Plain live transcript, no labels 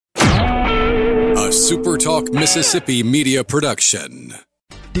SuperTalk Mississippi media production.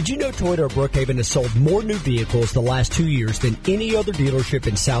 Did you know Toyota of Brookhaven has sold more new vehicles the last 2 years than any other dealership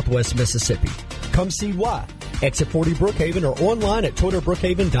in Southwest Mississippi? Come see why. Exit 40 Brookhaven or online at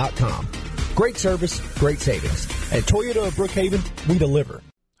ToyotaBrookhaven.com. Great service, great savings. At Toyota of Brookhaven, we deliver.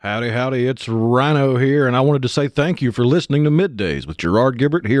 Howdy, it's Rhino here, and I wanted to say thank you for listening to MidDays with Gerard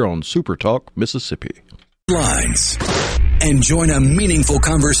Gibert here on SuperTalk Mississippi. Lines. And join a meaningful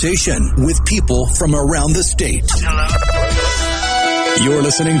conversation with people from around the state. Hello. You're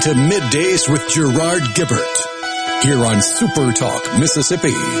listening to MidDays with Gerard Gibert here on SuperTalk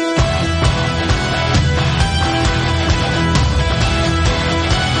Mississippi.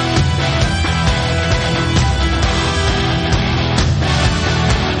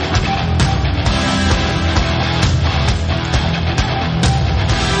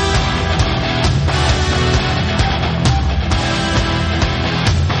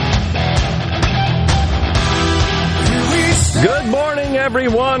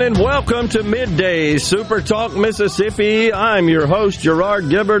 Everyone, and welcome to MidDays, SuperTalk Mississippi. I'm your host, Gerard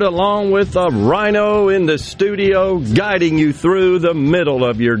Gibert, along with a Rhino in the studio, guiding you through the middle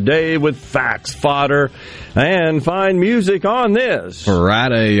of your day with facts, fodder, and fine music on this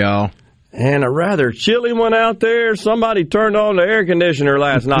Friday, y'all. And a rather chilly one out there. Somebody turned on the air conditioner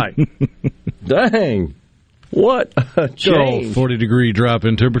last night. Dang. What a change. 40-degree drop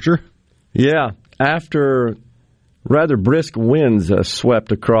in temperature. Yeah, after rather brisk winds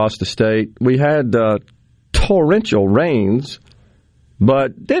swept across the state. We had torrential rains,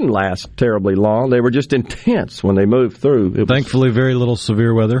 but didn't last terribly long. They were just intense when they moved through. Thankfully, very little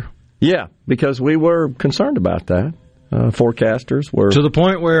severe weather. Yeah, because we were concerned about that. Forecasters were. To the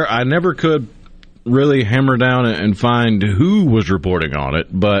point where I never could really hammer down and find who was reporting on it,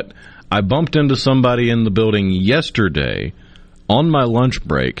 but I bumped into somebody in the building yesterday on my lunch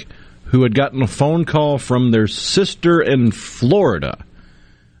break who had gotten a phone call from their sister in Florida.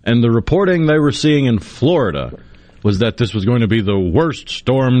 And the reporting they were seeing in Florida was that this was going to be the worst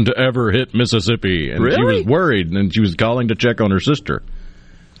storm to ever hit Mississippi. And really? She was worried, and she was calling to check on her sister.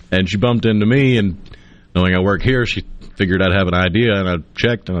 And she bumped into me, and knowing I work here, she figured I'd have an idea, and I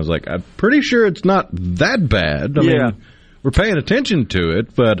checked, and I was like, I'm pretty sure it's not that bad. I mean, we're paying attention to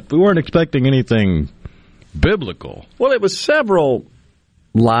it, but we weren't expecting anything biblical. Well, it was several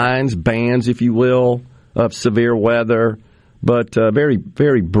lines, bands, if you will, of severe weather, but very,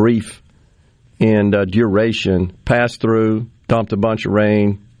 very brief in duration. Passed through, dumped a bunch of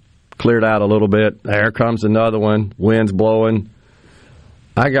rain, cleared out a little bit. There comes another one, winds blowing.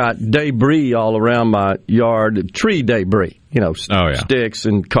 I got debris all around my yard, tree debris, sticks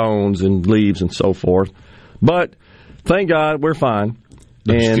and cones and leaves and so forth. But thank God we're fine.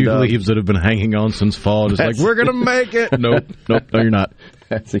 Those few leaves that have been hanging on since fall, just like, we're going to make it. Nope, no, you're not.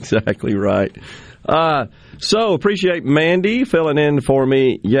 That's exactly right. So appreciate Mandy filling in for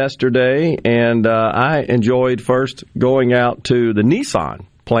me yesterday, and I enjoyed first going out to the Nissan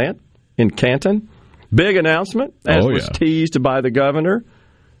plant in Canton. Big announcement, as was teased by the governor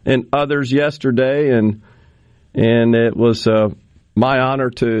and others yesterday, and it was my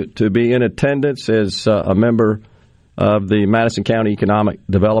honor to be in attendance as a member of the Madison County Economic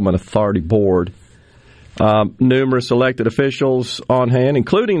Development Authority Board. Numerous elected officials on hand,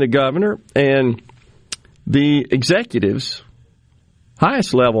 including the governor and the executives,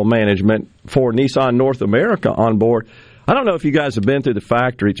 highest level management for Nissan North America on board. I don't know if you guys have been through the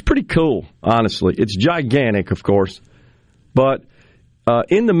factory. It's pretty cool, honestly. It's gigantic, of course. But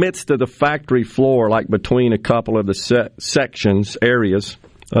in the midst of the factory floor, like between a couple of the sections, areas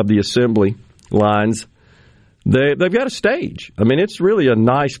of the assembly lines, they've got a stage. I mean, it's really a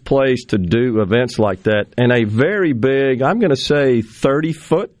nice place to do events like that. And a very big, I'm going to say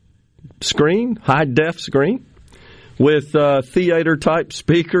 30-foot screen, high-def screen, with theater-type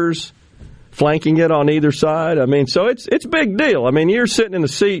speakers flanking it on either side. I mean, so it's a big deal. I mean, you're sitting in the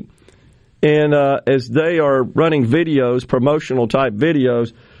seat, and as they are running videos, promotional-type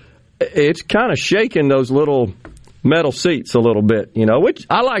videos, it's kind of shaking those little metal seats a little bit, which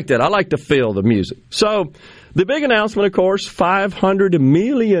I like that. I like to feel the music. So the big announcement, of course, $500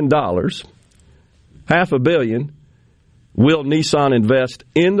 million, $500 million, will Nissan invest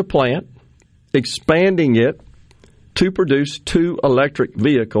in the plant, expanding it to produce 2 electric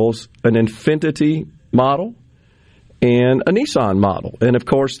vehicles, an Infiniti model and a Nissan model. And, of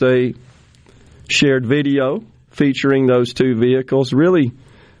course, they shared video featuring those 2 vehicles, really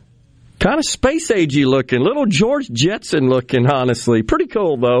kind of space-agey looking, little George Jetson looking, honestly. Pretty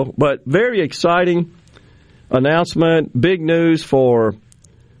cool, though, but very exciting announcement. Big news for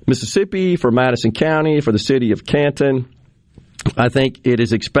Mississippi, for Madison County, for the city of Canton. I think it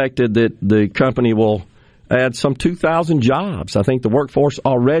is expected that the company will add some 2,000 jobs. I think the workforce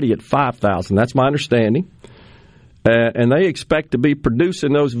already at 5,000. That's my understanding. And they expect to be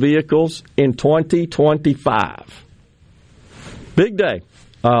producing those vehicles in 2025. Big day.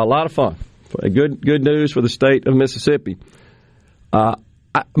 A lot of fun. Good news for the state of Mississippi.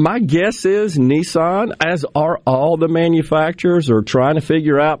 My guess is Nissan, as are all the manufacturers, are trying to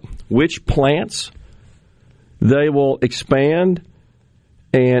figure out which plants they will expand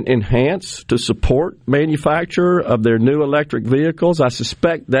and enhance to support manufacture of their new electric vehicles. I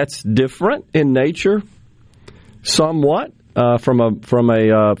suspect that's different in nature, somewhat, from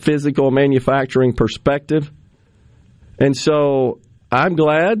a physical manufacturing perspective. And so I'm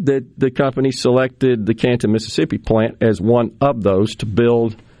glad that the company selected the Canton, Mississippi plant as one of those to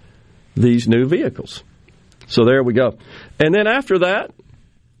build these new vehicles. So there we go. And then after that,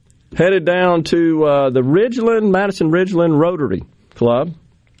 headed down to the Madison Ridgeland Rotary Club,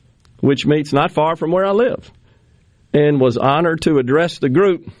 which meets not far from where I live, and was honored to address the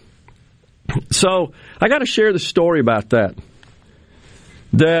group. So I got to share the story about that.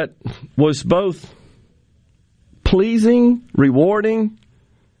 That was both pleasing, rewarding,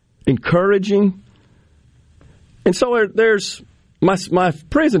 encouraging. And so there's my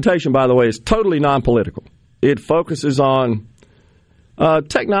presentation, by the way, is totally non-political. It focuses on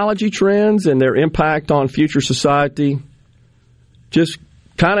technology trends and their impact on future society, just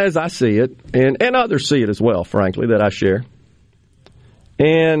kind of as I see it, and others see it as well, frankly, that I share.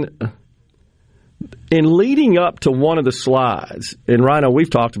 And in leading up to one of the slides, and Rhino, we've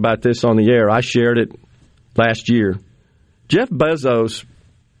talked about this on the air, I shared it last year, Jeff Bezos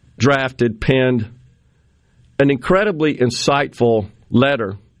penned an incredibly insightful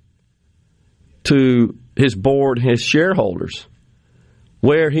letter to his board, his shareholders,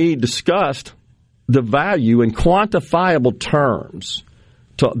 where he discussed the value in quantifiable terms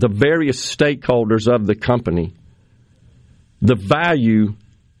to the various stakeholders of the company, the value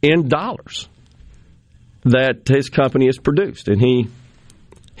in dollars that his company has produced. And he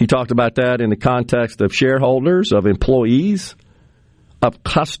talked about that in the context of shareholders, of employees, of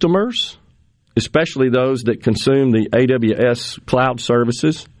customers, especially those that consume the AWS cloud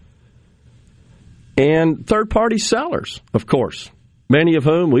services, and third-party sellers, of course, many of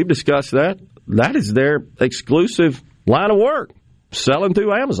whom, we've discussed that is their exclusive line of work, selling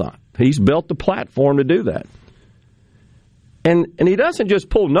through Amazon. He's built the platform to do that. And he doesn't just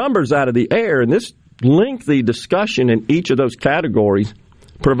pull numbers out of the air, and this lengthy discussion in each of those categories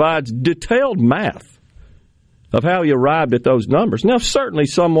provides detailed math of how he arrived at those numbers. Now, certainly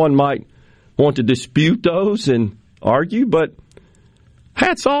someone might want to dispute those and argue, but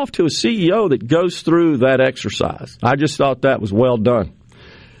hats off to a CEO that goes through that exercise. I just thought that was well done.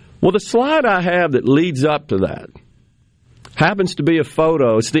 Well, the slide I have that leads up to that happens to be a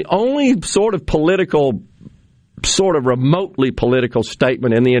photo. It's the only sort of remotely political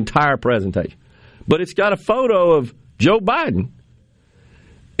statement in the entire presentation. But it's got a photo of Joe Biden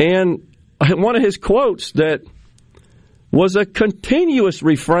and one of his quotes that was a continuous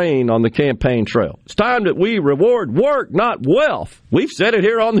refrain on the campaign trail. It's time that we reward work, not wealth. We've said it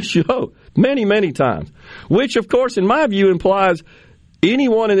here on the show many, many times, which, of course, in my view, implies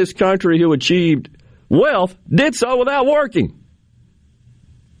anyone in this country who achieved wealth did so without working.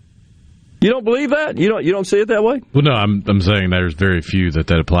 You don't believe that? You don't see it that way? Well, no, I'm saying there's very few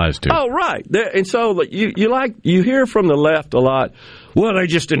that applies to. Oh, right. And so you hear from the left a lot, well, they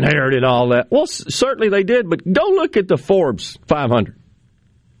just inherited all that. Well, certainly they did, but go look at the Forbes 500.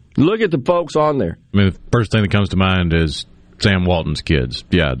 Look at the folks on there. I mean, the first thing that comes to mind is Sam Walton's kids.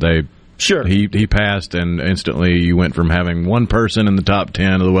 Yeah, Sure. He passed, and instantly you went from having one person in the top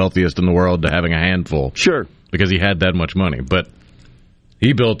 10 of the wealthiest in the world to having a handful. Sure. Because he had that much money. But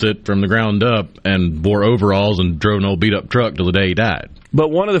he built it from the ground up and wore overalls and drove an old beat-up truck till the day he died. But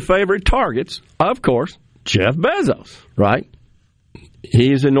one of the favorite targets, of course, Jeff Bezos, right?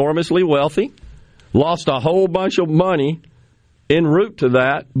 He's enormously wealthy, lost a whole bunch of money en route to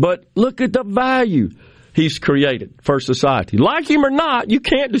that, but look at the value he's created for society. Like him or not, you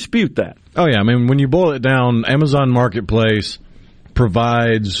can't dispute that. Oh, yeah. I mean, when you boil it down, Amazon Marketplace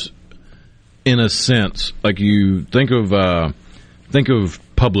provides, in a sense, like you think of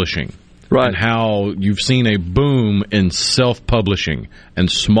publishing. Right. And how you've seen a boom in self-publishing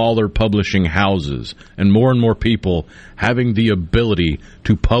and smaller publishing houses and more people having the ability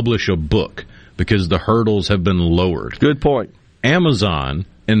to publish a book because the hurdles have been lowered. Good point. Amazon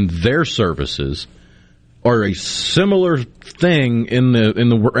and their services are a similar thing in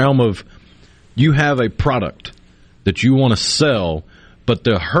the realm of you have a product that you want to sell, But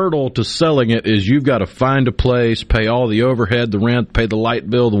the hurdle to selling it is you've got to find a place, pay all the overhead, the rent, pay the light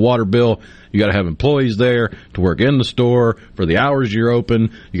bill, the water bill. You got to have employees there to work in the store for the hours you're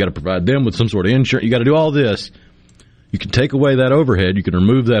open. You got to provide them with some sort of insurance. You got to do all this. You can take away that overhead. You can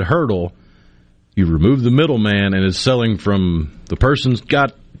remove that hurdle. You remove the middleman, and it's selling from the person's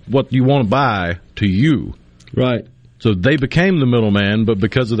got what you want to buy to you. Right. So they became the middleman, but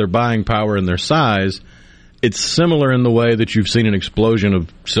because of their buying power and their size, it's similar in the way that you've seen an explosion of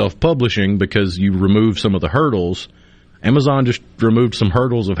self-publishing because you remove some of the hurdles. Amazon just removed some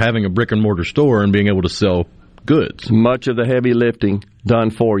hurdles of having a brick-and-mortar store and being able to sell goods. Much of the heavy lifting done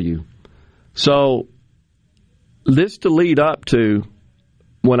for you. So this to lead up to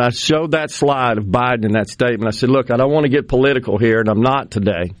when I showed that slide of Biden in that statement, I said, look, I don't want to get political here, and I'm not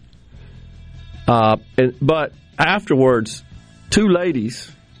today. But afterwards, two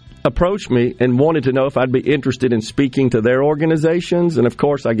ladies approached me and wanted to know if I'd be interested in speaking to their organizations. And, of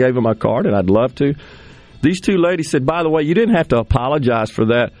course, I gave them my card, and I'd love to. These two ladies said, by the way, you didn't have to apologize for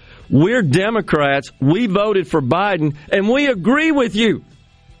that. We're Democrats. We voted for Biden, and we agree with you.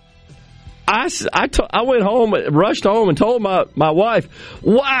 I went home, rushed home, and told my wife,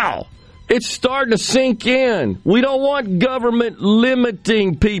 wow, it's starting to sink in. We don't want government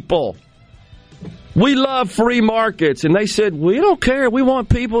limiting people. We love free markets. And they said, we don't care. We want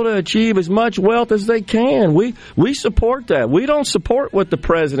people to achieve as much wealth as they can. We support that. We don't support what the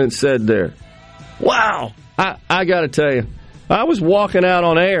president said there. Wow. I got to tell you, I was walking out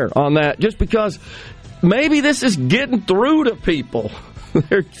on air on that just because maybe this is getting through to people.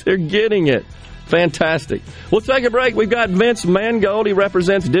 They're getting it. Fantastic. We'll take a break. We've got Vince Mangold. He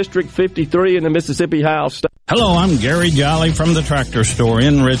represents District 53 in the Mississippi House. Hello, I'm Gary Jolly from the Tractor Store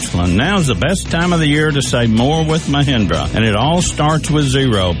in Richland. Now's the best time of the year to save more with Mahindra, and it all starts with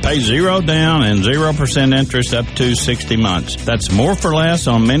zero. Pay zero down and 0% interest up to 60 months. That's more for less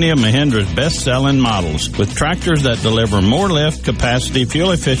on many of Mahindra's best-selling models, with tractors that deliver more lift, capacity,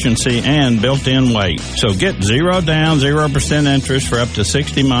 fuel efficiency, and built-in weight. So get zero down, 0% interest for up to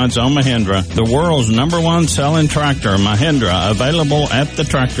 60 months on Mahindra, the world's #1 selling tractor, Mahindra, available at the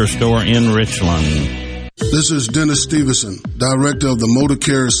Tractor Store in Richland. This is Dennis Stevenson, Director of the Motor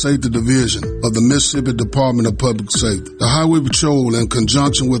Carrier Safety Division of the Mississippi Department of Public Safety. The Highway Patrol, in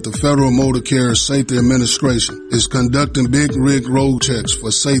conjunction with the Federal Motor Carrier Safety Administration, is conducting big rig road checks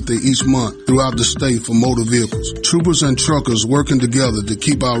for safety each month throughout the state for motor vehicles. Troopers and truckers working together to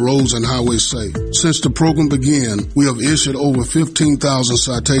keep our roads and highways safe. Since the program began, we have issued over 15,000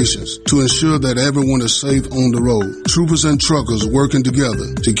 citations to ensure that everyone is safe on the road. Troopers and truckers working together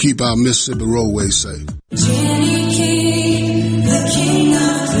to keep our Mississippi roadways safe. Jenny King, the king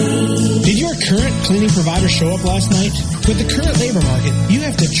of clean. Did your current cleaning provider show up last night? With the current labor market, you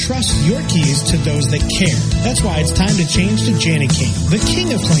have to trust your keys to those that care. That's why it's time to change to Jenny King, the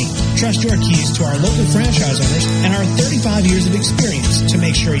king of clean. Trust your keys to our local franchise owners and our 35 years of experience to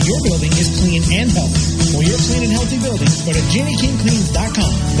make sure your building is clean and healthy. For your clean and healthy building, go to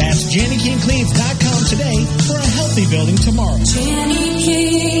JennyKingCleans.com. That's JennyKingCleans.com today for a healthy building tomorrow. Jenny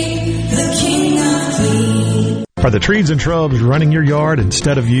King, the king of clean. Are the trees and shrubs running your yard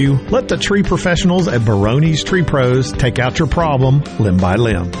instead of you? Let the tree professionals at Baroni's Tree Pros take out your problem limb by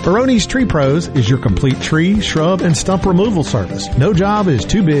limb. Baroni's Tree Pros is your complete tree, shrub, and stump removal service. No job is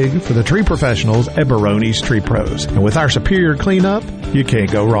too big for the tree professionals at Baroni's Tree Pros. And with our superior cleanup, you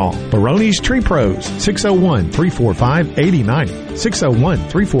can't go wrong. Baroni's Tree Pros, 601-345-8090.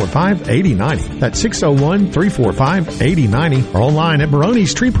 601-345-8090. That's 601-345-8090. Or online at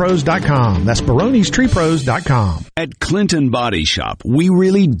baronistreepros.com. That's baronistreepros.com. At Clinton Body Shop, we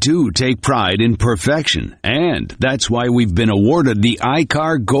really do take pride in perfection. And that's why we've been awarded the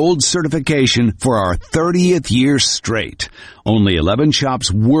ICAR Gold certification for our 30th year straight. Only 11 shops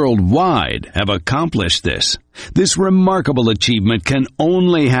worldwide have accomplished this. This remarkable achievement can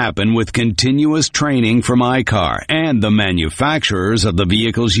only happen with continuous training from ICAR and the manufacturers of the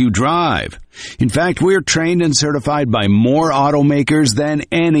vehicles you drive. In fact, we're trained and certified by more automakers than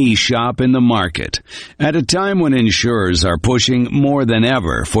any shop in the market. At a time when insurers are pushing more than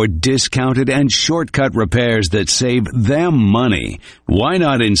ever for discounted and shortcut repairs that save them money, why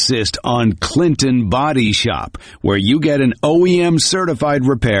not insist on Clinton Body Shop, where you get an OEM certified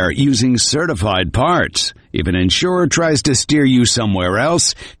repair using certified parts? If an insurer tries to steer you somewhere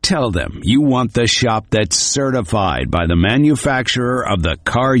else, tell them you want the shop that's certified by the manufacturer of the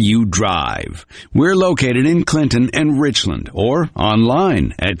car you drive. We're located in Clinton and Richland, or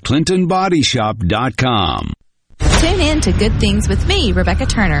online at ClintonBodyShop.com. Tune in to Good Things with me, Rebecca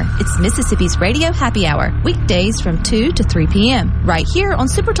Turner. It's Mississippi's Radio Happy Hour, weekdays from 2 to 3 p.m., right here on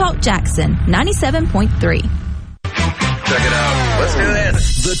SuperTalk Jackson 97.3. Check it out. Let's do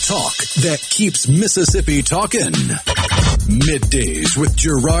this. The talk that keeps Mississippi talking. Middays with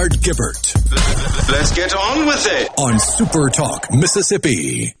Gerard Gibert. Let's get on with it. On SuperTalk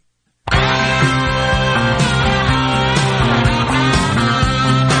Mississippi.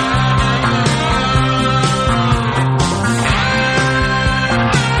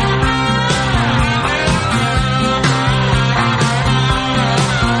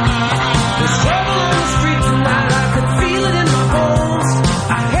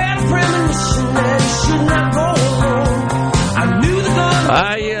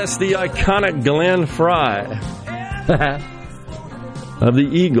 The iconic Glenn Fry of the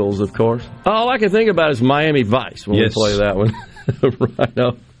Eagles, of course. All I can think about is Miami Vice when we play that one. Right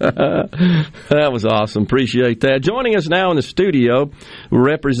on. That was awesome. Appreciate that. Joining us now in the studio,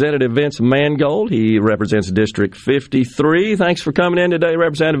 Representative Vince Mangold. He represents District 53. Thanks for coming in today,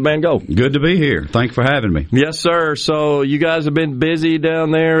 Representative Mangold. Good to be here. Thanks for having me. Yes, sir. So you guys have been busy down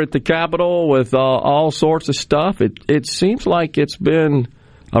there at the Capitol with all sorts of stuff. It seems like it's been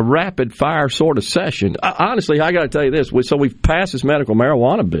a rapid-fire sort of session. Honestly, I got to tell you this. So we've passed this medical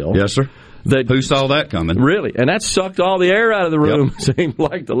marijuana bill. Yes, sir. Who saw that coming? Really. And that sucked all the air out of the room, it seemed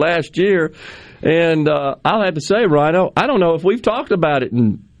like, the last year. And I'll have to say, Rhino, I don't know if we've talked about it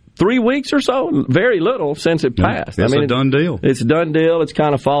in 3 weeks or so. Very little since it passed. It's a done deal. It's a done deal. It's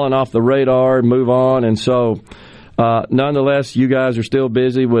kind of fallen off the radar and move on. And so, nonetheless, you guys are still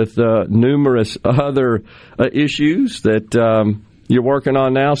busy with numerous other issues that you're working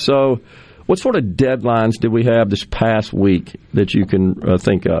on now. So what sort of deadlines did we have this past week that you can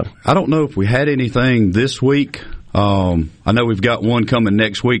think of? I don't know if we had anything this week. I know we've got one coming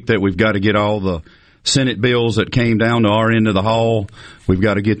next week that we've got to get all the Senate bills that came down to our end of the hall. We've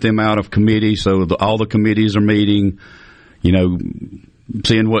got to get them out of committee, so all the committees are meeting,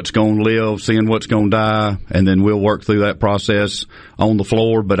 seeing what's going to live, seeing what's going to die, and then we'll work through that process on the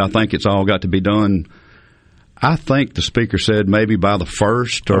floor. But I think it's all got to be done. I think the speaker said maybe by the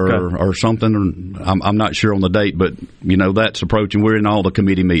 1st or something. I'm not sure on the date, but, that's approaching. We're in all the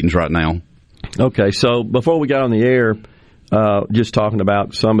committee meetings right now. Okay, so before we got on the air, just talking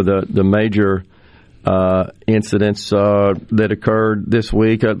about some of the major incidents that occurred this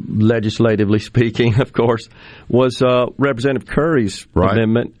week, legislatively speaking, of course, was Representative Curry's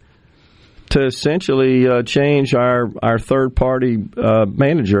amendment to essentially change our third-party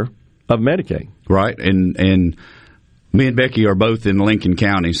manager of Medicaid. Right, and me and Becky are both in Lincoln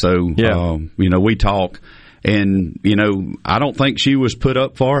County, so we talk, and I don't think she was put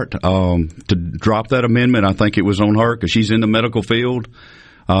up for it to drop that amendment. I think it was on her because she's in the medical field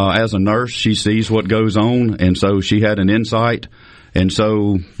as a nurse. She sees what goes on, and so she had an insight, and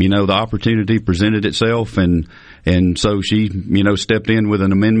so the opportunity presented itself, and so she stepped in with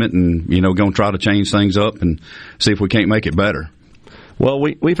an amendment, and going to try to change things up and see if we can't make it better. Well,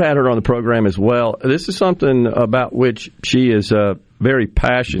 we've had her on the program as well. This is something about which she is very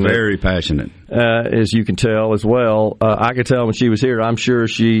passionate. Very passionate. As you can tell as well. I could tell when she was here. I'm sure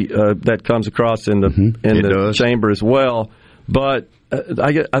she that comes across in the chamber as well. But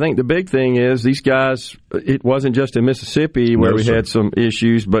I think the big thing is these guys, it wasn't just in Mississippi where we had some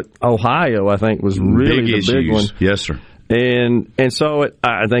issues, but Ohio, I think, was really the big one. Yes, sir. And so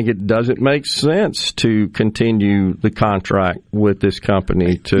I think it doesn't make sense to continue the contract with this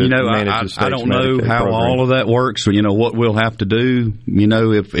company to manage the state's I don't know how program. all of that works. What we'll have to do,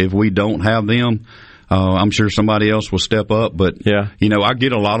 if we don't have them, I'm sure somebody else will step up. But, I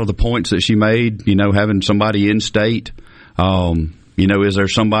get a lot of the points that she made, having somebody in state. Is there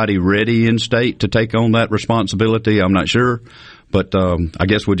somebody ready in state to take on that responsibility? I'm not sure. But I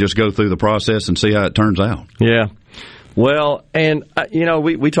guess we'll just go through the process and see how it turns out. Yeah. Well, and,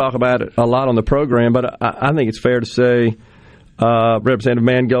 we talk about it a lot on the program, but I think it's fair to say, Representative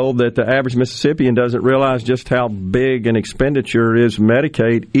Mangold, that the average Mississippian doesn't realize just how big an expenditure is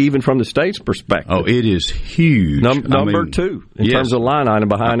Medicaid, even from the state's perspective. Oh, it is huge. Number two in terms of line item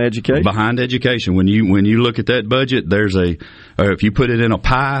behind education. Behind education. When you look at that budget, there's if you put it in a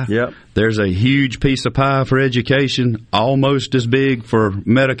pie, there's a huge piece of pie for education, almost as big for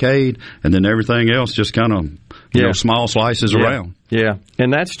Medicaid, and then everything else just kind of small slices around. Yeah,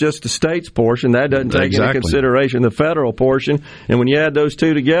 and that's just the state's portion. That doesn't take into consideration the federal portion. And when you add those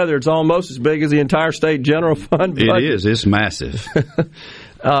two together, it's almost as big as the entire state general fund budget. It is. It's massive.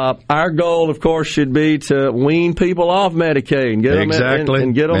 Our goal, of course, should be to wean people off Medicaid and get them,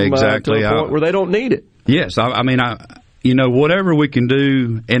 and get them to a point where they don't need it. Yes, I mean, whatever we can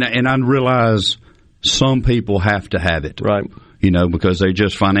do, and I realize some people have to have it. Right. Because they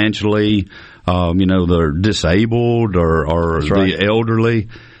just financially, they're disabled or the elderly.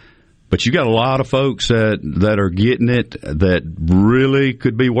 But you got a lot of folks that are getting it that really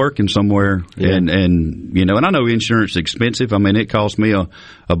could be working somewhere, and I know insurance is expensive. I mean, it costs me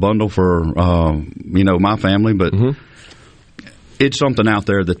a bundle for my family, but it's something out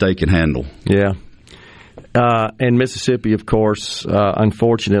there that they can handle. Yeah. And Mississippi, of course,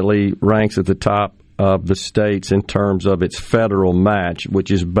 unfortunately ranks at the top of the states in terms of its federal match,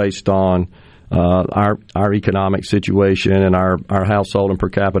 which is based on our economic situation and our household and per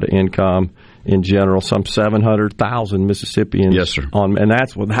capita income in general. Some 700,000 Mississippians. Yes, sir. And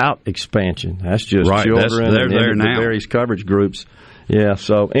that's without expansion. That's just right. children They're there and now. The various coverage groups. Yeah,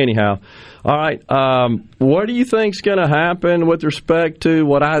 so anyhow. All right. What do you think's going to happen with respect to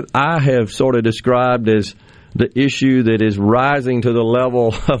what I have sort of described as the issue that is rising to the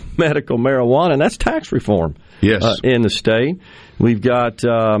level of medical marijuana, and that's tax reform in the state? We've got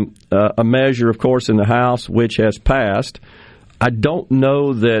a measure, of course, in the House, which has passed. I don't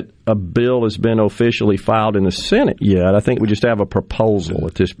know that a bill has been officially filed in the Senate yet. I think we just have a proposal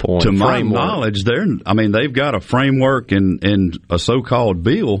at this point. To my knowledge, they've got a framework and a so-called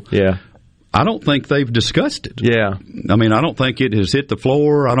bill. Yeah. I don't think they've discussed it. Yeah. I mean, I don't think it has hit the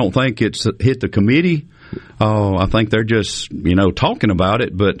floor. I don't think it's hit the committee. I think they're just, talking about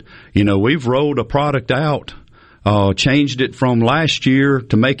it. But, we've rolled a product out, changed it from last year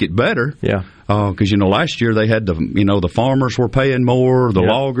to make it better. Yeah. Because, last year they had the farmers were paying more, the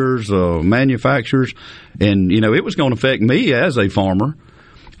loggers, manufacturers. And, it was going to affect me as a farmer.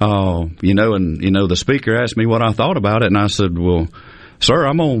 The speaker asked me what I thought about it. And I said, well, sir,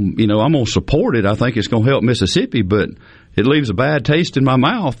 I'm going to support it. I think it's going to help Mississippi, but it leaves a bad taste in my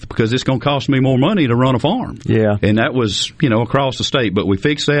mouth because it's going to cost me more money to run a farm. Yeah. And that was, across the state. But we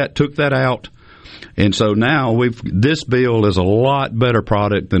fixed that, took that out. And so now this bill is a lot better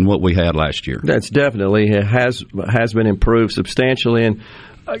product than what we had last year. That's definitely has been improved substantially. And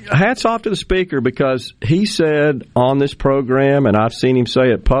hats off to the speaker, because he said on this program, and I've seen him say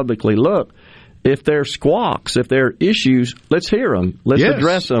it publicly, look, if there are squawks, if there are issues, let's hear them. Let's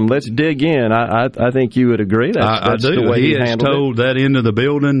address them. Let's dig in. I think you would agree. That's I do. The way he has told that end of the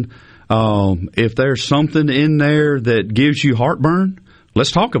building, if there's something in there that gives you heartburn,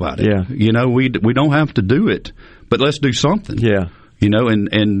 let's talk about it. Yeah. We don't have to do it, but let's do something. Yeah. And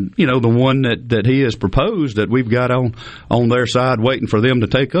the one that he has proposed that we've got on their side waiting for them to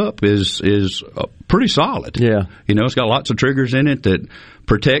take up is pretty solid. Yeah. It's got lots of triggers in it that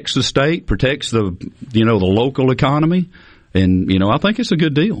protects the state, protects the local economy, and I think it's a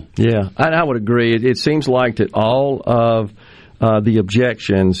good deal. Yeah, I would agree. It seems like that all of the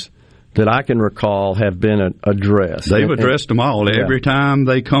objections that I can recall have been addressed. They've addressed them all. Yeah. Every time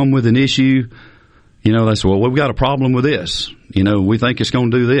they come with an issue, they say, well, we've got a problem with this. We think it's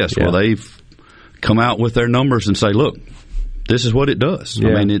going to do this. Yeah. Well, they've come out with their numbers and say, look, this is what it does.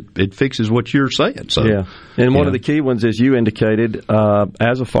 Yeah. I mean, it fixes what you're saying. So, yeah. And one of the key ones, as you indicated,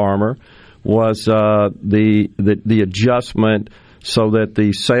 as a farmer, was the adjustment so that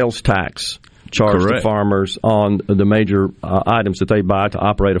the sales tax charged to farmers on the major items that they buy to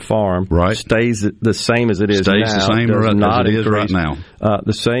operate a farm stays the same as it is now. Stays the same as it is right now.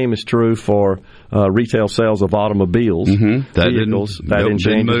 The same is true for retail sales of automobiles, vehicles. That didn't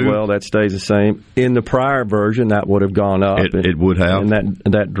change as well. That stays the same. In the prior version, that would have gone up. It would have. And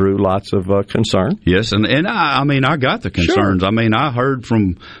that drew lots of concern. Yes, and I got the concerns. Sure. I mean, I heard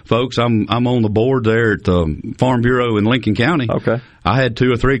from folks. I'm on the board there at the Farm Bureau in Lincoln County. Okay. I had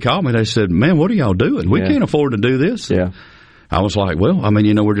 2 or 3 call me. They said, man, what are y'all doing? We can't afford to do this. Yeah. I was like, well, I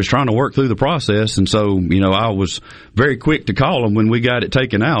mean, we're just trying to work through the process. And so, I was very quick to call them when we got it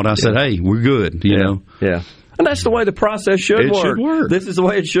taken out. I said, hey, we're good, you know. Yeah. And that's the way the process should work. Should work. This is the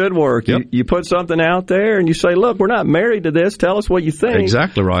way it should work. Yep. You put something out there and you say, look, we're not married to this. Tell us what you think.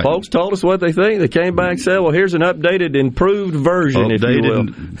 Exactly right. Folks told us what they think. They came back and said, well, here's an updated, improved version, if you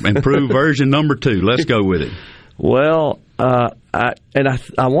will. Improved version number 2. Let's go with it. Well, I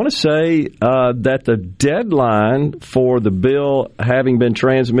want to say that the deadline for the bill having been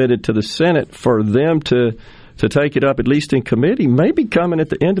transmitted to the Senate for them to take it up, at least in committee, may be coming at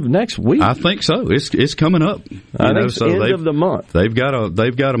the end of next week. I think so. It's coming up. I think it's the end of the month. They've got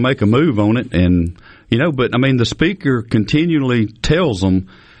to make a move on it, and but I mean, the speaker continually tells them,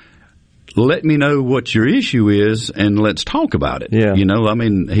 "Let me know what your issue is, and let's talk about it." Yeah. I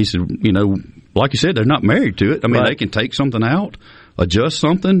mean, he said, like you said, they're not married to it. I mean, They can take something out, adjust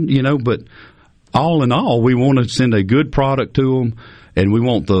something, but all in all, we want to send a good product to them, and we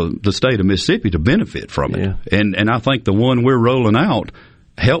want the state of Mississippi to benefit from it. Yeah. And I think the one we're rolling out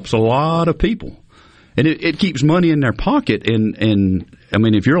helps a lot of people. And it keeps money in their pocket. And I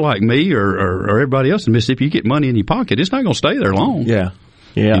mean, if you're like me or everybody else in Mississippi, you get money in your pocket, it's not going to stay there long. Yeah.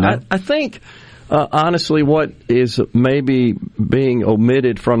 Yeah, you know? I think, honestly, what is maybe being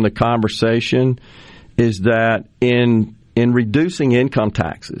omitted from the conversation is that in reducing income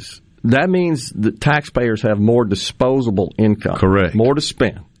taxes, that means that taxpayers have more disposable income. Correct. More to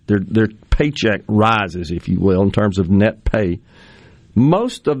spend. Their paycheck rises, if you will, in terms of net pay.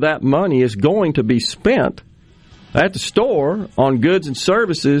 Most of that money is going to be spent at the store on goods and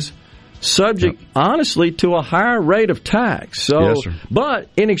services subject, honestly, to a higher rate of tax. So, yes, sir. But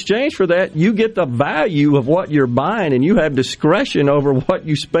in exchange for that, you get the value of what you're buying, and you have discretion over what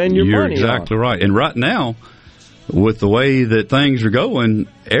you spend your money on. You're exactly right. And right now, with the way that things are going,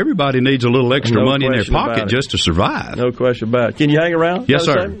 everybody needs a little extra money in their pocket just to survive. No question about it. Can you hang around? Yes,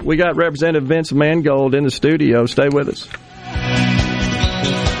 sir. We got Representative Vince Mangold in the studio. Stay with us.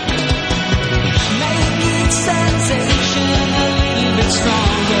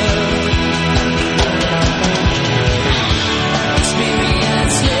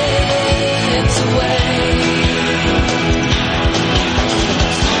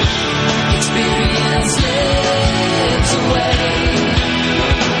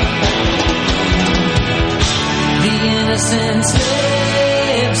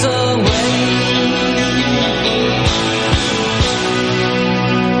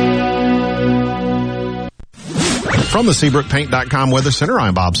 From the SeabrookPaint.com Weather Center,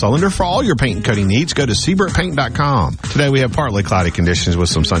 I'm Bob Sullender. For all your paint and coating needs, go to SeabrookPaint.com. Today we have partly cloudy conditions with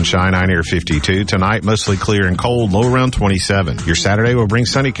some sunshine, high near 52. Tonight, mostly clear and cold, low around 27. Your Saturday will bring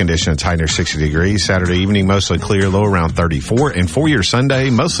sunny conditions, high near 60 degrees. Saturday evening, mostly clear, low around 34. And for your Sunday,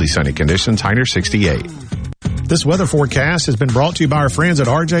 mostly sunny conditions, high near 68. This weather forecast has been brought to you by our friends at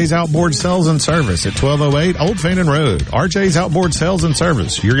RJ's Outboard Sales and Service at 1208 Old Fannin Road. RJ's Outboard Sales and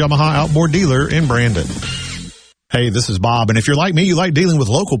Service, your Yamaha outboard dealer in Brandon. Hey, this is Bob, and if you're like me, you like dealing with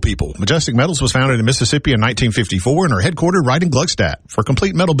local people. Majestic Metals was founded in Mississippi in 1954 and are headquartered right in Gluckstadt. For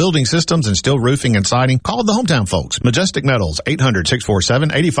complete metal building systems and steel roofing and siding, call the hometown folks. Majestic Metals,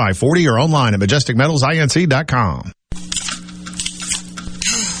 800-647-8540 or online at majesticmetalsinc.com.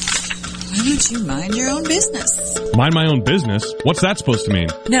 Why don't you mind your own business? Mind my own business? What's that supposed to mean?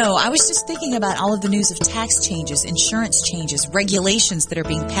 No, I was just thinking about all of the news of tax changes, insurance changes, regulations that are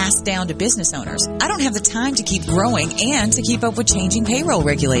being passed down to business owners. I don't have the time to keep growing and to keep up with changing payroll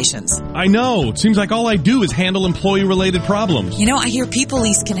regulations. I know. It seems like all I do is handle employee-related problems. You know, I hear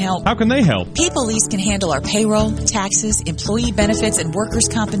PeopleLease can help. How can they help? PeopleLease can handle our payroll, taxes, employee benefits, and workers'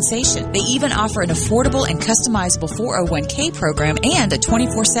 compensation. They even offer an affordable and customizable 401k program and a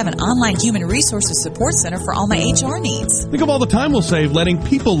 24/7 online human resources support center for all my HR needs. Think of all the time we'll save letting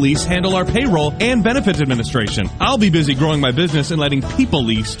PeopleLease handle our payroll and benefits administration. I'll be busy growing my business and letting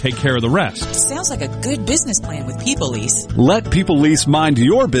PeopleLease take care of the rest. Sounds like a good business plan with PeopleLease. Let PeopleLease mind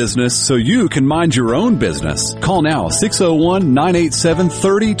your business so you can mind your own business. Call now,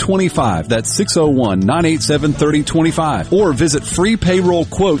 601-987-3025. That's 601-987-3025. Or visit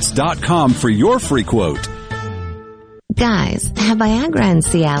freepayrollquotes.com for your free quote. Guys, have Viagra and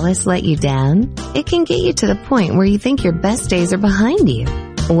Cialis let you down? It can get you to the point where you think your best days are behind you.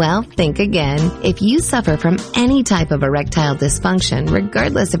 Well, think again. If you suffer from any type of erectile dysfunction,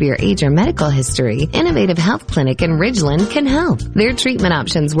 regardless of your age or medical history, Innovative Health Clinic in Ridgeland can help. Their treatment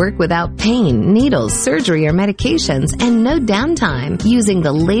options work without pain, needles, surgery, or medications, and no downtime, using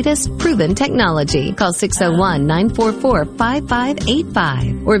the latest proven technology. Call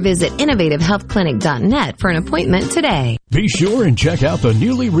 601-944-5585 or visit innovativehealthclinic.net for an appointment today. Be sure and check out the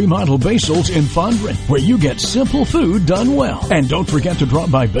newly remodeled Basil's in Fondren, where you get simple food done well. And don't forget to drop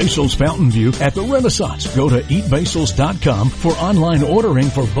by Basil's Fountain View at the Renaissance. Go to eatbasils.com for online ordering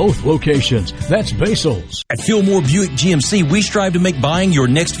for both locations. That's Basil's. At Fillmore Buick GMC, we strive to make buying your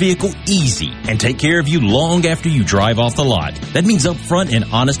next vehicle easy and take care of you long after you drive off the lot. That means upfront and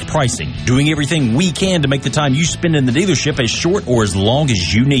honest pricing, doing everything we can to make the time you spend in the dealership as short or as long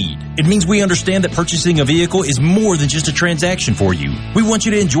as you need. It means we understand that purchasing a vehicle is more than just a transaction for you. We want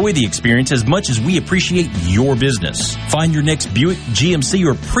you to enjoy the experience as much as we appreciate your business. Find your next Buick, GMC,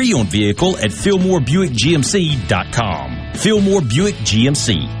 or pre-owned vehicle at FillmoreBuickGMC.com. Fillmore Buick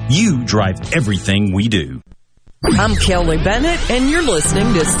GMC. You drive everything we do. I'm Kelly Bennett, and you're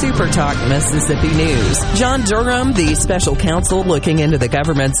listening to SuperTalk Mississippi News. John Durham, the special counsel looking into the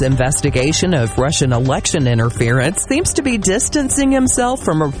government's investigation of Russian election interference, seems to be distancing himself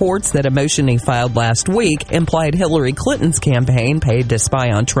from reports that a motion he filed last week implied Hillary Clinton's campaign paid to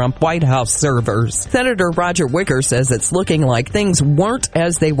spy on Trump White House servers. Senator Roger Wicker says it's looking like things weren't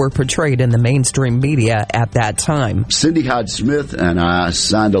as they were portrayed in the mainstream media at that time. Cindy Hyde Smith and I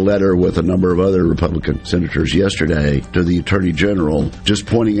signed a letter with a number of other Republican senators yesterday yesterday to the Attorney General, just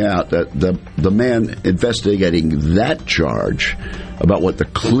pointing out that the man investigating that charge about what the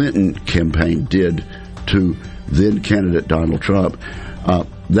Clinton campaign did to then candidate Donald Trump,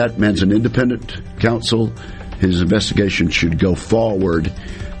 that man's an independent counsel. His investigation should go forward,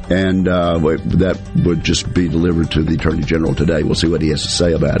 and that would just be delivered to the Attorney General today. We'll see what he has to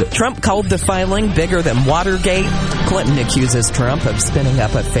say about it. Trump called the filing bigger than Watergate. Clinton accuses Trump of spinning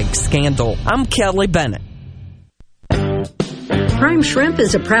up a fake scandal. I'm Kelly Bennett. Prime Shrimp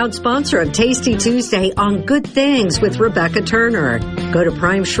is a proud sponsor of Tasty Tuesday on Good Things with Rebecca Turner. Go to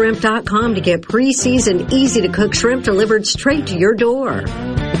primeshrimp.com to get pre-seasoned, easy-to-cook shrimp delivered straight to your door.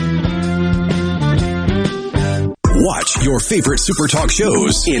 Watch your favorite SuperTalk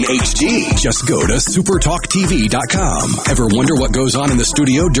shows in HD. Just go to supertalktv.com. Ever wonder what goes on in the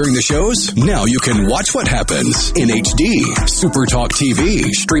studio during the shows? Now you can watch what happens in HD. SuperTalk TV,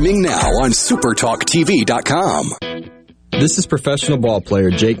 streaming now on supertalktv.com. This is professional ball player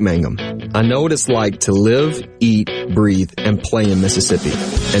Jake Mangum. I know what it's like to live, eat, breathe, and play in Mississippi.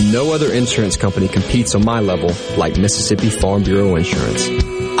 And no other insurance company competes on my level like Mississippi Farm Bureau Insurance.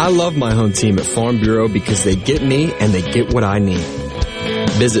 I love my home team at Farm Bureau because they get me and they get what I need.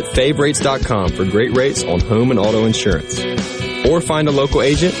 Visit favrates.com for great rates on home and auto insurance. Or find a local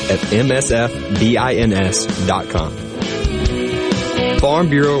agent at msfbins.com. Farm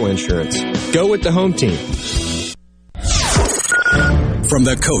Bureau Insurance. Go with the home team. From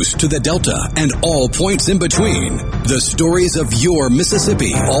the coast to the Delta and all points in between, the stories of your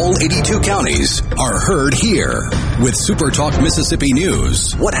Mississippi, all 82 counties, are heard here. With SuperTalk Mississippi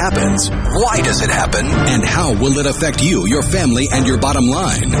News. What happens? Why does it happen? And how will it affect you, your family, and your bottom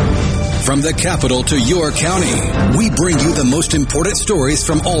line? From the capital to your county, we bring you the most important stories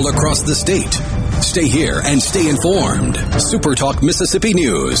from all across the state. Stay here and stay informed. SuperTalk Mississippi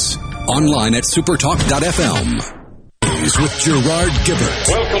News. Online at supertalk.fm. With Gerard Gibert.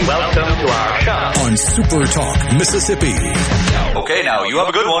 Welcome to our shop on SuperTalk Mississippi. Okay, now you have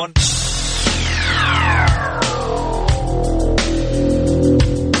a good one.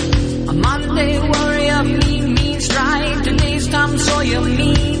 A Monday warrior, mean strike. Today's Tom Sawyer,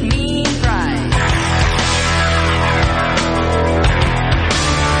 mean pride.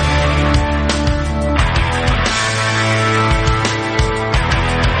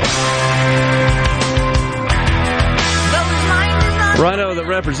 Rhino, the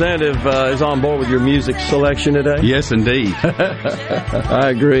representative, is on board with your music selection today? Yes, indeed. I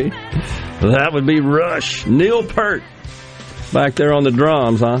agree. That would be Rush. Neil Peart back there on the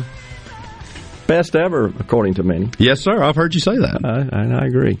drums, huh? Best ever, according to many. Yes, sir. I've heard you say that. I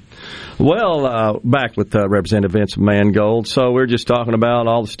agree. Well, back with Representative Vince Mangold. So we're just talking about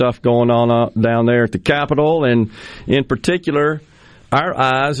all the stuff going on down there at the Capitol, and in particular, our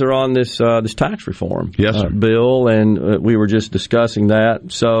eyes are on this tax reform bill, and we were just discussing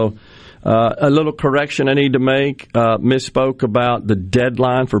that. So a little correction I need to make. Misspoke about the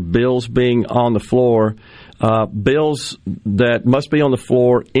deadline for bills being on the floor. Bills that must be on the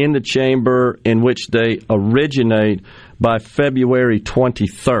floor in the chamber in which they originate by February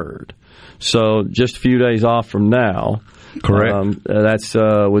 23rd. So just a few days off from now. Correct. That's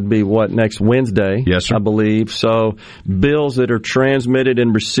would be next Wednesday? Yes, sir. I believe. So bills that are transmitted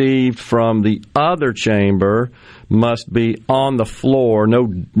and received from the other chamber must be on the floor.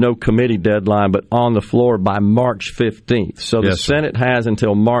 No committee deadline, but on the floor by March 15th. So the Senate has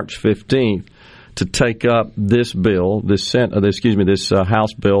until March 15th to take up this bill, this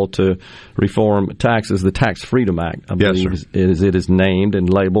House bill to reform taxes, the Tax Freedom Act, I believe it is named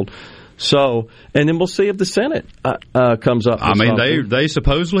and labeled. So, and then we'll see if the Senate comes up with something. They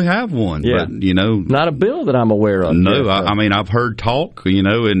supposaly have one, but, not a bill that I'm aware of. No, I've heard talk, and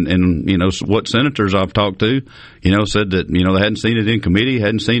what senators I've talked to, said that, they hadn't seen it in committee,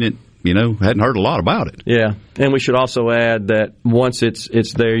 hadn't seen it, hadn't heard a lot about it. Yeah, and we should also add that once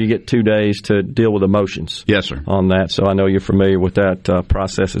it's there, you get 2 days to deal with the motions. Yes, sir. On that, so I know you're familiar with that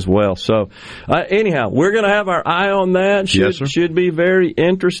process as well. So, anyhow, we're going to have our eye on that. Should be very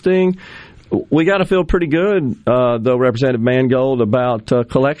interesting. We got to feel pretty good, though, Representative Mangold, about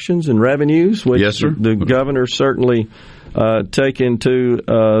collections and revenues, which the governor certainly taken to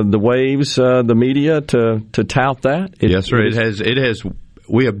the waves, the media, to tout that. Yes, sir. It has.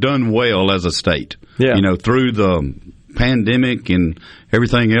 We have done well as a state. Yeah. Through the pandemic and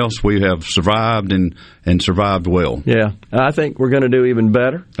everything else, we have survived and survived well. Yeah. I think we're going to do even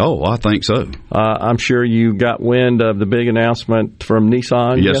better. Oh, I think so. I'm sure you got wind of the big announcement from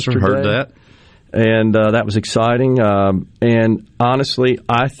Nissan yesterday. Yes, sir. Heard that. And that was exciting. And honestly,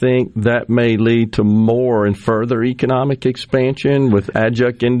 I think that may lead to more and further economic expansion with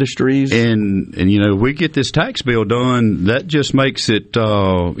adjunct industries. And if we get this tax bill done, that just makes it,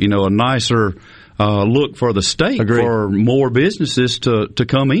 a nicer look for the state. Agreed. For more businesses to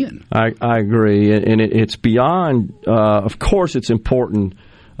come in. I agree. And it's beyond, of course, it's important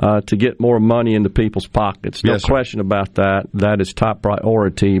to get more money into people's pockets. No question about that. That is top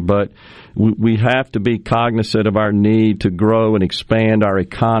priority. But we have to be cognizant of our need to grow and expand our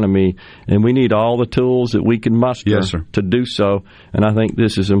economy, and we need all the tools that we can muster to do so. And I think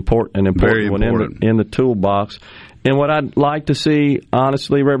this is an important one in the toolbox. And what I'd like to see,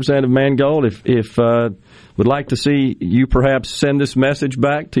 honestly, Representative Mangold, if would like to see you perhaps send this message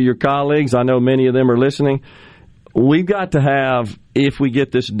back to your colleagues. I know many of them are listening. We've got to have, if we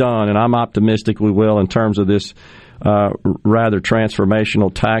get this done, and I'm optimistic we will in terms of this rather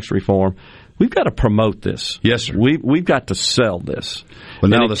transformational tax reform, we've got to promote this. Yes, sir. We've got to sell this. Well,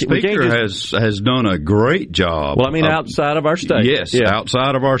 now the Speaker has done a great job. Well, I mean, outside of our state. Yes,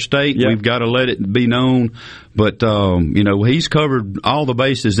 outside of our state, we've got to let it be known. But, he's covered all the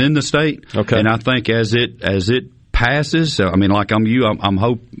bases in the state. Okay. And I think as it passes, I mean, like I'm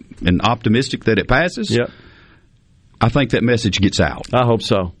hoping and optimistic that it passes. Yep. I think that message gets out. I hope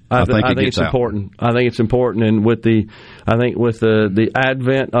so. I think it's important. I think it's important, and with the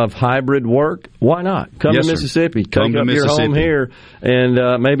advent of hybrid work, why not come to Mississippi? Take up your home here,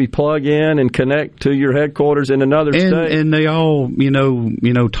 and maybe plug in and connect to your headquarters in another state. And they all,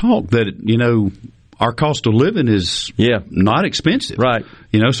 talk that our cost of living is not expensive. Right.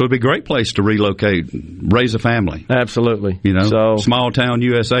 So it'd be a great place to relocate, raise a family. Absolutely. So small town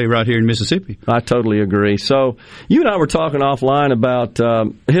USA right here in Mississippi. I totally agree. So you and I were talking offline about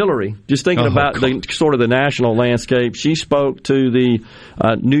Hillary, just thinking about the national landscape. She spoke to the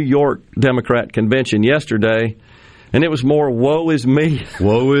New York Democrat convention yesterday. And it was more, woe is me.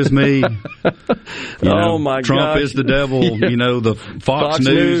 Woe is me. Oh, my God. Trump is the devil. The Fox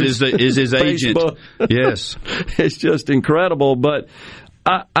News is his agent. Yes. It's just incredible. But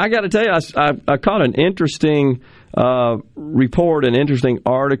I got to tell you, I caught an interesting report, an interesting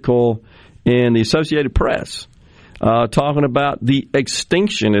article in the Associated Press talking about the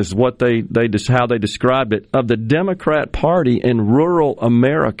extinction, is what how they described it, of the Democrat Party in rural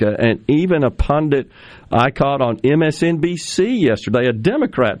America. And even a pundit I caught on MSNBC yesterday, a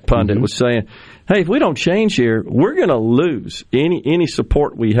Democrat pundit was saying, hey, if we don't change here, we're going to lose any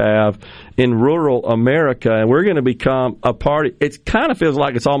support we have in rural America, and we're going to become a party. It kind of feels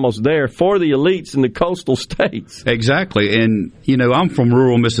like it's almost there for the elites in the coastal states. Exactly. And, I'm from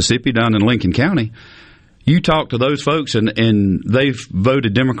rural Mississippi down in Lincoln County. You talk to those folks, and they've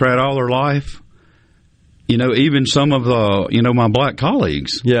voted Democrat all their life. Even some of my black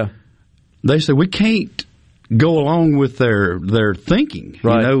colleagues. Yeah. They say we can't go along with their thinking,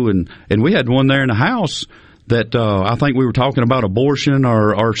 right. And we had one there in the House that I think we were talking about abortion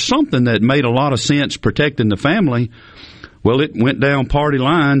or something that made a lot of sense protecting the family. Well, it went down party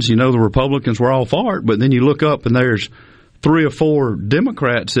lines. The Republicans were all for it, but then you look up and there's 3 or 4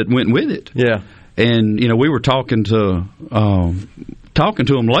 Democrats that went with it. Yeah. And we were talking to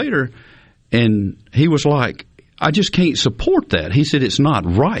him later, and he was like, I just can't support that. He said it's not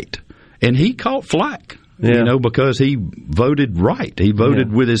right. And he caught flack, because he voted right. He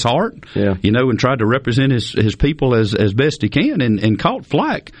voted with his heart, and tried to represent his people as best he can, and caught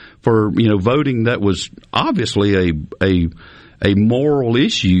flack for, voting that was obviously a moral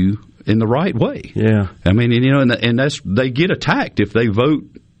issue in the right way. Yeah. I mean, and that's, they get attacked if they vote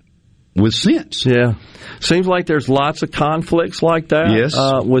with sense. Yeah. Seems like there's lots of conflicts like that. Yes.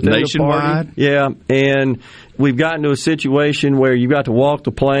 Within nationwide. The party. Yeah. And we've gotten to a situation where you've got to walk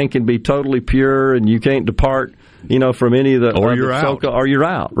the plank and be totally pure, and you can't depart, from any of the... Or you're out. Or you're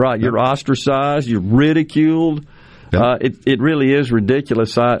out. Right. Yep. You're ostracized. You're ridiculed. Yep. It really is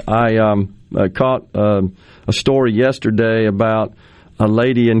ridiculous. I caught a story yesterday about a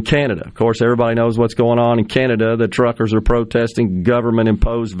lady in Canada. Of course, everybody knows what's going on in Canada. The truckers are protesting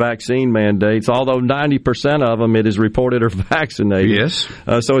government-imposed vaccine mandates, although 90% of them, it is reported, are vaccinated. Yes.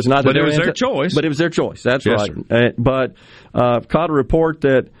 So it's not... But it was their choice. But it was their choice. That's right. But caught a report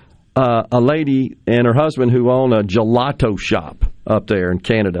that a lady and her husband who own a gelato shop up there in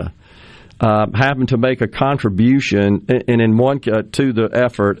Canada happened to make a contribution to the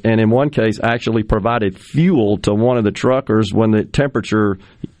effort, and in one case actually provided fuel to one of the truckers when the temperature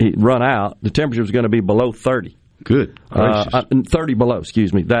run out. The temperature was going to be below 30. Good. 30 below,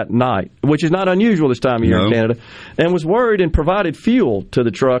 excuse me, that night, which is not unusual this time of year in Canada, and was worried and provided fuel to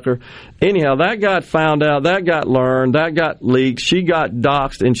the trucker. Anyhow, that got found out, that got learned, that got leaked, she got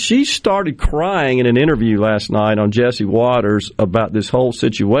doxxed, and she started crying in an interview last night on Jesse Waters about this whole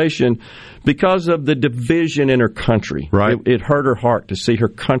situation because of the division in her country. Right. It hurt her heart to see her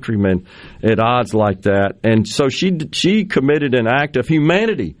countrymen at odds like that, and so she committed an act of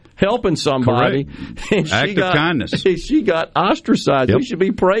humanity, helping somebody. And act of kindness. She got ostracized. Yep. We should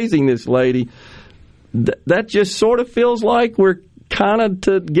be praising this lady. That just sort of feels like we're kind of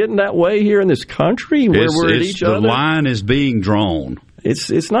getting that way here in this country where we're at each other. The line is being drawn.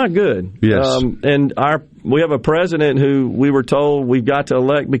 It's not good. Yes. And we have a president who we were told we've got to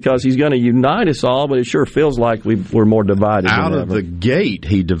elect because he's going to unite us all, but it sure feels like we're more divided Out than of ever. the gate,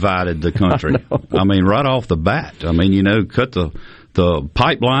 he divided the country. I mean, right off the bat. I mean, cut the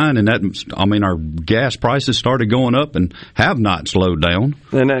pipeline, and our gas prices started going up and have not slowed down.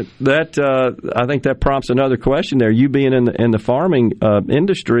 And that I think that prompts another question there. You being in the farming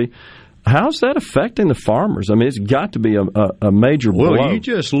industry, how's that affecting the farmers? I mean, it's got to be a major blow. Well, you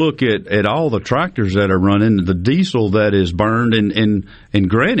just look at all the tractors that are running, the diesel that is burned, and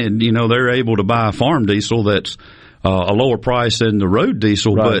granted, they're able to buy a farm diesel that's a lower price than the road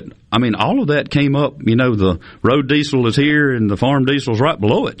diesel, right. But I mean, all of that came up. The road diesel is here, and the farm diesel is right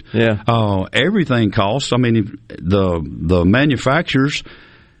below it. Yeah. Everything costs. I mean, the manufacturers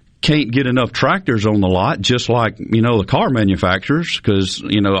can't get enough tractors on the lot, just like the car manufacturers, because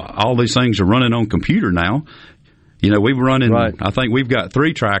all these things are running on computer now. We're running. Right. I think we've got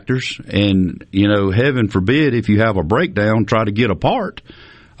 3 tractors, and heaven forbid if you have a breakdown, try to get a part.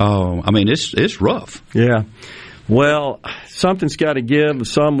 I mean, it's rough. Yeah. Well, something's got to give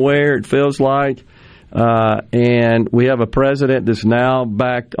somewhere, it feels like. And we have a president that's now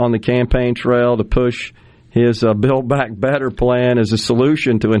back on the campaign trail to push his Build Back Better plan as a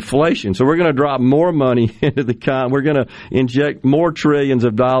solution to inflation. So we're going to drop more money into the we're going to inject more trillions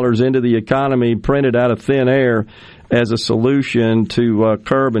of dollars into the economy printed out of thin air as a solution to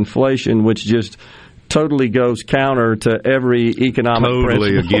curb inflation, which just totally goes counter to every economic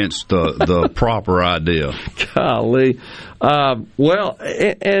totally principle. Against the proper idea. Golly. Well,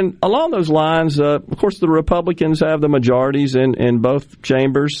 and along those lines, of course, the Republicans have the majorities in both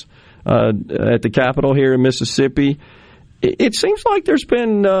chambers at the Capitol here in Mississippi. It seems like there's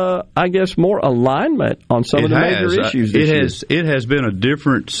been, I guess, more alignment on some of the major issues this year. It has been a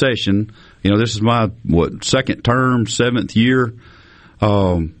different session. This is my, second term, 7th year.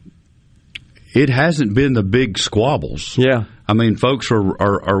 It hasn't been the big squabbles. Yeah. I mean, folks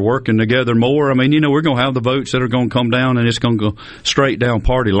are working together more. I mean, we're going to have the votes that are going to come down, and it's going to go straight down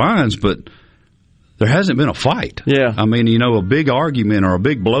party lines, but there hasn't been a fight. Yeah. I mean, a big argument or a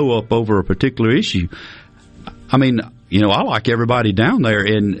big blow-up over a particular issue. I mean, I like everybody down there,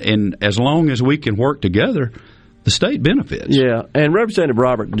 and as long as we can work together, the state benefits. Yeah, and Representative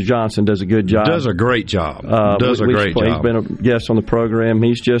Robert Johnson does a good job. Does a great job. He's been a guest on the program.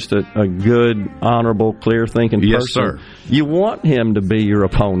 He's just a good, honorable, clear-thinking person. Yes, sir. You want him to be your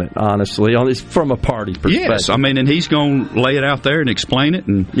opponent, honestly, from a party perspective. Yes, I mean, and he's going to lay it out there and explain it,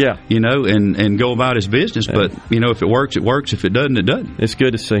 and and go about his business. But if it works, it works. If it doesn't, it doesn't. It's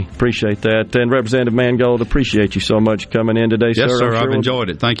good to see. Appreciate that. And Representative Mangold, appreciate you so much coming in today, sir. Yes, sir. I've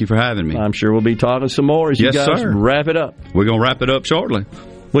enjoyed it. Thank you for having me. I'm sure we'll be talking some more as you guys wrap it up. We're going to wrap it up shortly.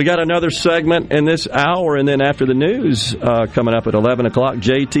 We got another segment in this hour, and then after the news coming up at 11 o'clock,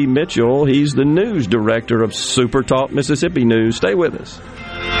 J.T. Mitchell, he's the news director of SuperTalk Mississippi News. Stay with us.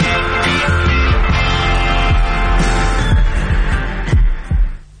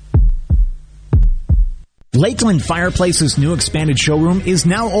 Lakeland Fireplace's new expanded showroom is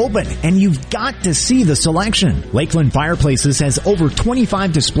now open, and you've got to see the selection. Lakeland Fireplaces has over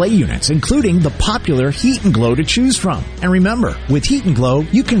 25 display units, including the popular Heat and Glow to choose from. And remember, with Heat and Glow,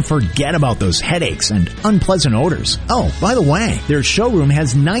 you can forget about those headaches and unpleasant odors. Oh, by the way, their showroom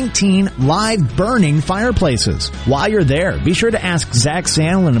has 19 live burning fireplaces. While you're there, be sure to ask Zach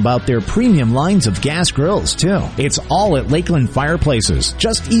Sandlin about their premium lines of gas grills, too. It's all at Lakeland Fireplaces,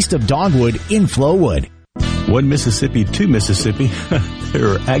 just east of Dogwood in Flowood. One Mississippi, two Mississippi. There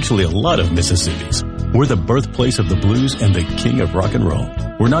are actually a lot of Mississippis. We're the birthplace of the blues and the king of rock and roll.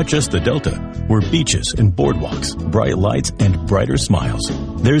 We're not just the Delta. We're beaches and boardwalks, bright lights and brighter smiles.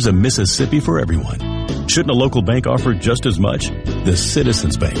 There's a Mississippi for everyone. Shouldn't a local bank offer just as much? The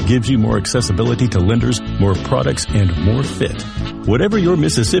Citizens Bank gives you more accessibility to lenders, more products, and more fit. Whatever your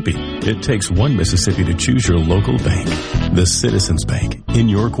Mississippi, it takes one Mississippi to choose your local bank. The Citizens Bank. In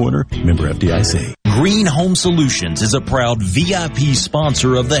your corner, member FDIC. Green Home Solutions is a proud VIP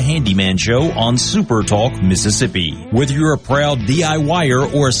sponsor of the Handyman Show on SuperTalk Mississippi. Whether you're a proud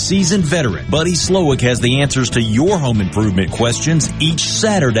DIYer or a seasoned veteran, Buddy Slowick has the answers to your home improvement questions each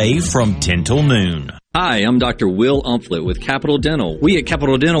Saturday from 10 till noon. Hi, I'm Dr. Will Umflett with Capital Dental. We at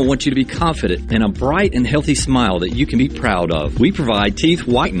Capital Dental want you to be confident in a bright and healthy smile that you can be proud of. We provide teeth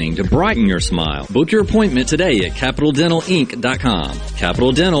whitening to brighten your smile. Book your appointment today at CapitalDentalInc.com.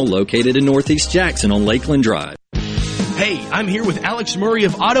 Capital Dental, located in Northeast Jackson on Lakeland Drive. Hey, I'm here with Alex Murray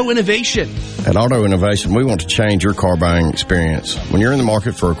of Auto Innovation. At Auto Innovation, we want to change your car buying experience. When you're in the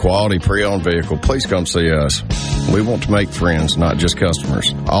market for a quality pre-owned vehicle, please come see us. We want to make friends, not just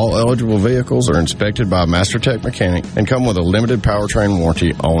customers. All eligible vehicles are inspected by a Master Tech mechanic and come with a limited powertrain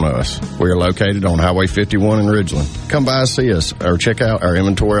warranty on us. We are located on Highway 51 in Ridgeland. Come by and see us or check out our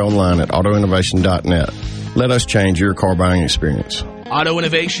inventory online at autoinnovation.net. Let us change your car buying experience. Auto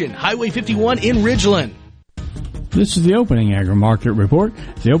Innovation, Highway 51 in Ridgeland. This is the opening agri-market report.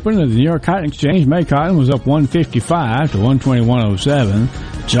 The opening of the New York Cotton Exchange, May cotton was up 155 to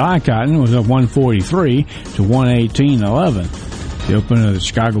 121.07. July cotton was up 143 to 118.11. The opening of the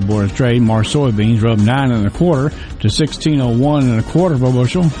Chicago Board of Trade, March soybeans were up 9 1/4 to 16.01 1/4 per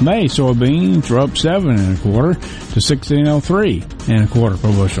bushel. May soybeans were up 7 1/4 to 16.03 1/4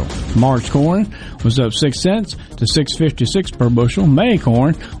 per bushel. March corn was up 6 cents to 6.56 per bushel. May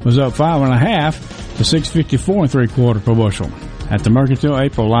corn was up 5 1/2 to 6.54 3/4 per bushel. At the Mercantile,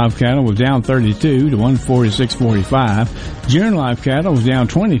 April live cattle was down 32 to 146.45. June live cattle was down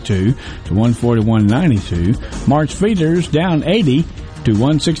 22 to 141.92. March feeders down 80 to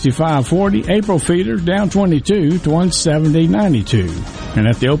 165.40. April feeders down 22 to 170.92. And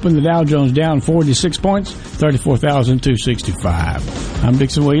at the open, the Dow Jones down 46 points, 34,265. I'm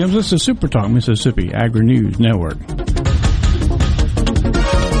Dixon Williams. This is SuperTalk Mississippi Agri News Network.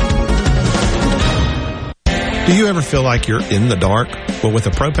 Do you ever feel like you're in the dark? Well, with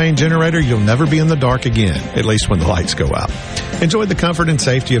a propane generator, you'll never be in the dark again, at least when the lights go out. Enjoy the comfort and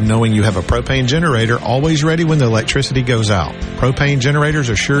safety of knowing you have a propane generator always ready when the electricity goes out. Propane generators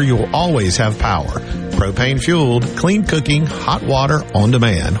assure you'll always have power. Propane-fueled, clean cooking, hot water on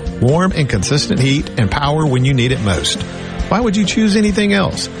demand, warm and consistent heat, and power when you need it most. Why would you choose anything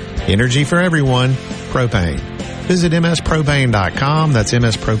else? Energy for everyone. Propane. Visit mspropane.com. That's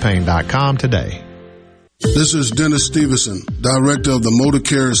mspropane.com today. This is Dennis Stevenson, Director of the Motor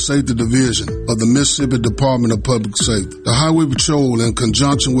Carrier Safety Division of the Mississippi Department of Public Safety. The Highway Patrol, in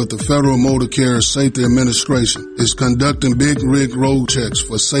conjunction with the Federal Motor Carrier Safety Administration, is conducting big rig road checks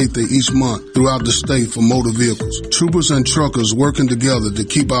for safety each month throughout the state for motor vehicles. Troopers and truckers working together to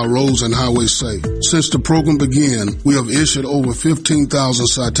keep our roads and highways safe. Since the program began, we have issued over 15,000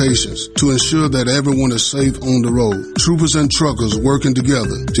 citations to ensure that everyone is safe on the road. Troopers and truckers working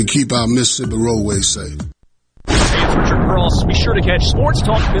together to keep our Mississippi roadways safe. Richard Cross. Be sure to catch Sports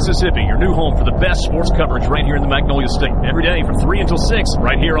Talk Mississippi, your new home for the best sports coverage right here in the Magnolia State. Every day from 3 until 6,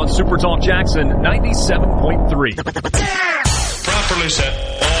 right here on Super Talk Jackson 97.3. Properly set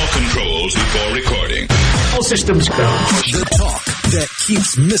all controls before recording. All systems go. The talk that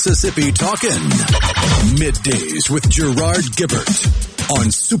keeps Mississippi talking. Middays with Gerard Gibert on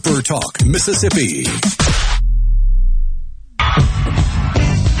Super Talk Mississippi.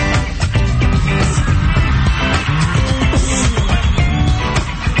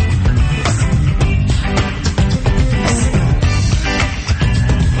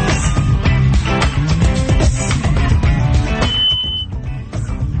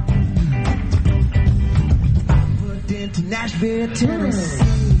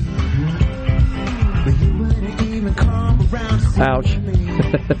 Ouch.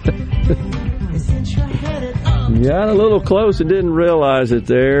 Got a little close and didn't realize it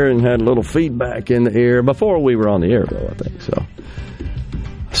there, and had a little feedback in the ear before we were on the air, though, I think so.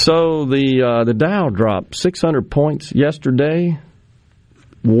 So the Dow dropped 600 points yesterday.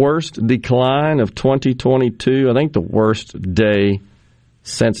 Worst decline of 2022. I think the worst day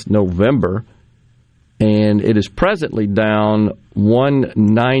since November. And it is presently down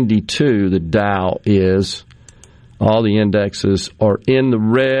 192. The Dow is. All the indexes are in the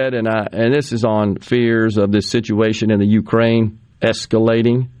red, and this is on fears of this situation in the Ukraine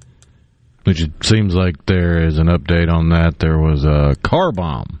escalating. Which it seems like there is an update on that. There was a car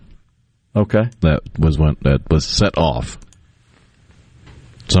bomb. Okay. That was set off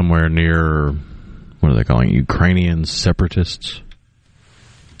somewhere near, what are they calling it, Ukrainian separatists?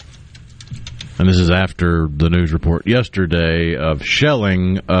 And this is after the news report yesterday of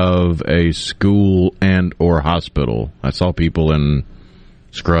shelling of a school and or hospital. I saw people in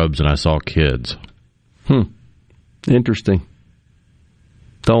scrubs and I saw kids. Interesting.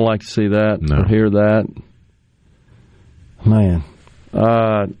 Don't like to see that or hear that. Man.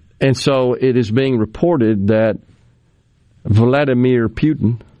 And so it is being reported that Vladimir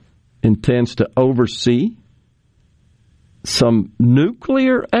Putin intends to oversee some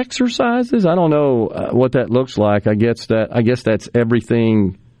nuclear exercises. I don't know what that looks like. I guess that's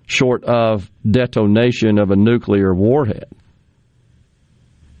everything short of detonation of a nuclear warhead.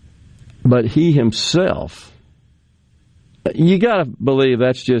 But he himself, you got to believe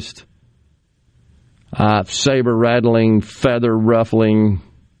that's just saber-rattling, feather-ruffling,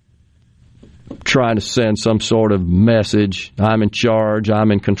 trying to send some sort of message. I'm in charge.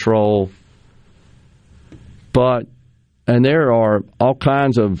 I'm in control. And there are all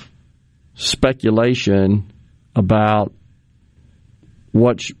kinds of speculation about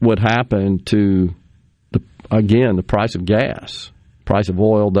what would happen to, the price of gas, price of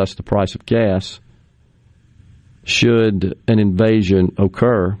oil, thus the price of gas, should an invasion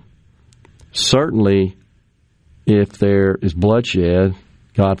occur. Certainly, if there is bloodshed,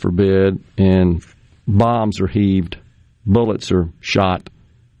 God forbid, and bombs are heaved, bullets are shot,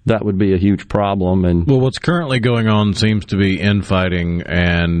 that would be a huge problem. And well, what's currently going on seems to be infighting,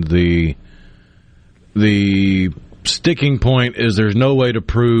 and the sticking point is there's no way to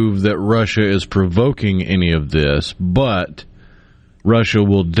prove that Russia is provoking any of this, but Russia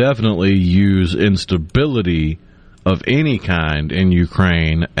will definitely use instability of any kind in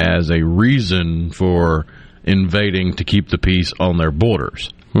Ukraine as a reason for invading to keep the peace on their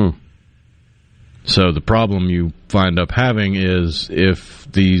borders. So the problem you find up having is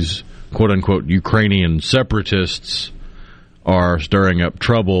if these quote-unquote Ukrainian separatists are stirring up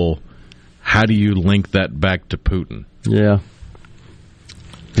trouble, how do you link that back to Putin? Yeah.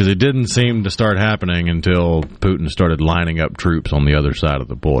 Because it didn't seem to start happening until Putin started lining up troops on the other side of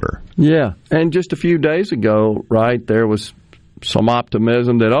the border. Yeah, and just a few days ago, right, there was some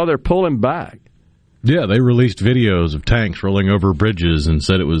optimism that, they're pulling back. Yeah, they released videos of tanks rolling over bridges and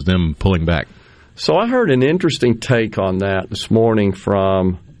said it was them pulling back. So I heard an interesting take on that this morning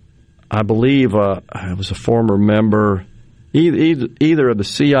from, I believe, it was a former member, either of the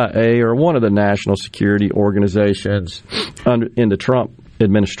CIA or one of the national security organizations in the Trump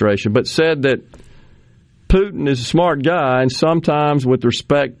administration, but said that Putin is a smart guy, and sometimes with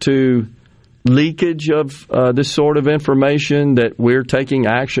respect to leakage of this sort of information that we're taking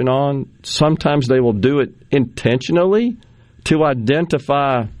action on, sometimes they will do it intentionally to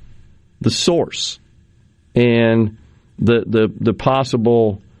identify the source and the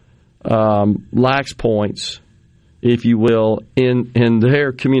possible lax points, if you will, in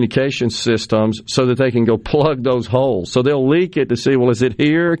their communication systems so that they can go plug those holes. So they'll leak it to see, well, is it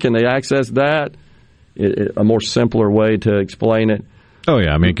here? Can they access that? A more simpler way to explain it. Oh,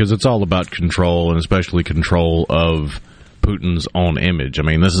 yeah. I mean, because it's all about control, and especially control of Putin's own image. I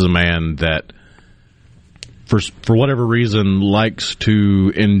mean, this is a man that, for whatever reason, likes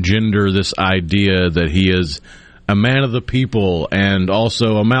to engender this idea that he is a man of the people and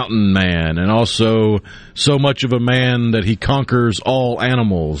also a mountain man and also so much of a man that he conquers all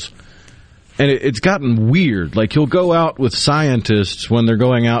animals. And it's gotten weird. Like, he'll go out with scientists when they're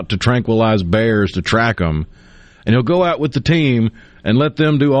going out to tranquilize bears to track them, and he'll go out with the team and let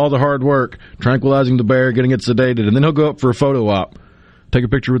them do all the hard work, tranquilizing the bear, getting it sedated, and then he'll go up for a photo op, take a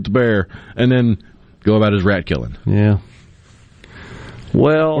picture with the bear, and then go about his rat killing. Yeah.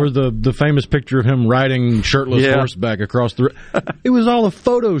 Well, or the famous picture of him riding shirtless horseback across the... It was all a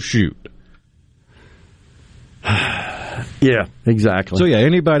photo shoot. Yeah, exactly. So, yeah,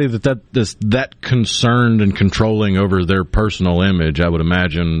 anybody that's that concerned and controlling over their personal image, I would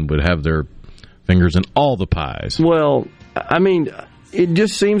imagine, would have their fingers in all the pies. Well, I mean, it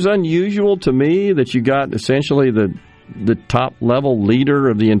just seems unusual to me that you got essentially the top-level leader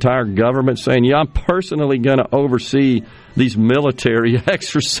of the entire government saying, yeah, I'm personally going to oversee these military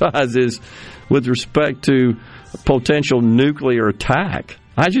exercises with respect to potential nuclear attack.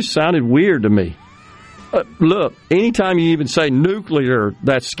 That just sounded weird to me. Look, anytime you even say nuclear,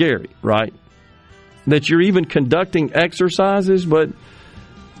 that's scary, right? That you're even conducting exercises, but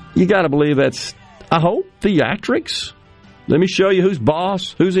you got to believe that's, I hope, theatrics. Let me show you who's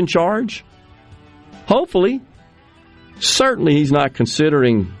boss, who's in charge. Hopefully. Certainly he's not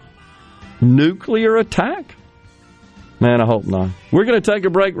considering nuclear attack. Man, I hope not. We're going to take a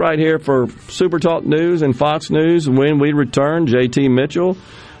break right here for SuperTalk News and Fox News. When we return, J.T. Mitchell,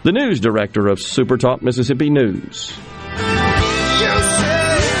 the news director of SuperTalk Mississippi News.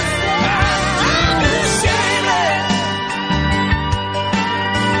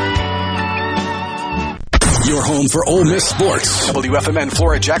 Your home for Ole Miss sports. WFMN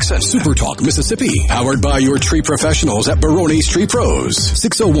Florida Jackson. SuperTalk Mississippi. Powered by your tree professionals at Barone's Tree Pros.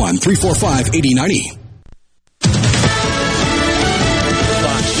 601-345-8090.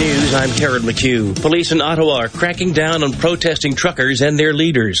 News, I'm Harold McHugh. Police in Ottawa are cracking down on protesting truckers and their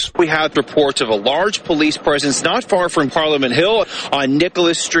leaders. We have reports of a large police presence not far from Parliament Hill on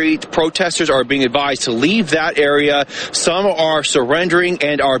Nicholas Street. Protesters are being advised to leave that area. Some are surrendering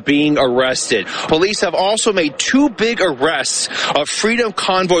and are being arrested. Police have also made 2 big arrests of Freedom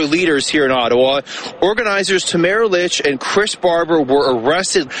Convoy leaders here in Ottawa. Organizers Tamara Litch and Chris Barber were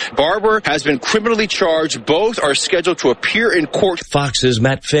arrested. Barber has been criminally charged. Both are scheduled to appear in court. Fox's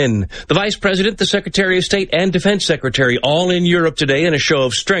Matt Finn, the Vice President, the Secretary of State, and Defense Secretary all in Europe today in a show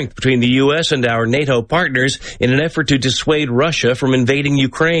of strength between the U.S. and our NATO partners in an effort to dissuade Russia from invading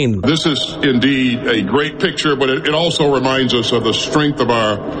Ukraine. This is indeed a great picture, but it also reminds us of the strength of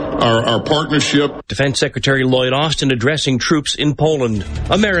our partnership. Defense Secretary Lloyd Austin addressing troops in Poland.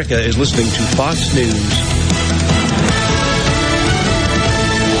 America is listening to Fox News.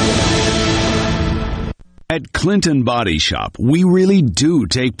 At Clinton Body Shop, we really do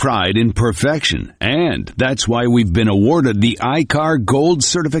take pride in perfection, and that's why we've been awarded the iCar Gold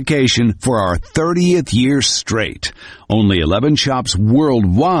certification for our 30th year straight. Only 11 shops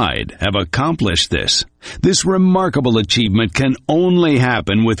worldwide have accomplished this. This remarkable achievement can only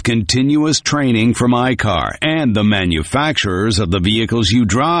happen with continuous training from iCar and the manufacturers of the vehicles you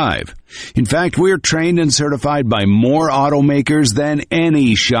drive. In fact, we're trained and certified by more automakers than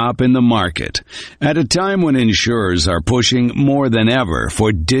any shop in the market. At a time when insurers are pushing more than ever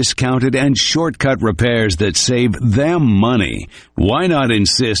for discounted and shortcut repairs that save them money, why not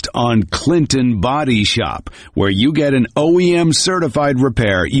insist on Clinton Body Shop, where you get an OEM certified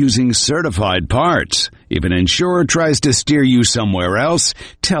repair using certified parts? If an insurer tries to steer you somewhere else,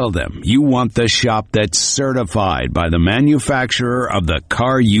 tell them you want the shop that's certified by the manufacturer of the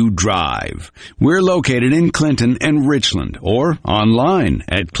car you drive. We're located in Clinton and Richland, or online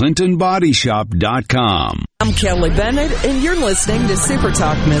at ClintonBodyShop.com. I'm Kelly Bennett, and you're listening to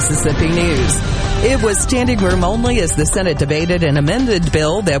SuperTalk Mississippi News. It was standing room only as the Senate debated an amended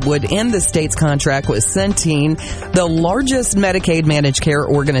bill that would end the state's contract with Centene, the largest Medicaid managed care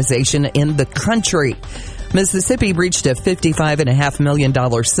organization in the country. Mississippi reached a $55.5 million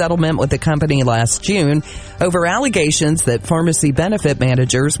settlement with the company last June over allegations that pharmacy benefit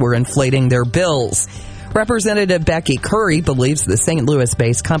managers were inflating their bills. Representative Becky Curry believes the St.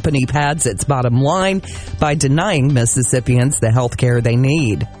 Louis-based company pads its bottom line by denying Mississippians the health care they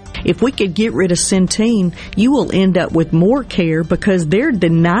need. If we could get rid of Centene, you will end up with more care because they're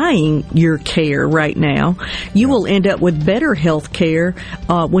denying your care right now. You will end up with better health care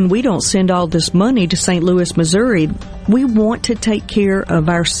when we don't send all this money to St. Louis, Missouri. We want to take care of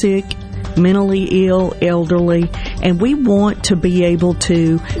our sick, mentally ill, elderly, and we want to be able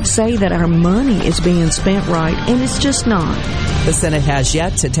to say that our money is being spent right, and it's just not. The Senate has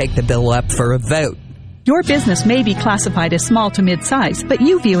yet to take the bill up for a vote. Your business may be classified as small to mid-size, but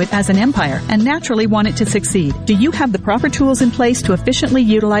you view it as an empire and naturally want it to succeed. Do you have the proper tools in place to efficiently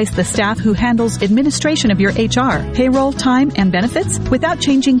utilize the staff who handles administration of your HR, payroll, time, and benefits? Without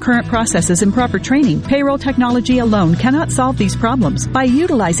changing current processes and proper training, payroll technology alone cannot solve these problems. By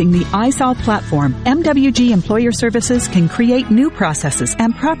utilizing the iSolve platform, MWG Employer Services can create new processes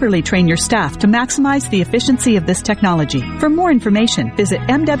and properly train your staff to maximize the efficiency of this technology. For more information, visit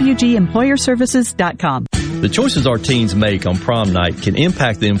MWGEmployerServices.com. The choices our teens make on prom night can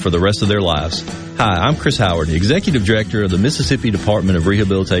impact them for the rest of their lives. Hi, I'm Chris Howard, Executive Director of the Mississippi Department of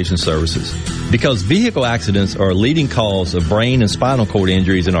Rehabilitation Services. Because vehicle accidents are a leading cause of brain and spinal cord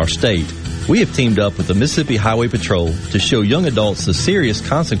injuries in our state, we have teamed up with the Mississippi Highway Patrol to show young adults the serious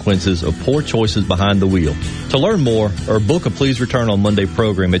consequences of poor choices behind the wheel. To learn more or book a Please Return on Monday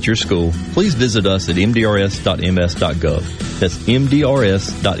program at your school, please visit us at mdrs.ms.gov. That's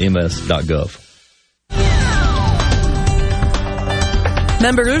mdrs.ms.gov.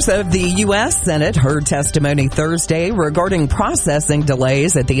 Members of the U.S. Senate heard testimony Thursday regarding processing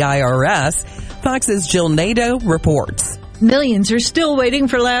delays at the IRS. Fox's Jill Nadeau reports. Millions are still waiting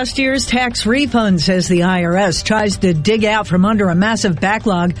for last year's tax refunds as the IRS tries to dig out from under a massive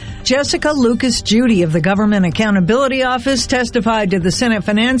backlog. Jessica Lucas Judy of the Government Accountability Office testified to the Senate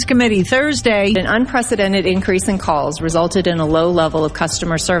Finance Committee Thursday. An unprecedented increase in calls resulted in a low level of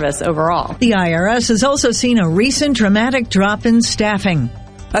customer service overall. The IRS has also seen a recent dramatic drop in staffing.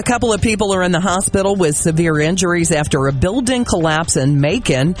 A couple of people are in the hospital with severe injuries after a building collapse in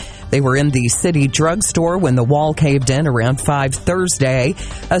Macon. They were in the city drugstore when the wall caved in around 5 Thursday.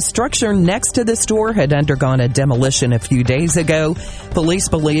 A structure next to the store had undergone a demolition a few days ago. Police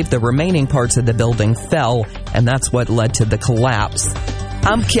believe the remaining parts of the building fell, and that's what led to the collapse.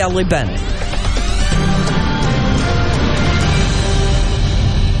 I'm Kelly Bennett.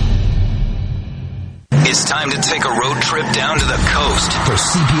 It's time to take a road trip down to the coast for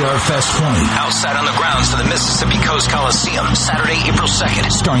CPR Fest 20. Outside on the grounds of the Mississippi Coast Coliseum, Saturday, April 2nd.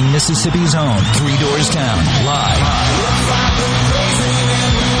 Starring Mississippi's own 3 Doors Down, live.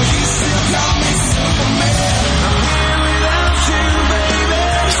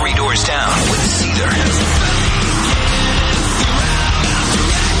 3 Doors Down with Seether.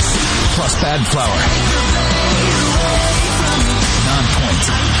 Plus Bad Flower. Non-Point.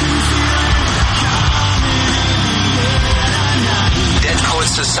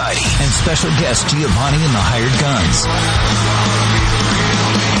 Society and special guest Giovanni and the Hired Guns.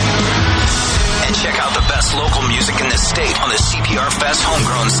 And check out the best local music in the state on the CPR Fest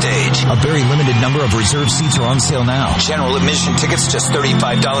Homegrown stage. A very limited number of reserved seats are on sale now. General admission tickets just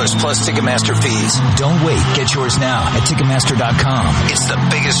 $35 plus Ticketmaster fees. Don't wait. Get yours now at Ticketmaster.com. It's the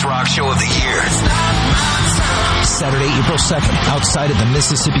biggest rock show of the year. Saturday, April 2nd, outside of the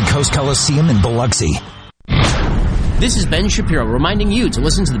Mississippi Coast Coliseum in Biloxi. This is Ben Shapiro reminding you to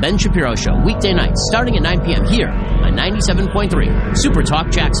listen to The Ben Shapiro Show weekday nights starting at 9 p.m. here on 97.3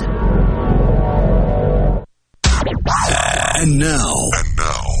 SuperTalk Jackson. And now,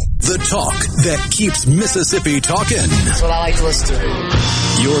 the talk that keeps Mississippi talking. That's what I like to listen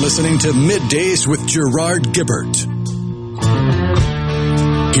to. You're listening to Middays with Gerard Gibert.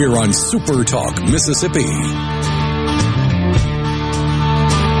 Here on SuperTalk Mississippi.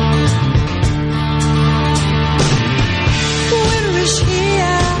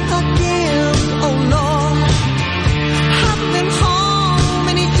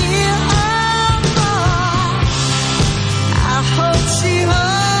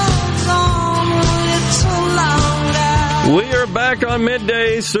 We are back on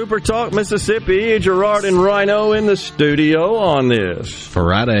Middays, SuperTalk Mississippi. Gerard and Rhino in the studio on this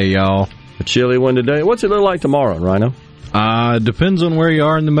Friday, y'all. A chilly one today. What's it look like tomorrow, Rhino? Depends on where you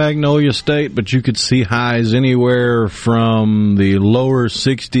are in the Magnolia State, but you could see highs anywhere from the lower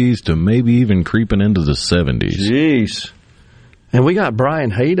 60s to maybe even creeping into the 70s. Jeez. And we got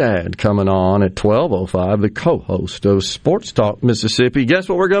Brian Hadad coming on at 12:05, the co-host of Sports Talk Mississippi. Guess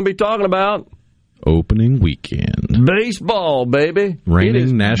what we're going to be talking about? Opening weekend. Baseball, baby.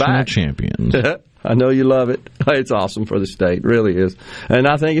 Reigning national champions. I know you love it. It's awesome for the state. It really is. And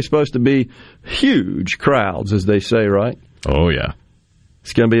I think it's supposed to be huge crowds, as they say, right? Oh, yeah.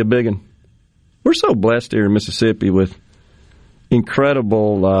 It's going to be a big one. We're so blessed here in Mississippi with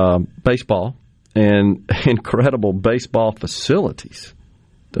incredible baseball and incredible baseball facilities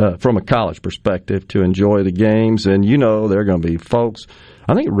from a college perspective to enjoy the games. And, you know, there are going to be folks,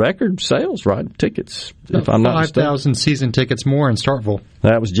 I think record sales, right? Tickets, if I'm not mistaken. 5,000 season tickets more in Starkville.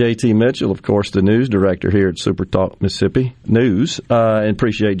 That was J.T. Mitchell, of course, the news director here at SuperTalk Mississippi News. And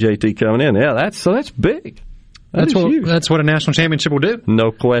appreciate J.T. coming in. Yeah, that's big. That's what a national championship will do.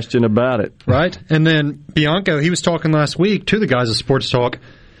 No question about it. Right? And then Bianco, he was talking last week to the guys at Sports Talk,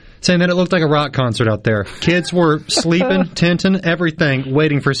 saying that it looked like a rock concert out there. Kids were sleeping, tenting, everything,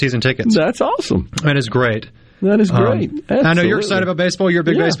 waiting for season tickets. That's awesome. That is great. That is great. I know you're excited about baseball. You're a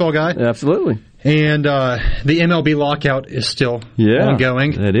big baseball guy. Absolutely. And the MLB lockout is still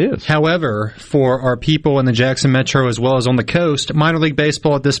ongoing. It is. However, for our people in the Jackson Metro as well as on the coast, minor league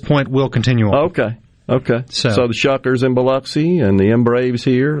baseball at this point will continue on. Okay. So the Shuckers in Biloxi and the M Braves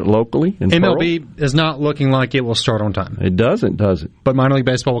here locally in MLB Pearl? is not looking like it will start on time. It doesn't, does it? But minor league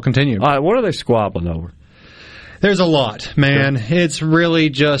baseball will continue. All right, what are they squabbling over? There's a lot, man. It's really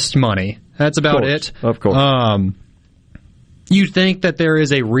just money. That's about it. Of course. You think that there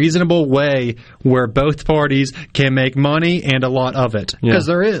is a reasonable way where both parties can make money and a lot of it. Because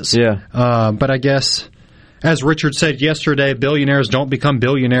there is. Yeah. But I guess, as Richard said yesterday, billionaires don't become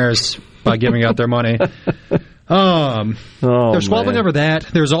billionaires by giving out their money. They're squabbling over that.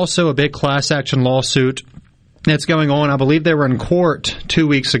 There's also a big class action lawsuit that's going on. I believe they were in court 2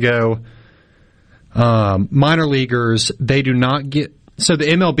 weeks ago. Minor leaguers, they do not get... So the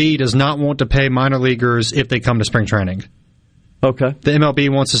MLB does not want to pay minor leaguers if they come to spring training. Okay. The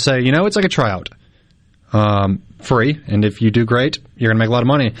MLB wants to say, it's like a tryout. Free, and if you do great, you're going to make a lot of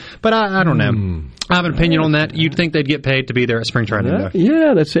money. But I don't know. I have an opinion on that. You'd think they'd get paid to be there at spring training, though.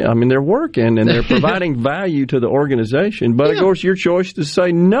 Yeah, that's it. I mean, they're working, and they're providing value to the organization. But, of course, your choice to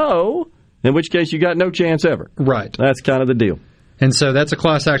say no, in which case you got no chance ever. Right. That's kind of the deal. And so that's a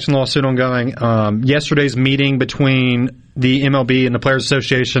class action lawsuit ongoing. Yesterday's meeting between the MLB and the Players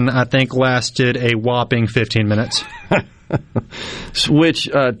Association, I think, lasted a whopping 15 minutes. Which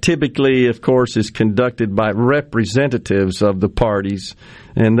typically, of course, is conducted by representatives of the parties,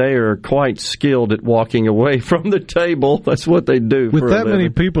 and they are quite skilled at walking away from the table. That's what they do. With that many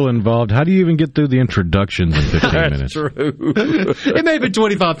people involved, how do you even get through the introductions in 15 minutes? That's true. It may have been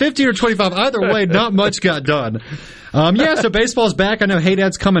 25, 15 or 25. Either way, not much got done. So baseball's back. I know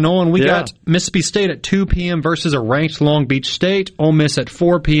Hadad's coming on. We got Mississippi State at 2 p.m. versus a ranked Long Beach State. Ole Miss at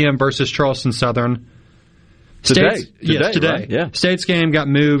 4 p.m. versus Charleston Southern. Today. Today. Right? Yeah. State's game got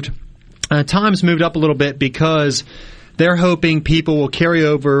moved. Time's moved up a little bit because they're hoping people will carry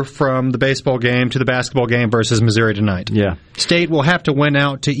over from the baseball game to the basketball game versus Missouri tonight. Yeah. State will have to win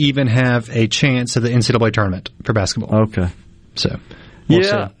out to even have a chance at the NCAA tournament for basketball. Okay. So,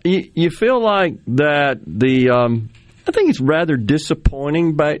 you feel like that I think it's rather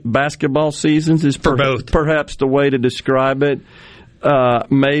disappointing basketball seasons is for both. Perhaps the way to describe it.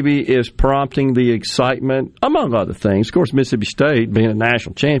 Maybe is prompting the excitement, among other things. Of course, Mississippi State being a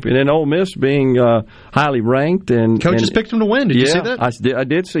national champion, and Ole Miss being highly ranked. And coaches picked them to win. Did you see that? I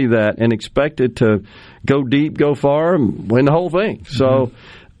did see that, and expected to go deep, go far, and win the whole thing. So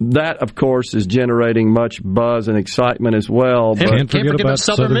that, of course, is generating much buzz and excitement as well. But can't forget about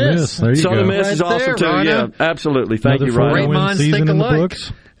Southern Miss. There you Southern go. Miss is awesome, too. Rhino. Yeah, absolutely. Thank you, Ryan. Great minds think alike.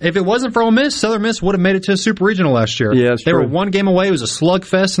 If it wasn't for Ole Miss, Southern Miss would have made it to a Super Regional last year. Yeah, they were one game away. It was a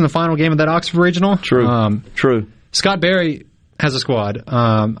slugfest in the final game of that Oxford Regional. True. Scott Berry has a squad.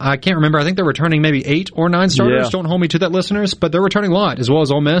 I can't remember. I think they're returning maybe 8 or 9 starters. Yeah. Don't hold me to that, listeners. But they're returning a lot, as well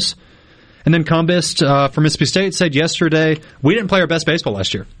as Ole Miss. And then Combist from Mississippi State said yesterday, we didn't play our best baseball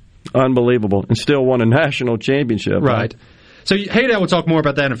last year. Unbelievable. And still won a national championship. Right. So, Hadad will talk more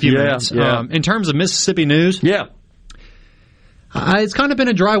about that in a few minutes. Yeah. In terms of Mississippi news, it's kind of been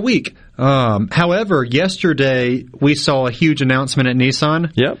a dry week. However, yesterday we saw a huge announcement at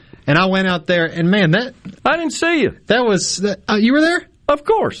Nissan. Yep. And I went out there, and man, I didn't see you. That was you were there? Of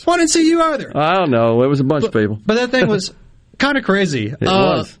course. Well, I didn't see you either. I don't know. It was a bunch of people. But that thing was kind of crazy. It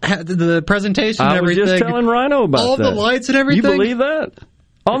was. The presentation and everything. I was just telling Rhino about all that. All the lights and everything. You believe that?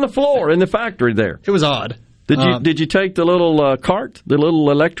 On the floor in the factory there. It was odd. Did you take the little cart, the little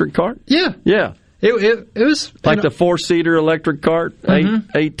electric cart? Yeah. Yeah. It was like the 4-seater electric cart,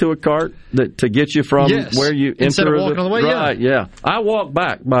 eight to a cart to get you from where you instead enter of walking all the way. Right, yeah. I walked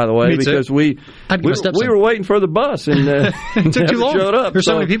back, by the way, because we were waiting for the bus and it took too long. Showed up. There's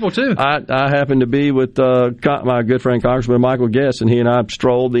so many people too. I happened to be with my good friend Congressman Michael Guest, and he and I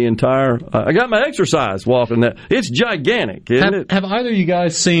strolled the entire. I got my exercise walking that. It's gigantic, isn't it? Have either of you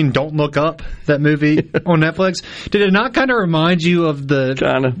guys seen Don't Look Up, that movie on Netflix? Did it not kind of remind you of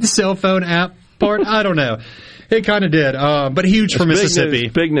the cell phone app part? I don't know. It kind of did. But huge for Mississippi.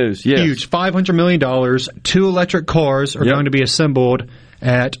 Big news, yes. Huge. $500 million. 2 electric cars are going to be assembled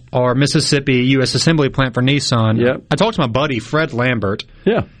at our Mississippi U.S. Assembly plant for Nissan. Yep. I talked to my buddy, Fred Lambert.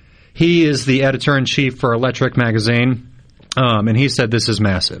 Yeah. He is the editor-in-chief for Electric Magazine, and he said this is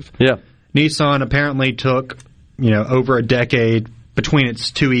massive. Yeah. Nissan apparently took, over a decade between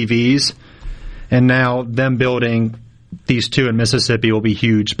its 2 EVs, and now them building these 2 in Mississippi will be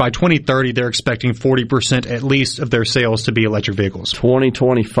huge. By 2030, they're expecting 40% at least of their sales to be electric vehicles.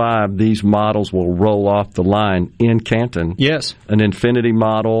 2025, these models will roll off the line in Canton. Yes. An Infiniti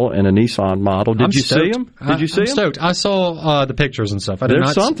model and a Nissan model. Did you see them? I'm stoked. I saw the pictures and stuff.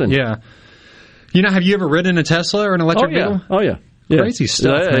 There's something. Yeah. Have you ever ridden a Tesla or an electric vehicle? Oh, yeah. Crazy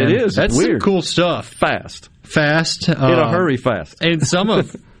stuff, man. It is. That's weird. Some cool stuff. Fast. In a hurry fast. And some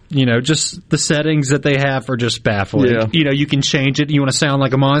of... just the settings that they have are just baffling. Yeah. You can change it. You want to sound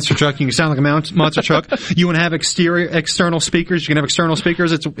like a monster truck, you can sound like a monster truck. You want to have external speakers, you can have external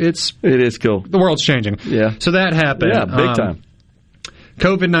speakers. It is cool. The world's changing. Yeah. So that happened. Yeah, big time.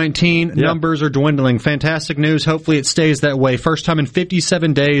 COVID-19 numbers are dwindling. Fantastic news. Hopefully it stays that way. First time in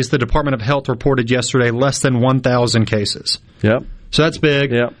 57 days, the Department of Health reported yesterday less than 1,000 cases. Yep. So that's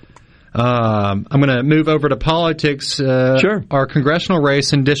big. Yep. I'm going to move over to politics. Sure. Our congressional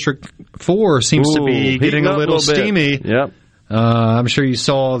race in District 4 seems to be getting a little steamy. Yep. I'm sure you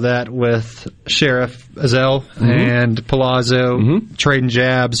saw that with Sheriff Azell and Palazzo trading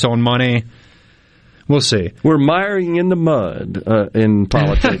jabs on money. We'll see. We're miring in the mud in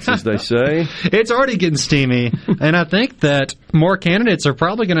politics, as they say. It's already getting steamy, and I think that more candidates are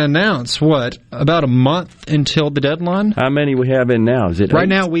probably going to announce, about a month until the deadline? How many we have in now? Is it right 8?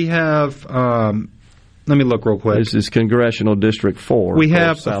 Now we have, let me look real quick. This is Congressional District 4. We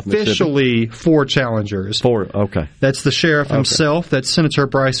have officially 4 challengers. 4, okay. That's the sheriff himself. That's Senator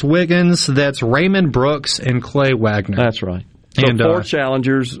Bryce Wiggins. That's Raymond Brooks and Clay Wagner. That's right. So and 4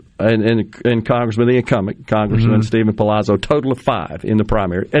 challengers and Congressman, the incumbent, Congressman Stephen Palazzo, total of 5 in the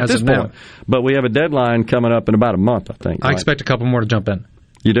primary at this point. But we have a deadline coming up in about a month, I think. I expect a couple more to jump in.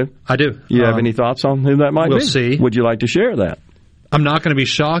 You do? I do. You have any thoughts on who that might be? We'll see. Would you like to share that? I'm not going to be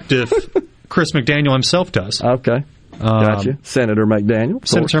shocked if Chris McDaniel himself does. Okay. Gotcha. Senator McDaniel.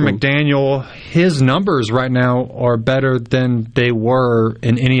 Senator McDaniel, his numbers right now are better than they were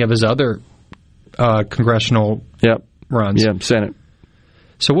in any of his other congressional runs. Yeah, Senate.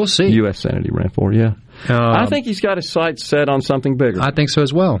 So we'll see. U.S. Senate he ran for, I think he's got his sights set on something bigger. I think so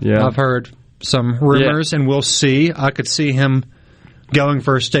as well. Yeah. I've heard some rumors, and we'll see. I could see him going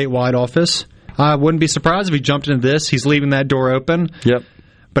for a statewide office. I wouldn't be surprised if he jumped into this. He's leaving that door open. Yep.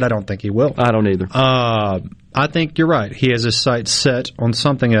 But I don't think he will. I don't either. I think you're right. He has his sights set on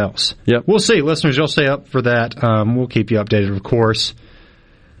something else. Yep. We'll see. Listeners, you'll stay up for that. We'll keep you updated, of course.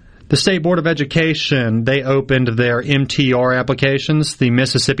 The State Board of Education, they opened their MTR applications, the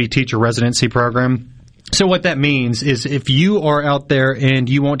Mississippi Teacher Residency Program. So what that means is if you are out there and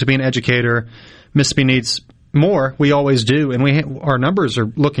you want to be an educator, Mississippi needs more. We always do, and our numbers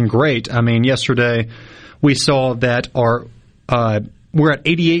are looking great. I mean, yesterday we saw that we're at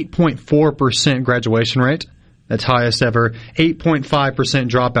 88.4% graduation rate. That's highest ever. 8.5%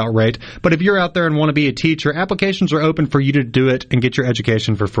 dropout rate. But if you're out there and want to be a teacher, applications are open for you to do it and get your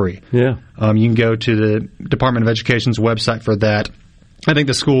education for free. Yeah. You can go to the Department of Education's website for that. I think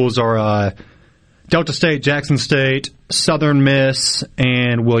the schools are Delta State, Jackson State, Southern Miss,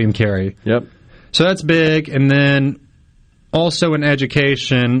 and William Carey. Yep. So that's big. And then also in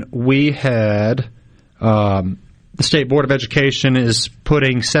education, we had the State Board of Education is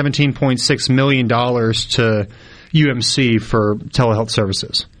putting $17.6 million to UMC for telehealth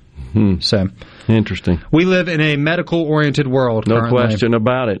services. So interesting. We live in a medical-oriented world No currently. question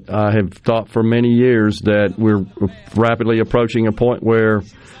about it. I have thought for many years that we're rapidly approaching a point where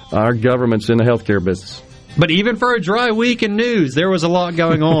our government's in the healthcare business. But even for a dry week in news, there was a lot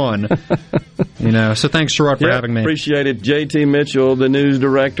going on. So thanks, Gerard, for having me. Appreciate it. J.T. Mitchell, the news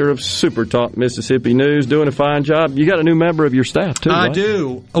director of SuperTalk Mississippi News, doing a fine job. You got a new member of your staff, too, I right?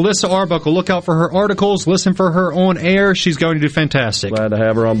 do. Alyssa Arbuckle. Look out for her articles. Listen for her on air. She's going to do fantastic. Glad to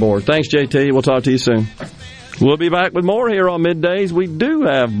have her on board. Thanks, J.T. We'll talk to you soon. We'll be back with more here on Middays. We do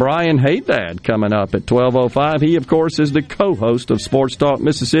have Brian Hadad coming up at 12:05. He, of course, is the co-host of Sports Talk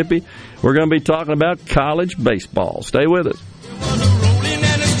Mississippi. We're going to be talking about college baseball. Stay with us.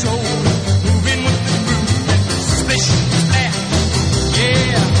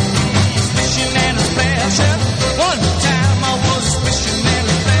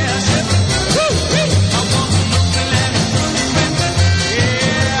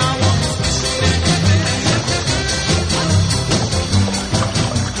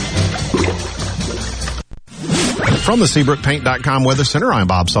 From the SeabrookPaint.com Weather Center, I'm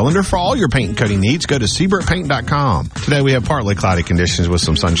Bob Sullender. For all your paint and coating needs, go to SeabrookPaint.com. Today we have partly cloudy conditions with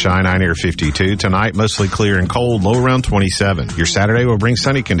some sunshine, high near 52. Tonight, mostly clear and cold, low around 27. Your Saturday will bring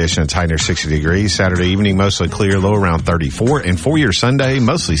sunny conditions, high near 60 degrees. Saturday evening, mostly clear, low around 34. And for your Sunday,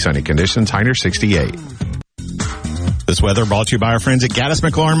 mostly sunny conditions, high near 68. This weather brought to you by our friends at Gaddis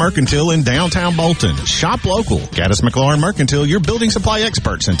McLaurin Mercantile in downtown Bolton. Shop local. Gaddis McLaurin Mercantile, your building supply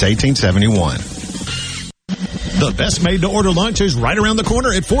expert since 1871. The best made-to-order lunch is right around the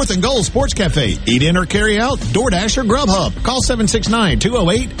corner at 4th and Gold Sports Cafe. Eat in or carry out, DoorDash or Grubhub. Call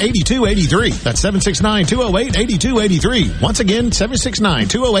 769-208-8283. That's 769-208-8283. Once again,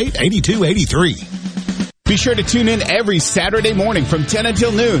 769-208-8283. Be sure to tune in every Saturday morning from 10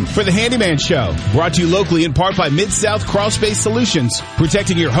 until noon for The Handyman Show. Brought to you locally in part by Mid-South Crawl Space Solutions.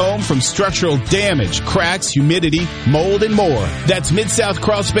 Protecting your home from structural damage, cracks, humidity, mold, and more. That's Mid-South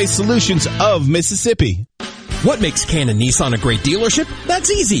Crawl Space Solutions of Mississippi. What makes Cannon Nissan a great dealership?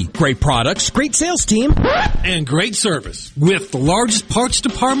 That's easy. Great products, great sales team, and great service with the largest parts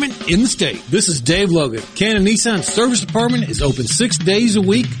department in the state. This is Dave Logan. Cannon Nissan's service department is open 6 days a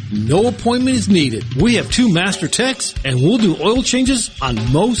week. No appointment is needed. We have 2 master techs, and we'll do oil changes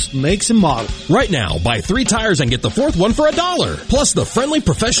on most makes and models. Right now, buy 3 tires and get the 4th one for $1. Plus the friendly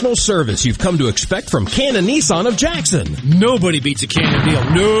professional service you've come to expect from Cannon Nissan of Jackson. Nobody beats a Cannon deal.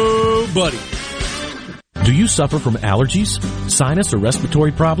 Nobody. Do you suffer from allergies, sinus, or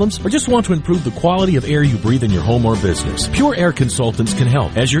respiratory problems, or just want to improve the quality of air you breathe in your home or business? Pure Air Consultants can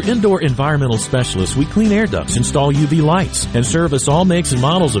help. As your indoor environmental specialists, we clean air ducts, install UV lights, and service all makes and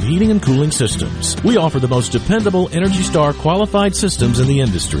models of heating and cooling systems. We offer the most dependable Energy Star qualified systems in the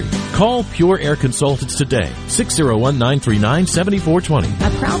industry. Call Pure Air Consultants today, 601-939-7420.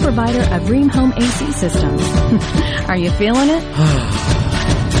 A proud provider of Rheem Home AC systems. Are you feeling it?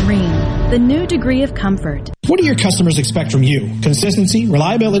 Rheem. the new degree of comfort. What do your customers expect from you? Consistency,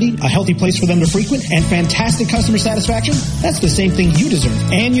 reliability, a healthy place for them to frequent, and fantastic customer satisfaction? That's the same thing you deserve,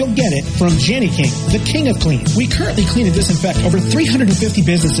 and you'll get it from Jenny King, the king of clean. We currently clean and disinfect over 350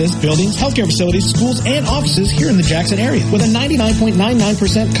 businesses, buildings, healthcare facilities, schools, and offices here in the Jackson area with a 99.99%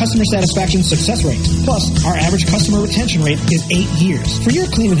 customer satisfaction success rate. Plus, our average customer retention rate is 8 years. For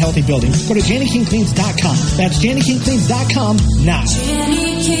your clean and healthy building, go to JennyKingCleans.com. That's JennyKingCleans.com now.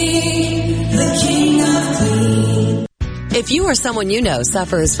 Jenny King, the king of clean. If you or someone you know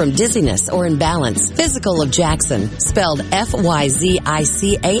suffers from dizziness or imbalance, Physical of Jackson, spelled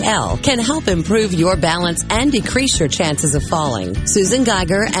F-Y-Z-I-C-A-L, can help improve your balance and decrease your chances of falling. Susan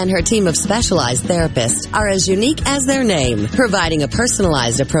Geiger and her team of specialized therapists are as unique as their name, providing a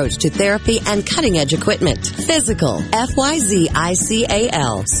personalized approach to therapy and cutting-edge equipment. Physical,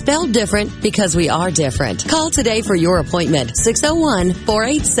 F-Y-Z-I-C-A-L, spelled different because we are different. Call today for your appointment,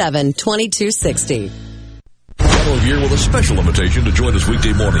 601-487-2260. Here with a special invitation to join us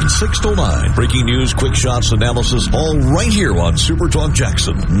weekday morning, 6 to 9. Breaking news, quick shots, analysis, all right here on SuperTalk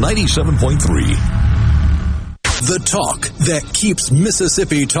Jackson 97.3. The talk that keeps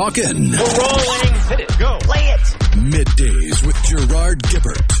Mississippi talking. We're rolling. Hit it. Go. Play it. Middays with Gerard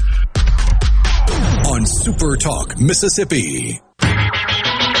Gibert on SuperTalk Mississippi.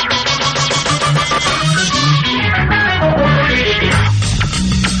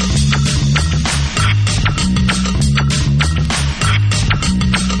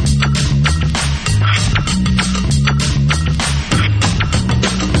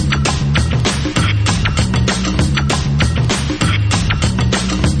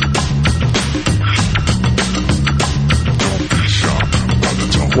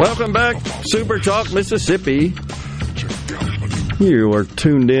 Welcome back, SuperTalk Mississippi. You are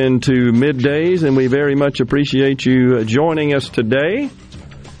tuned in to Middays, and we very much appreciate you joining us today.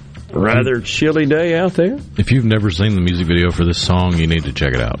 Rather chilly day out there. If you've never seen the music video for this song, you need to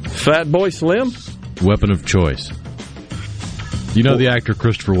check it out. Fat Boy Slim? Weapon of choice. You know the actor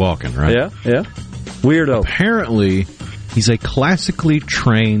Christopher Walken, right? Yeah. Weirdo. Apparently, he's a classically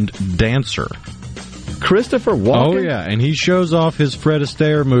trained dancer. Christopher Walken? Oh, yeah, and he shows off his Fred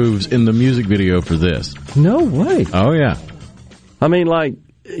Astaire moves in the music video for this. No way. Oh, yeah. I mean, like,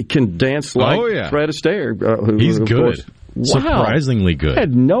 he can dance like Fred Astaire. He's good. Wow. Surprisingly good. I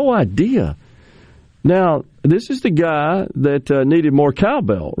had no idea. Now, this is the guy that needed more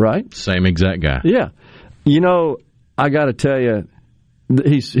cowbell, right? Same exact guy. Yeah. You know, I got to tell you,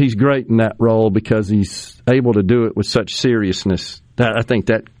 he's great in that role because he's able to do it with such seriousness. I think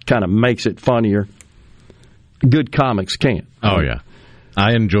that kind of makes it funnier. Good comics can't. Oh, yeah.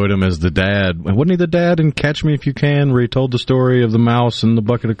 I enjoyed him as the dad. Wasn't he the dad in Catch Me If You Can, where he told the story of the mouse and the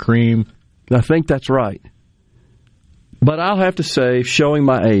bucket of cream? I think that's right. But I'll have to say, showing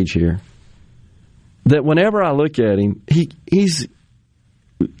my age here, that whenever I look at him, he's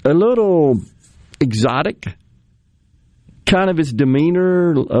a little exotic. Kind of his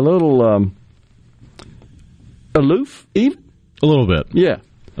demeanor, a little aloof, even. A little bit. Yeah.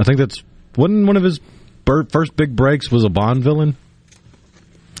 I think wasn't one of his first big breaks was a Bond villain?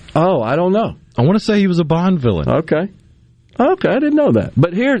 Oh, I don't know. I want to say he was a Bond villain. Okay, I didn't know that.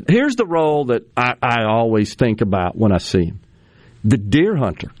 But here's the role that I always think about when I see him. The Deer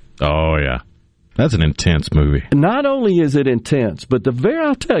Hunter. Oh, yeah. That's an intense movie. Not only is it intense, but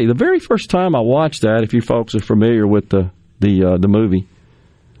I'll tell you, the very first time I watched that, if you folks are familiar with the movie,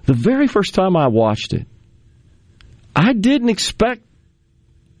 the very first time I watched it, I didn't expect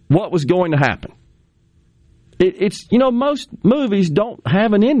what was going to happen. It's most movies don't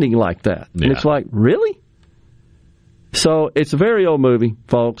have an ending like that. Yeah. And it's like, really? So it's a very old movie,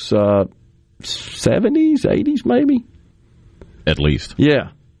 folks. 70s, 80s, maybe? At least.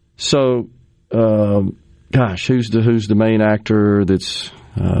 Yeah. So, who's the main actor that's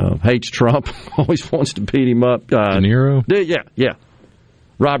hates Trump, always wants to beat him up? De Niro? Yeah.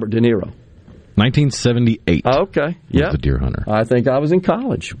 Robert De Niro. 1978. Okay, yeah. The Deer Hunter. I think I was in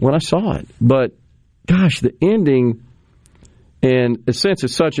college when I saw it. But, gosh, the ending, and since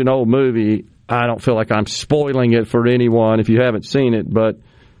it's such an old movie, I don't feel like I'm spoiling it for anyone if you haven't seen it. But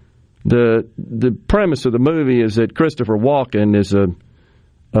the premise of the movie is that Christopher Walken is a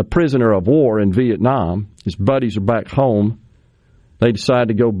prisoner of war in Vietnam. His buddies are back home. They decide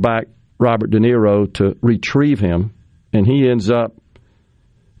to go back, Robert De Niro, to retrieve him. And he ends up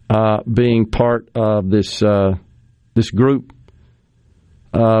being part of this group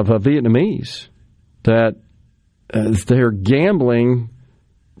of Vietnamese that they're gambling,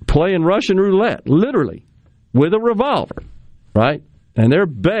 playing Russian roulette, literally, with a revolver, right? And they're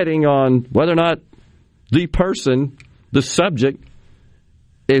betting on whether or not the person, the subject,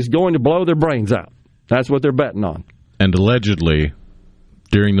 is going to blow their brains out. That's what they're betting on. And allegedly,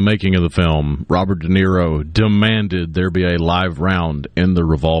 during the making of the film, Robert De Niro demanded there be a live round in the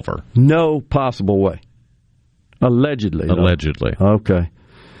revolver. No possible way. Allegedly. Allegedly. Okay.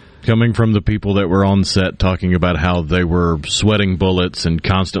 Coming from the people that were on set talking about how they were sweating bullets and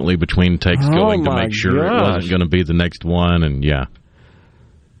constantly between takes going to make sure it wasn't going to be the next one, and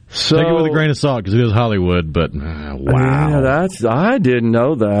So, take it with a grain of salt because it is Hollywood, but wow. Yeah, I didn't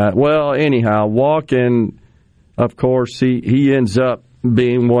know that. Well, anyhow, Walken, of course, he ends up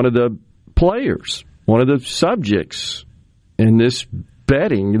being one of the players, one of the subjects in this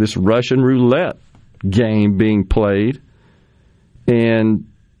betting, this Russian roulette game being played. And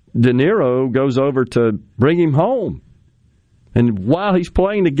De Niro goes over to bring him home. And while he's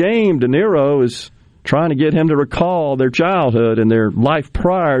playing the game, De Niro is trying to get him to recall their childhood and their life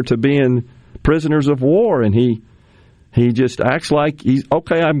prior to being prisoners of war. And he just acts like he's,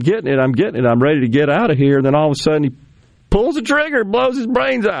 okay, I'm getting it, I'm ready to get out of here. And then all of a sudden he pulls the trigger, blows his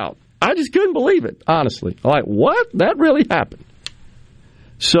brains out. I just couldn't believe it, honestly. Like, what? That really happened.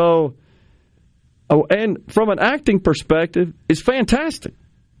 So, and from an acting perspective, it's fantastic.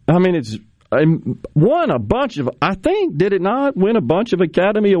 I mean, it's won a bunch of, I think, did it not win a bunch of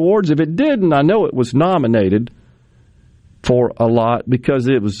Academy Awards? If it didn't, I know it was nominated for a lot because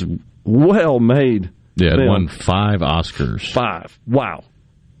it was well made. Yeah, it won 5 Oscars. 5. Wow.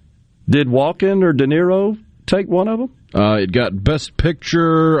 Did Walken or De Niro take one of them? It got Best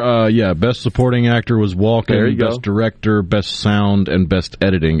Picture. Best Supporting Actor was Walken. There you Best go. Director, Best Sound, and Best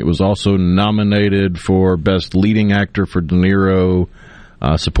Editing. It was also nominated for Best Leading Actor for De Niro,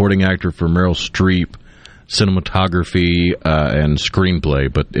 Supporting Actor for Meryl Streep, Cinematography, and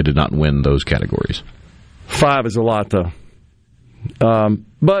Screenplay, but it did not win those categories. 5 is a lot, though.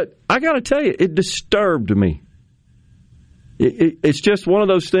 But I got to tell you, it disturbed me. It's just one of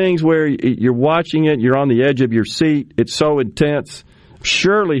those things where you're watching it, you're on the edge of your seat, it's so intense.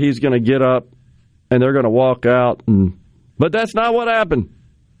 Surely he's going to get up and they're going to walk out. But that's not what happened.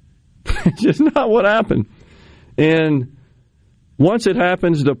 It's just not what happened. And once it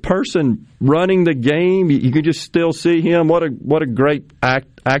happens, the person running the game, you can just still see him. What a great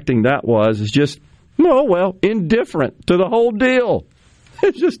acting that was. It's just, indifferent to the whole deal.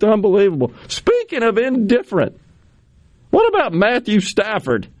 It's just unbelievable. Speaking of indifferent, what about Matthew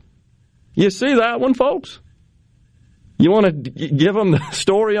Stafford? You see that one, folks? You want to give them the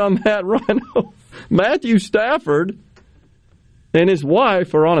story on that, Rhino? Matthew Stafford and his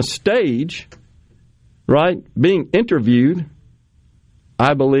wife are on a stage, right, being interviewed,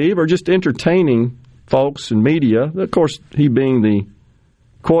 I believe, or just entertaining folks and media. Of course, he being the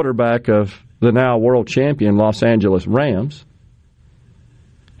quarterback of the now world champion Los Angeles Rams.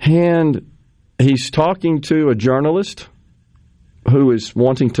 And he's talking to a journalist who is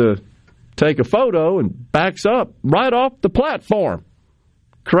wanting to take a photo and backs up right off the platform,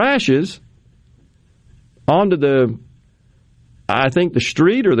 crashes onto the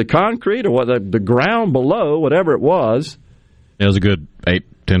street or the concrete or the ground below, whatever it was. It was a good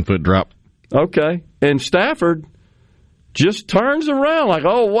 8-10 foot drop. Okay. And Stafford just turns around like,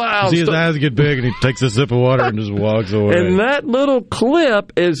 oh, wow. See his eyes get big and he takes a sip of water and just walks away. And that little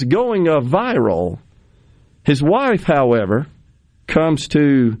clip is going viral. His wife, however, comes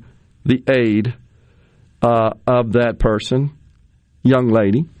to the aid of that person, young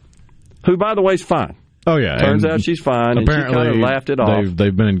lady, who, by the way, is fine. Oh, yeah. Turns out she's fine, apparently, and she kind of laughed it off.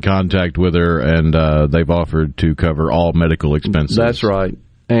 They've been in contact with her, and they've offered to cover all medical expenses. That's right.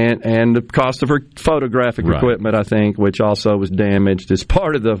 And the cost of her photographic equipment, I think, which also was damaged as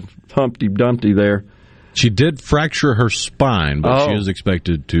part of the Humpty Dumpty there. She did fracture her spine, but she is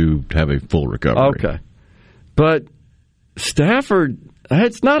expected to have a full recovery. Okay. But Stafford,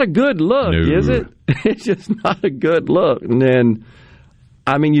 it's not a good look, is it? It's just not a good look. And then,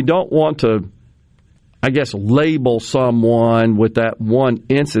 I mean, you don't want to, I guess, label someone with that one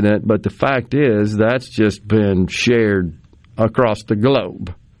incident, but the fact is that's just been shared across the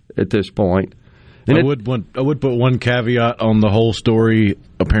globe at this point. And I would put one caveat on the whole story.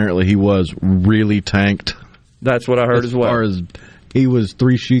 Apparently, he was really tanked. That's what I heard as well. As far as he was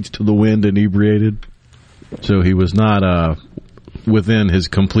 3 sheets to the wind inebriated, so he was not within his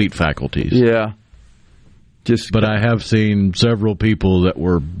complete faculties. Yeah. But I have seen several people that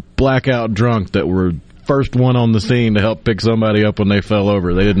were blackout drunk that were first one on the scene to help pick somebody up when they fell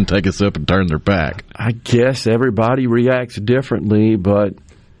over. They didn't take a sip and turn their back. I guess everybody reacts differently, but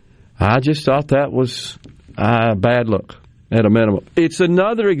I just thought that was a bad look at a minimum. It's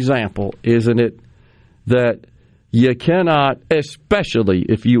another example, isn't it, that you cannot, especially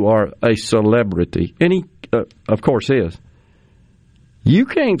if you are a celebrity, and he, of course, is, You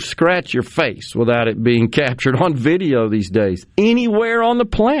can't scratch your face without it being captured on video these days, anywhere on the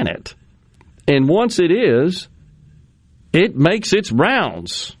planet. And once it is, it makes its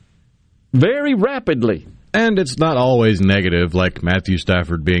rounds very rapidly. And it's not always negative, like Matthew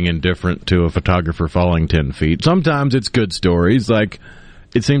Stafford being indifferent to a photographer falling 10 feet. Sometimes it's good stories. Like,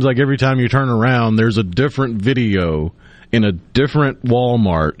 it seems like every time you turn around, there's a different video in a different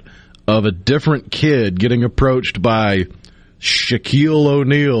Walmart of a different kid getting approached by Shaquille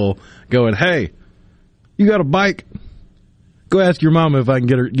O'Neal going, "Hey, you got a bike? Go ask your mama if I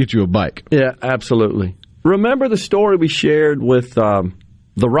can get you a bike." Yeah, absolutely. Remember the story we shared with The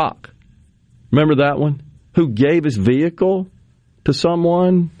Rock? Remember that one? Who gave his vehicle to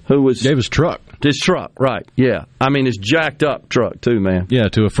someone who was... Gave his truck. His truck, right, yeah. I mean, his jacked up truck, too, man. Yeah,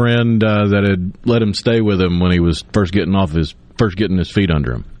 to a friend that had let him stay with him when he was first getting his feet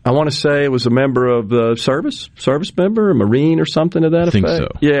under him. I want to say it was a member of the service member, a Marine or something to that effect. I think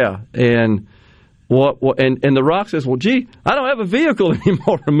so. Yeah, and and The Rock says, "Well, gee, I don't have a vehicle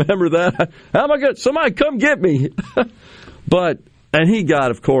anymore. Remember that? How am I going? Somebody come get me." And he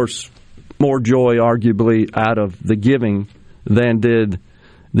got, of course, more joy, arguably, out of the giving than did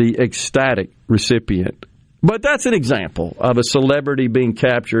the ecstatic recipient. But that's an example of a celebrity being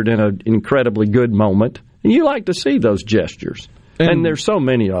captured in an incredibly good moment. And you like to see those gestures. And there's so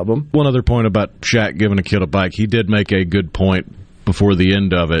many of them. One other point about Shaq giving a kid a bike. He did make a good point before the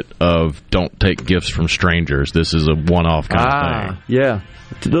end of it of don't take gifts from strangers. This is a one-off kind of thing. Yeah.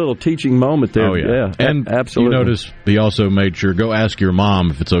 It's a little teaching moment there. Oh, yeah. And absolutely. You notice he also made sure, go ask your mom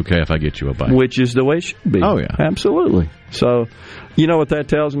if it's okay if I get you a bike. Which is the way it should be. Oh, yeah. Absolutely. So, you know what that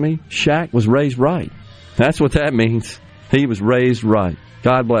tells me? Shaq was raised right. That's what that means. He was raised right.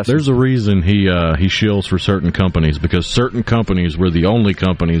 God bless him. There's a reason he shills for certain companies, because certain companies were the only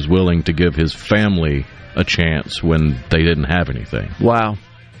companies willing to give his family a chance when they didn't have anything. Wow.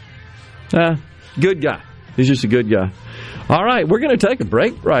 Good guy. He's just a good guy. All right, we're going to take a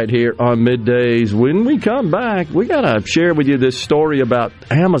break right here on Middays. When we come back, we got to share with you this story about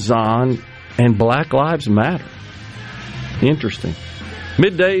Amazon and Black Lives Matter. Interesting.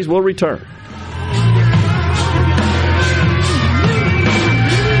 Middays will return.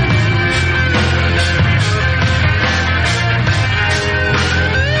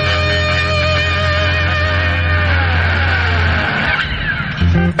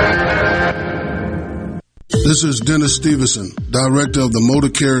 This is Dennis Stevenson, Director of the Motor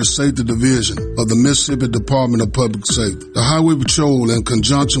Carrier Safety Division of the Mississippi Department of Public Safety. The Highway Patrol, in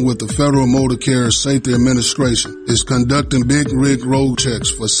conjunction with the Federal Motor Carrier Safety Administration, is conducting big rig road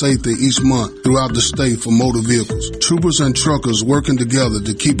checks for safety each month throughout the state for motor vehicles. Troopers and truckers working together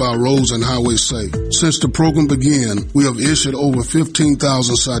to keep our roads and highways safe. Since the program began, we have issued over 15,000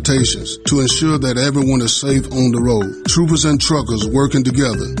 citations to ensure that everyone is safe on the road. Troopers and truckers working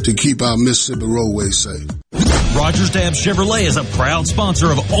together to keep our Mississippi roadways safe. Rogers Dabbs Chevrolet is a proud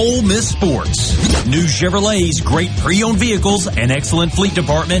sponsor of Ole Miss Sports. New Chevrolet's great pre-owned vehicles and excellent fleet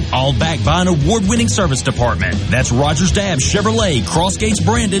department, all backed by an award-winning service department. That's Rogers Dabbs Chevrolet, Crossgates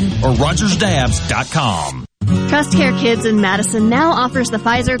Brandon, or RogersDabbs.com. Trust Care Kids in Madison now offers the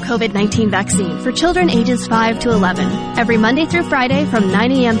Pfizer COVID-19 vaccine for children ages 5 to 11. Every Monday through Friday from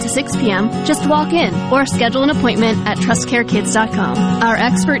 9 a.m. to 6 p.m., just walk in or schedule an appointment at TrustCareKids.com. Our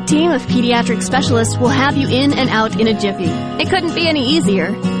expert team of pediatric specialists will have you in and out in a jiffy. It couldn't be any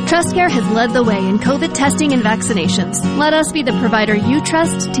easier. TrustCare has led the way in COVID testing and vaccinations. Let us be the provider you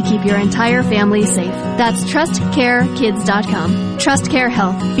trust to keep your entire family safe. That's TrustCareKids.com. TrustCare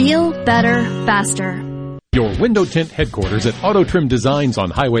Health. Feel better, faster. Your window tint headquarters at Auto Trim Designs on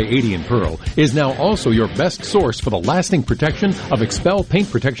Highway 80 in Pearl is now also your best source for the lasting protection of Expel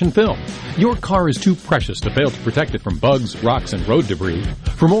paint protection film. Your car is too precious to fail to protect it from bugs, rocks, and road debris.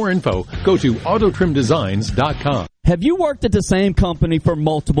 For more info, go to AutoTrimDesigns.com. Have you worked at the same company for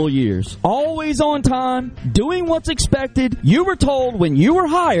multiple years? Always on time, doing what's expected. You were told when you were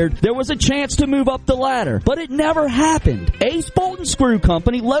hired there was a chance to move up the ladder, but it never happened. Ace Bolt & Screw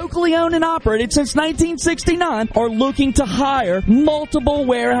Company, locally owned and operated since 1969, are looking to hire multiple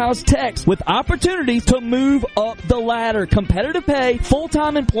warehouse techs with opportunities to move up the ladder. Competitive pay,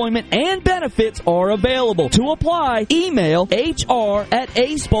 full-time employment, and benefits are available. To apply, email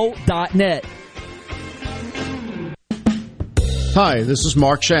hr@acebolt.net. Hi, this is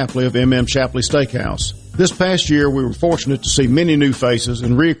Mark Shapley of MM Shapley Steakhouse. This past year, we were fortunate to see many new faces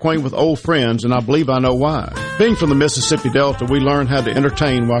and reacquaint with old friends, and I believe I know why. Being from the Mississippi Delta, we learned how to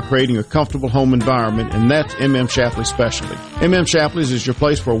entertain while creating a comfortable home environment, and that's MM Shapley's specialty. MM Shapley's is your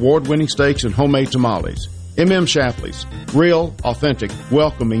place for award-winning steaks and homemade tamales. MM Shapley's, real, authentic,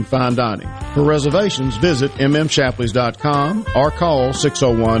 welcoming fine dining. For reservations, visit mmshapleys.com or call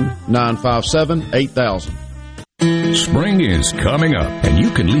 601-957-8000. Spring is coming up, and you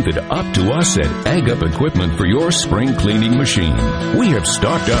can leave it up to us at Ag Up Equipment for your spring cleaning machine. We have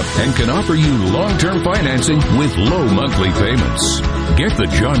stocked up and can offer you long-term financing with low monthly payments. Get the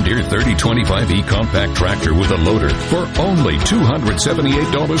John Deere 3025E compact tractor with a loader for only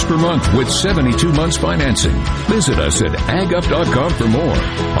 $278 per month with 72 months financing. Visit us at agup.com for more.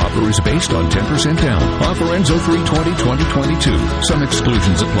 Offer is based on 10% down. Offer ends 03/20/2022. Some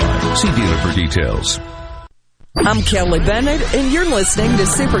exclusions apply. See dealer for details. I'm Kelly Bennett, and you're listening to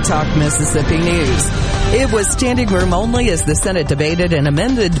SuperTalk Mississippi News. It was standing room only as the Senate debated an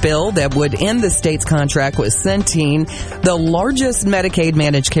amended bill that would end the state's contract with Centene, the largest Medicaid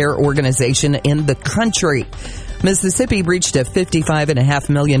managed care organization in the country. Mississippi reached a $55.5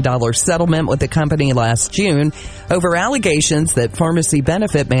 million settlement with the company last June over allegations that pharmacy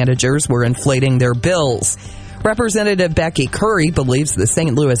benefit managers were inflating their bills. Representative Becky Curry believes the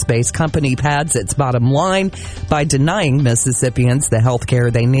St. Louis-based company pads its bottom line by denying Mississippians the health care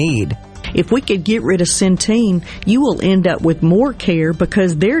they need. If we could get rid of Centene, you will end up with more care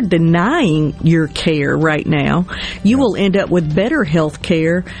because they're denying your care right now. You will end up with better health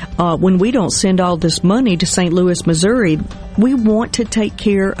care when we don't send all this money to St. Louis, Missouri. We want to take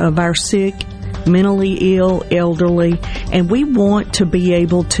care of our sick, mentally ill, elderly, and we want to be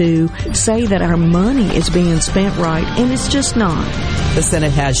able to say that our money is being spent right, and it's just not. The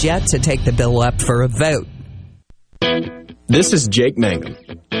Senate has yet to take the bill up for a vote. This is Jake Mangum,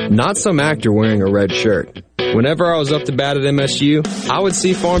 not some actor wearing a red shirt. Whenever I was up to bat at MSU, I would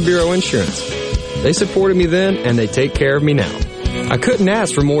see Farm Bureau Insurance. They supported me then, and they take care of me now. I couldn't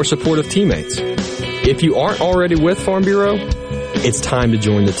ask for more supportive teammates. If you aren't already with Farm Bureau, it's time to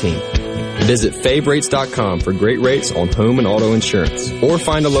join the team. Visit favrates.com for great rates on home and auto insurance, or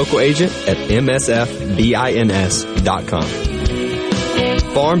find a local agent at msfbins.com.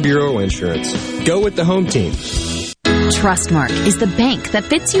 Farm Bureau Insurance. Go with the home team. Trustmark is the bank that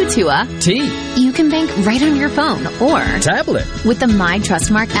fits you to a T. You can bank right on your phone or tablet with the My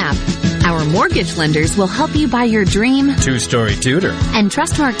Trustmark app. Our mortgage lenders will help you buy your dream two-story tutor. And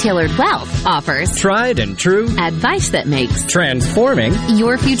Trustmark Tailored Wealth offers tried and true advice that makes transforming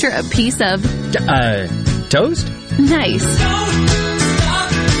your future a piece of toast. Nice.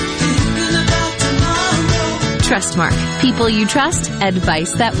 Trustmark. People you trust.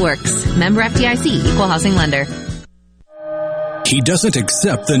 Advice that works. Member FDIC. Equal housing lender. He doesn't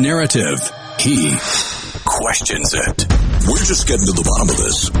accept the narrative. He questions it. We're just getting to the bottom of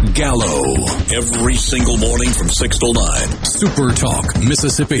this. Gallo. Every single morning from 6 till 9. SuperTalk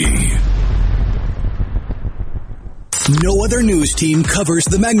Mississippi. No other news team covers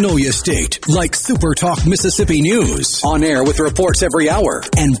the Magnolia State like SuperTalk Mississippi News. On air with reports every hour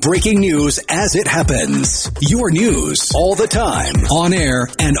and breaking news as it happens. Your news all the time. On air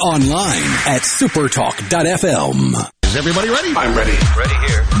and online at supertalk.fm. Is everybody ready? I'm ready. Ready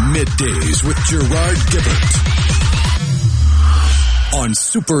here. Middays with Gerard Gibert on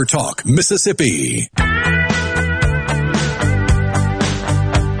SuperTalk Mississippi.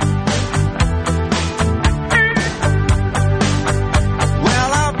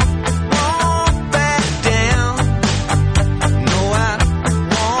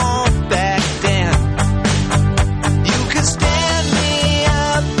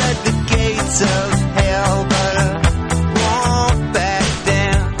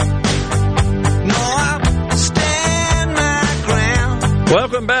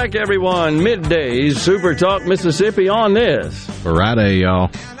 Welcome back, everyone. Middays, SuperTalk Mississippi on this Friday, y'all.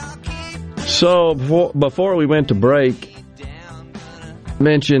 So before we went to break,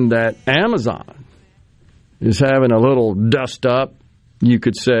 mentioned that Amazon is having a little dust up, you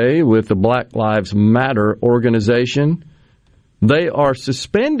could say, with the Black Lives Matter organization. They are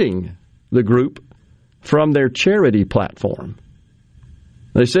suspending the group from their charity platform.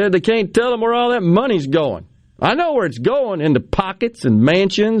 They said they can't tell them where all that money's going. I know where it's going, into pockets and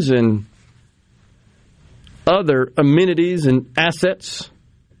mansions and other amenities and assets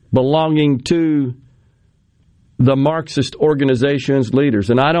belonging to the Marxist organization's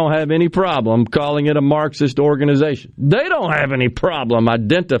leaders. And I don't have any problem calling it a Marxist organization. They don't have any problem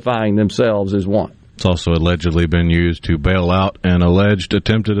identifying themselves as one. It's also allegedly been used to bail out an alleged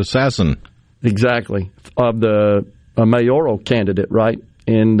attempted assassin. Exactly. Of a mayoral candidate, right,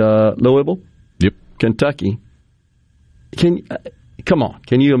 in Louisville? Yep. Kentucky. Come on,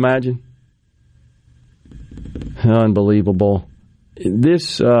 can you imagine? Unbelievable.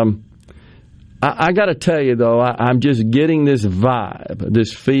 This, I got to tell you, though, I'm just getting this vibe,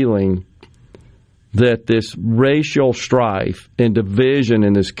 this feeling that this racial strife and division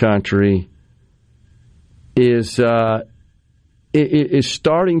in this country is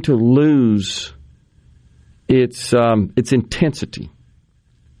starting to lose its intensity.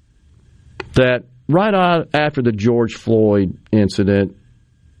 That right after the George Floyd incident,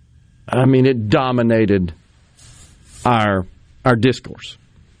 I mean, it dominated our discourse.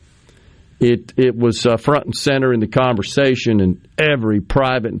 It was front and center in the conversation, and every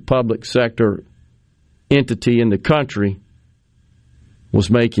private and public sector entity in the country was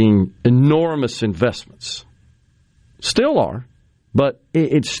making enormous investments. Still are, but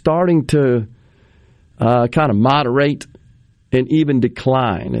it's starting to kind of moderate and even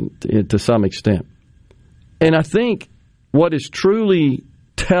decline to some extent. And I think what is truly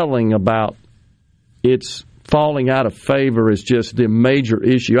telling about its falling out of favor is just the major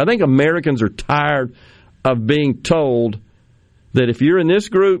issue. I think Americans are tired of being told that if you're in this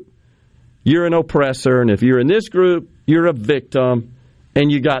group, you're an oppressor, and if you're in this group, you're a victim,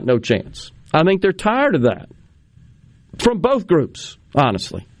 and you got no chance. I think they're tired of that. From both groups,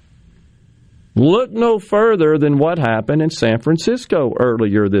 honestly. Look no further than what happened in San Francisco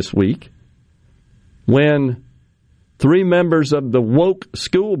earlier this week when 3 members of the woke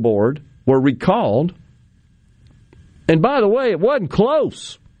school board were recalled. And by the way, it wasn't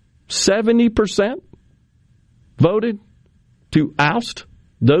close. 70% voted to oust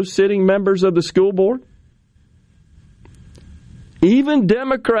those sitting members of the school board. Even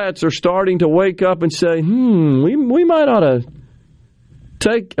Democrats are starting to wake up and say, we might ought to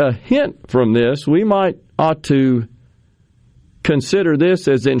take a hint from this. We might ought to consider this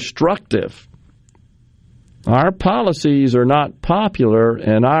as instructive. Our policies are not popular,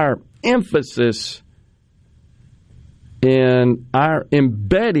 and our emphasis in our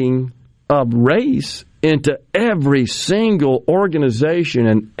embedding of race into every single organization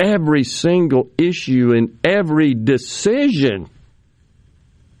and every single issue and every decision.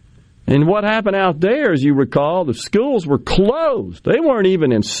 And what happened out there, as you recall, the schools were closed. They weren't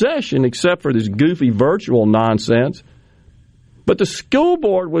even in session except for this goofy virtual nonsense. But the school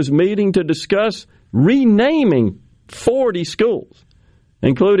board was meeting to discuss renaming 40 schools,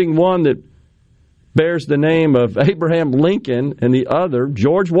 including one that bears the name of Abraham Lincoln and the other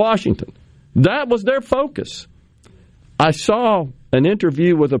George Washington. That was their focus. I saw an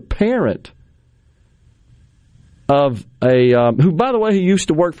interview with a parent of who, by the way, he used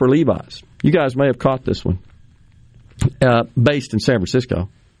to work for Levi's. You guys may have caught this one. Based in San Francisco.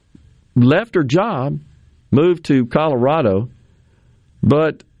 Left her job, moved to Colorado,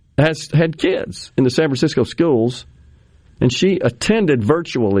 but has had kids in the San Francisco schools, and she attended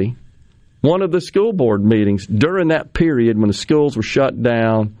virtually one of the school board meetings during that period when the schools were shut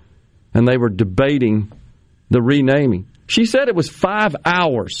down and they were debating the renaming. She said it was 5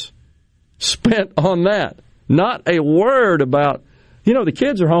 hours spent on that. Not a word about, the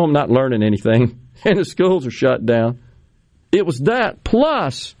kids are home not learning anything, and the schools are shut down. It was that,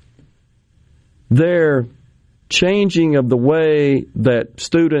 plus their changing of the way that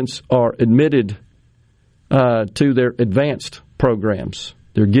students are admitted to their advanced programs,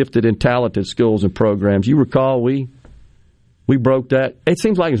 their gifted and talented schools and programs. You recall we broke that. It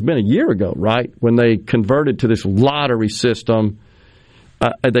seems like it's been a year ago, right, when they converted to this lottery system.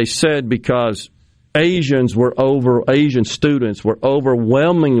 They said because Asian students were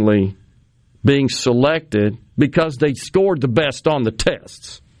overwhelmingly being selected because they scored the best on the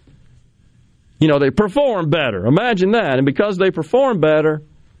tests. They performed better. Imagine that. And because they performed better,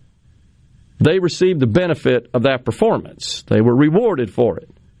 they received the benefit of that performance. They were rewarded for it.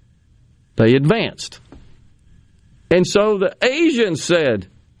 They advanced. And so the Asians said,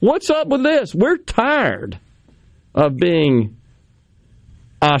 what's up with this? We're tired of being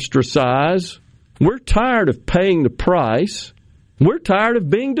ostracized. We're tired of paying the price. We're tired of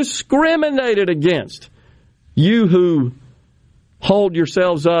being discriminated against. You who hold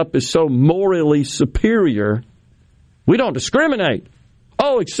yourselves up as so morally superior, we don't discriminate.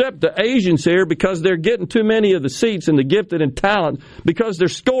 Oh, except the Asians here because they're getting too many of the seats in the gifted and talent because they're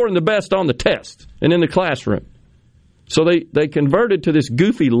scoring the best on the test and in the classroom. So they converted to this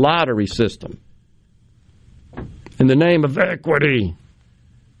goofy lottery system in the name of equity.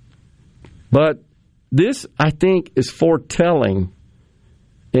 But this, I think, is foretelling,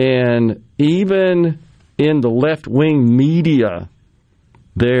 and even in the left-wing media,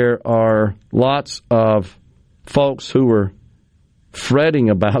 there are lots of folks who are fretting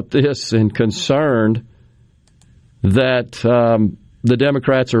about this and concerned that the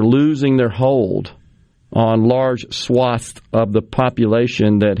Democrats are losing their hold on large swaths of the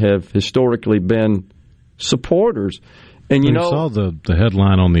population that have historically been supporters. And you saw the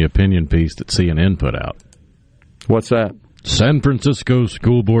headline on the opinion piece that CNN put out. What's that? San Francisco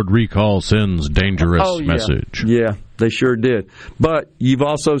School Board recall sends dangerous message. Yeah, they sure did. But you've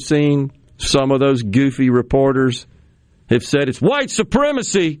also seen some of those goofy reporters have said it's white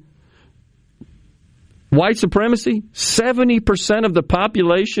supremacy. White supremacy? 70% of the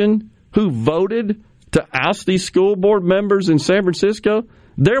population who voted to oust these school board members in San Francisco,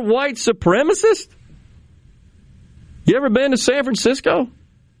 they're white supremacists? You ever been to San Francisco?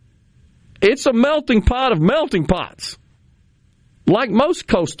 It's a melting pot of melting pots, like most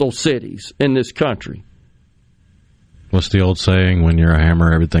coastal cities in this country. What's the old saying? When you're a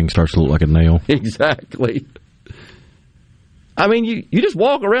hammer, everything starts to look like a nail. Exactly. I mean, you just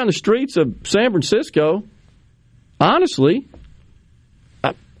walk around the streets of San Francisco, honestly,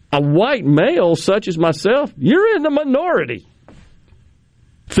 a white male such as myself, you're in the minority.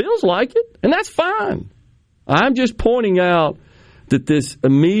 Feels like it, and that's fine. I'm just pointing out that this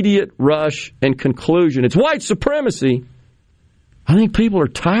immediate rush and conclusion, it's white supremacy, I think people are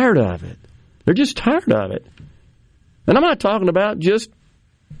tired of it. They're just tired of it. And I'm not talking about just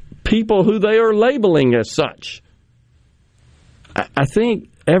people who they are labeling as such. I think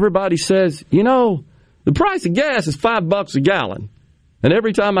everybody says, the price of gas is $5 a gallon. And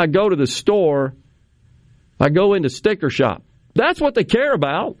every time I go to the store, I go into sticker shop. That's what they care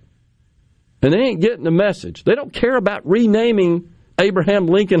about. And they ain't getting the message. They don't care about renaming Abraham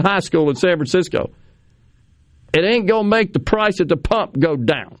Lincoln High School in San Francisco. It ain't going to make the price at the pump go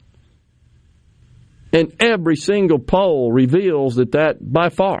down. And every single poll reveals that by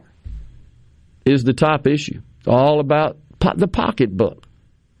far is the top issue. It's all about the pocketbook.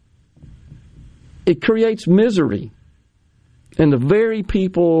 It creates misery. And the very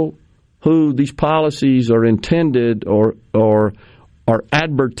people who these policies are intended or are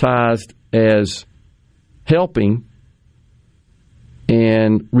advertised as helping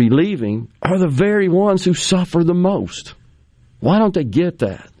and relieving are the very ones who suffer the most. Why don't they get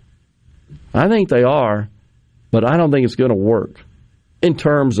that? I think they are, but I don't think it's going to work in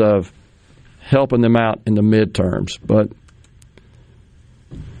terms of helping them out in the midterms. But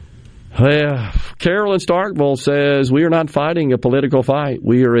Carol in Starkville says, we are not fighting a political fight.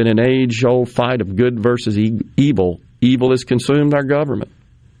 We are in an age-old fight of good versus evil. Evil has consumed our government.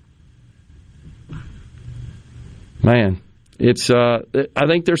 Man, I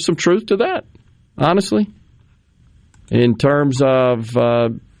think there's some truth to that, honestly, in terms of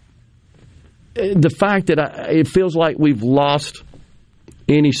the fact that it feels like we've lost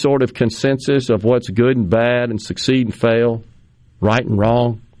any sort of consensus of what's good and bad and succeed and fail, right and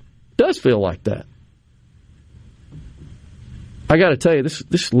wrong. It does feel like that. I got to tell you,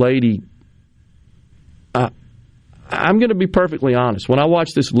 this lady, I'm going to be perfectly honest. When I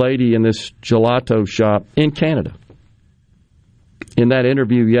watched this lady in this gelato shop in Canada, in that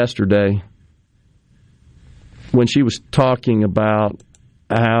interview yesterday, when she was talking about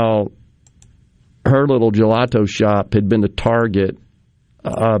how her little gelato shop had been the target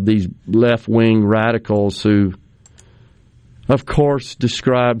of these left-wing radicals who, of course,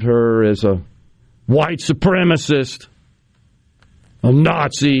 described her as a white supremacist, a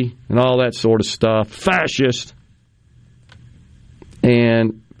Nazi, and all that sort of stuff, fascist.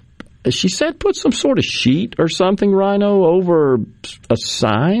 And she said put some sort of sheet or something, Rhino, over a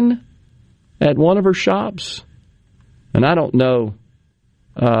sign at one of her shops. And I don't know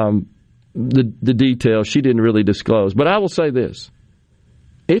the details. She didn't really disclose. But I will say this.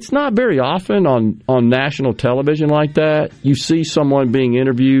 It's not very often on national television like that you see someone being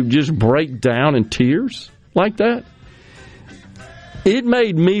interviewed just break down in tears like that. It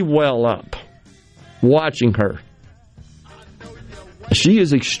made me well up watching her. She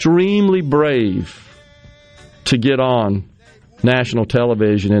is extremely brave to get on national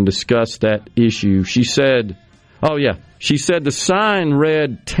television and discuss that issue. She said, the sign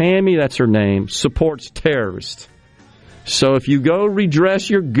read, Tammy, that's her name, supports terrorists. So if you go redress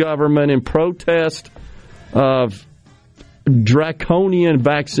your government in protest of draconian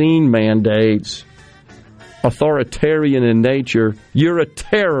vaccine mandates, authoritarian in nature, you're a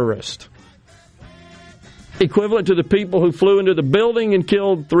terrorist. Equivalent to the people who flew into the building and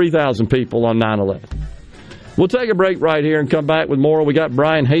killed 3,000 people on 9/11. We'll take a break right here and come back with more. We got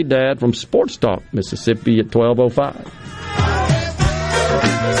Brian Hadad from SportsTalk Mississippi at 12:05.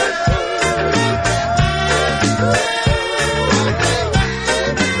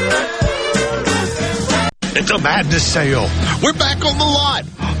 It's a madness sale. We're back on the lot.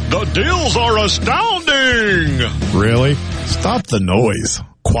 The deals are astounding. Really? Stop the noise.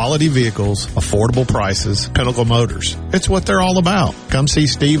 Quality vehicles, affordable prices, Pinnacle Motors. It's what they're all about. Come see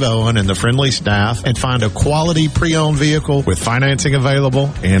Steve Owen and the friendly staff and find a quality pre-owned vehicle with financing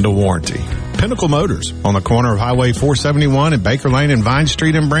available and a warranty. Pinnacle Motors on the corner of Highway 471 and Baker Lane and Vine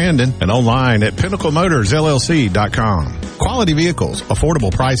Street in Brandon, and online at PinnacleMotorsLLC.com. Quality vehicles,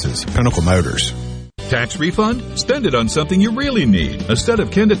 affordable prices, Pinnacle Motors. Tax refund? Spend it on something you really need. A set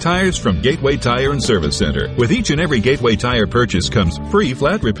of Kenda tires from Gateway Tire and Service Center. With each and every Gateway Tire purchase comes free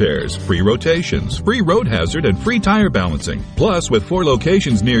flat repairs, free rotations, free road hazard, and free tire balancing. Plus, with 4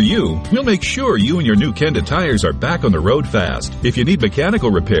 locations near you, we'll make sure you and your new Kenda tires are back on the road fast. If you need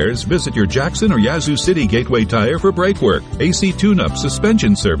mechanical repairs, visit your Jackson or Yazoo City Gateway Tire for brake work, AC tune-up,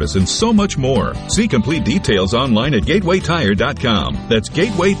 suspension service, and so much more. See complete details online at gatewaytire.com. That's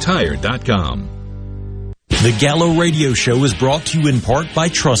gatewaytire.com. The Gallo Radio Show is brought to you in part by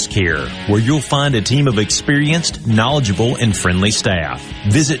TrustCare, where you'll find a team of experienced, knowledgeable, and friendly staff.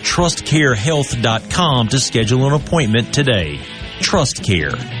 Visit TrustCareHealth.com to schedule an appointment today.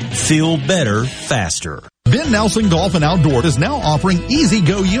 TrustCare. Feel better, faster. Ben Nelson Golf and Outdoor is now offering Easy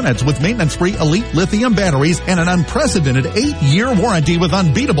Go units with maintenance-free elite lithium batteries and an unprecedented 8-year warranty with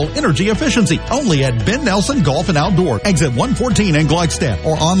unbeatable energy efficiency. Only at Ben Nelson Golf and Outdoor, exit 114 in Gluckstadt,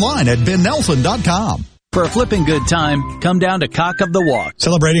 or online at bennelson.com. For a flipping good time, come down to Cock of the Walk.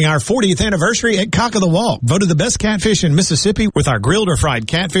 Celebrating our 40th anniversary at Cock of the Walk. Voted the best catfish in Mississippi with our grilled or fried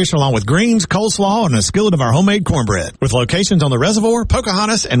catfish along with greens, coleslaw, and a skillet of our homemade cornbread. With locations on the Reservoir,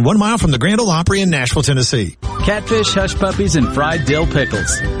 Pocahontas, and 1 mile from the Grand Ole Opry in Nashville, Tennessee. Catfish, hush puppies, and fried dill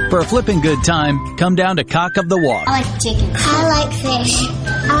pickles. For a flipping good time, come down to Cock of the Walk. I like chicken. I like fish.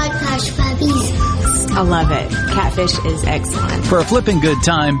 I like hush puppies. I love it. Catfish is excellent. For a flipping good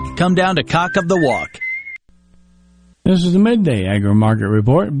time, come down to Cock of the Walk. This is the Midday Agri-Market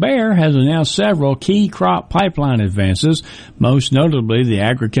Report. Bayer has announced several key crop pipeline advances. Most notably, the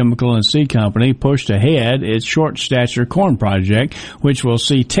Agrochemical and Seed Company pushed ahead its short stature corn project, which will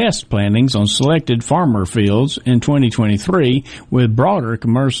see test plantings on selected farmer fields in 2023, with broader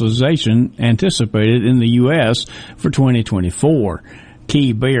commercialization anticipated in the U.S. for 2024.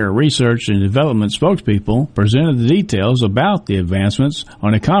 Key Bayer research and development spokespeople presented the details about the advancements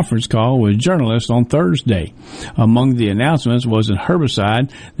on a conference call with journalists on Thursday. Among the announcements was a herbicide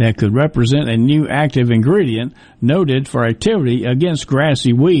that could represent a new active ingredient noted for activity against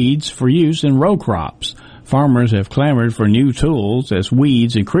grassy weeds for use in row crops. Farmers have clamored for new tools as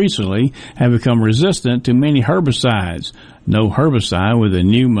weeds increasingly have become resistant to many herbicides. No herbicide with a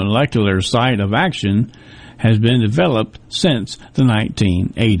new molecular site of action has been developed since the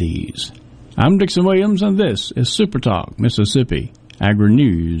 1980s. I'm Dixon Williams, and this is SuperTalk Mississippi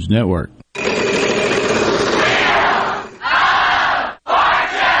Agri-News Network.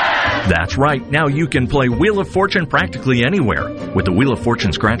 That's right. Now you can play Wheel of Fortune practically anywhere. With the Wheel of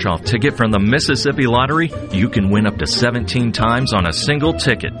Fortune scratch-off ticket from the Mississippi Lottery, you can win up to 17 times on a single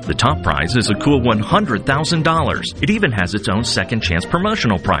ticket. The top prize is a cool $100,000. It even has its own second chance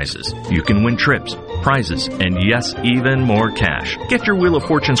promotional prizes. You can win trips, prizes, and yes, even more cash. Get your Wheel of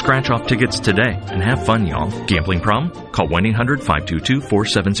Fortune scratch-off tickets today and have fun, y'all. Gambling problem? Call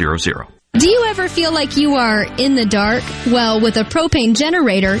 1-800-522-4700. Do you ever feel like you are in the dark? Well, with a propane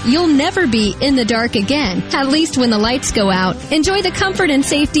generator, you'll never be in the dark again, at least when the lights go out. Enjoy the comfort and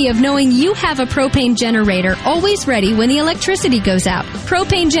safety of knowing you have a propane generator always ready when the electricity goes out.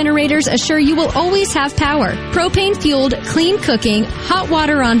 Propane generators assure you will always have power. Propane-fueled, clean cooking, hot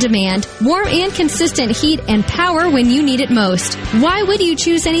water on demand, warm and consistent heat and power when you need it most. Why would you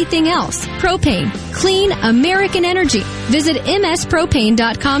choose anything else? Propane. Clean American energy. Visit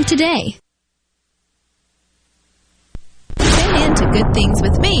mspropane.com today. Into Good Things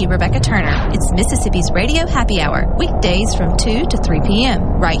with me, Rebecca Turner. It's Mississippi's Radio Happy Hour, weekdays from 2 to 3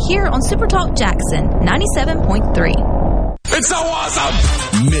 p.m. right here on SuperTalk Jackson 97.3. It's so awesome!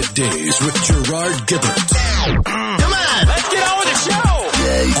 Middays with Gerard Gibert. Come on, let's get on with the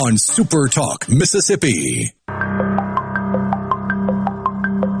show! On SuperTalk Mississippi.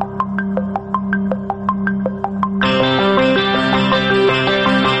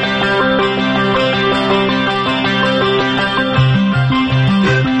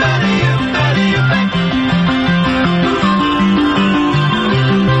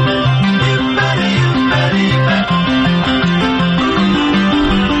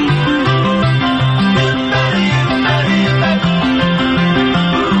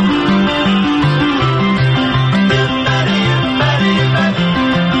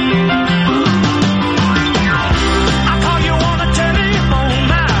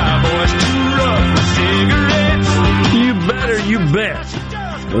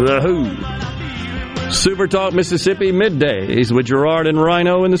 The Who. SuperTalk Mississippi Middays with Gerard and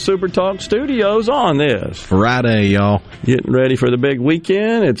Rhino in the SuperTalk Studios on this Friday, y'all. Getting ready for the big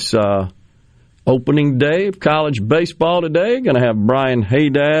weekend. It's opening day of college baseball today. Going to have Brian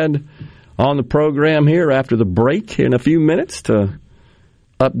Hadad on the program here after the break in a few minutes to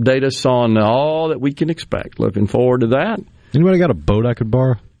update us on all that we can expect. Looking forward to that. Anybody got a boat I could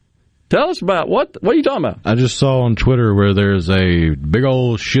borrow? Tell us about what are you talking about? I just saw on Twitter where there's a big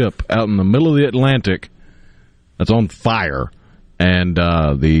old ship out in the middle of the Atlantic that's on fire, and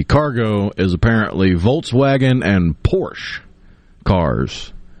the cargo is apparently Volkswagen and Porsche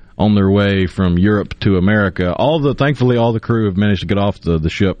cars on their way from Europe to America. Thankfully, all the crew have managed to get off the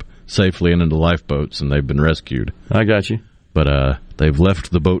ship safely and into lifeboats, and they've been rescued. I got you. But they've left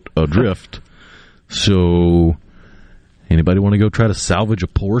the boat adrift. So, anybody want to go try to salvage a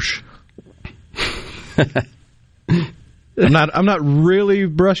Porsche? I'm not really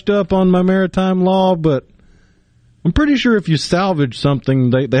brushed up on my maritime law, but I'm pretty sure if you salvage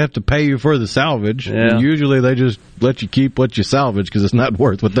something, they have to pay you for the salvage. Yeah. And usually they just let you keep what you salvage because it's not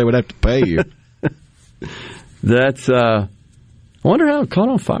worth what they would have to pay you. That's I wonder how it caught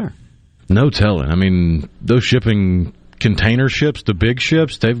on fire. No telling. I mean, those shipping container ships, the big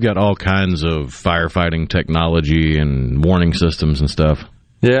ships, they've got all kinds of firefighting technology and warning systems and stuff.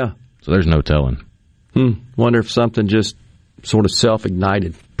 Yeah. So there's no telling. Wonder if something just sort of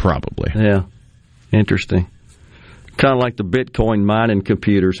self-ignited. Probably. Yeah. Interesting. Kind of like the Bitcoin mining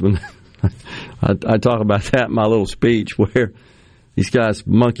computers. When I talk about that in my little speech, where these guys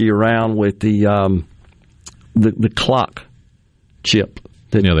monkey around with the clock chip.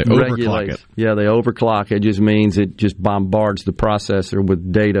 That they overclock it. Yeah, they overclock. It just means it just bombards the processor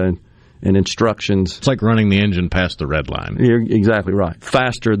with data and instructions. It's like running the engine past the red line. You're exactly right.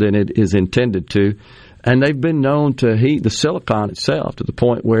 Faster than it is intended to. And they've been known to heat the silicon itself to the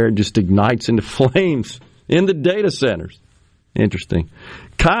point where it just ignites into flames in the data centers. Interesting.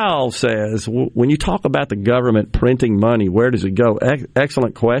 Kyle says, when you talk about the government printing money, where does it go?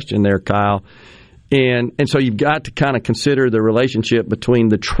 Excellent question there, Kyle. And so you've got to kind of consider the relationship between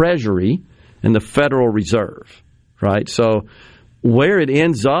the Treasury and the Federal Reserve, right? So where it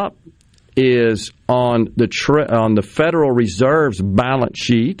ends up is on the Federal Reserve's balance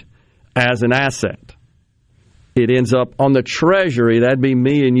sheet as an asset. It ends up on the Treasury, that'd be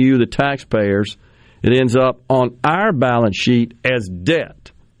me and you, the taxpayers. It ends up on our balance sheet as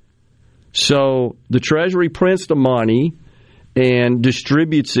debt. So the Treasury prints the money and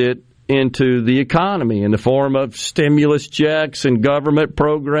distributes it into the economy in the form of stimulus checks and government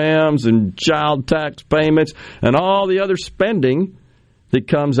programs and child tax payments and all the other spending that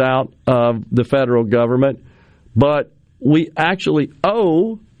comes out of the federal government. But we actually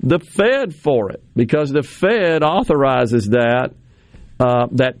owe the Fed for it because the Fed authorizes that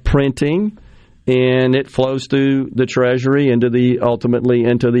printing, and it flows through the Treasury ultimately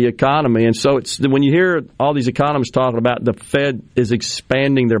into the economy. And so it's when you hear all these economists talking about the Fed is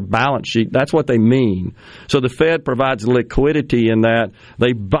expanding their balance sheet, that's what they mean. So the Fed provides liquidity in that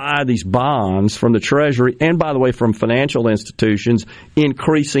they buy these bonds from the Treasury and, by the way, from financial institutions,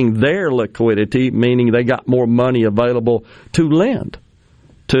 increasing their liquidity, meaning they got more money available to lend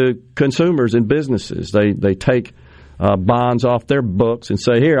to consumers and businesses. They take bonds off their books and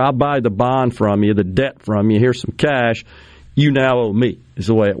say, here, I'll buy the bond from you, the debt from you, here's some cash, you now owe me, is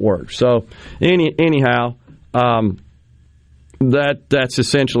the way it works. So anyhow, that's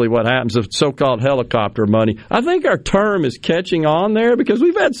essentially what happens, the so-called helicopter money. I think our term is catching on there because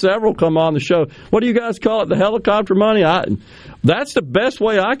we've had several come on the show. What do you guys call it, the helicopter money? That's the best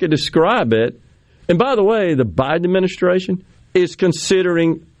way I could describe it. And by the way, the Biden administration is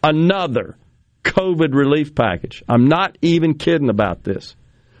considering another COVID relief package. I'm not even kidding about this.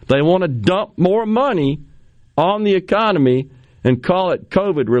 They want to dump more money on the economy and call it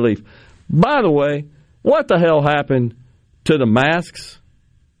COVID relief. By the way, what the hell happened to the masks?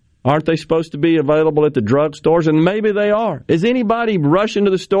 Aren't they supposed to be available at the drugstores? And maybe they are. Is anybody rushing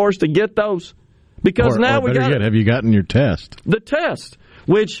to the stores to get those? Because now we got have you gotten your test? The test,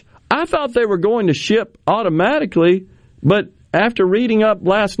 which I thought they were going to ship automatically, but after reading up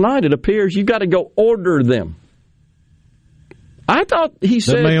last night, it appears you've got to go order them. I thought he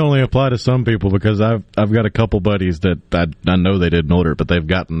said... That may only apply to some people because I've got a couple buddies that I know they didn't order it, but they've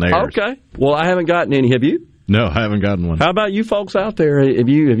gotten theirs. Okay. Well, I haven't gotten any. Have you? No, I haven't gotten one. How about you folks out there? Have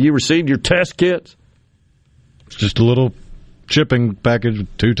you received your test kits? It's just a little shipping package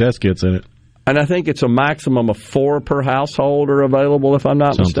with 2 test kits in it. And I think it's a maximum of 4 per household are available, if I'm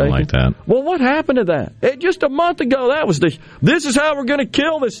not mistaken. Something like that. Well, what happened to that? Just a month ago, that was this is how we're going to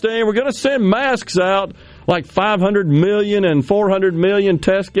kill this thing. We're going to send masks out. like 500 million and 400 million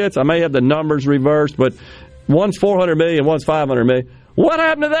test kits. I may have the numbers reversed, but one's 400 million, one's 500 million. What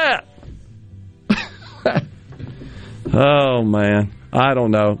happened to that? Oh, man. I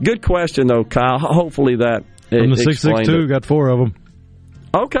don't know. Good question, though, Kyle. Hopefully that From the 662, got 4 of them.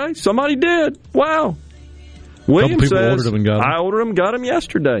 Okay, somebody did. Wow. William says, ordered them and got them. I ordered them, got them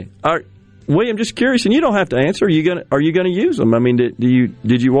yesterday. All right, William, just curious, and you don't have to answer. Are you gonna use them? I mean,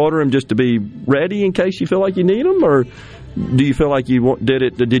 did you order them just to be ready in case you feel like you need them, or do you feel like you did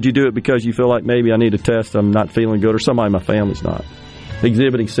it? Did you do it because you feel like maybe I need a test? I'm not feeling good, or somebody in my family's not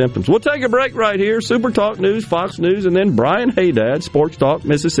exhibiting symptoms. We'll take a break right here. Super Talk News, Fox News, and then Brian Hadad, Sports Talk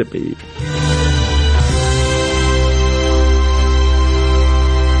Mississippi.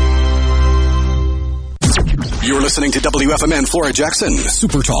 You're listening to WFMN Flora Jackson,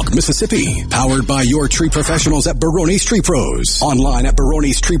 SuperTalk Mississippi, powered by your tree professionals at Barone's Tree Pros. Online at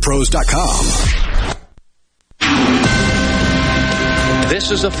baronestreepros.com. This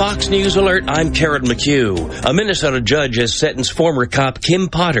is a Fox News alert. I'm Karen McHugh. A Minnesota judge has sentenced former cop Kim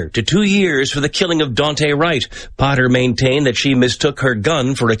Potter to 2 years for the killing of Daunte Wright. Potter maintained that she mistook her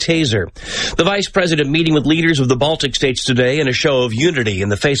gun for a taser. The vice president meeting with leaders of the Baltic states today in a show of unity in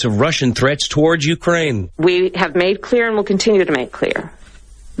the face of Russian threats towards Ukraine. We have made clear and will continue to make clear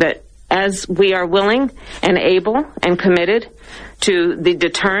that as we are willing and able and committed to the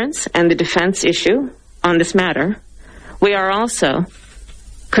deterrence and the defense issue on this matter, we are also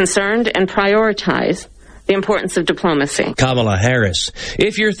concerned and prioritize the importance of diplomacy. Kamala Harris.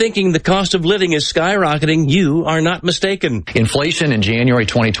 If you're thinking the cost of living is skyrocketing, you are not mistaken. Inflation in January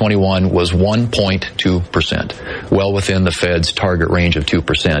 2021 was 1.2%, well within the Fed's target range of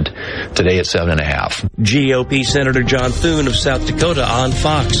 2%. Today it's 7.5%. GOP Senator John Thune of South Dakota on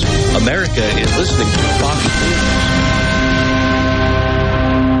Fox. America is listening to Fox News.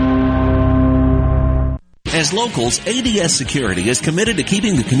 As locals, ADS Security is committed to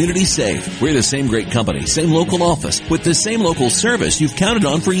keeping the community safe. We're the same great company, same local office, with the same local service you've counted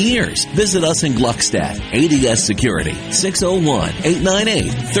on for years. Visit us in Gluckstadt. ADS Security,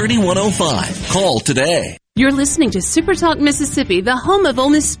 601-898-3105. Call today. You're listening to SuperTalk Mississippi, the home of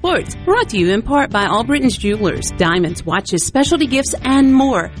Ole Miss sports, brought to you in part by All Britain's Jewelers, diamonds, watches, specialty gifts, and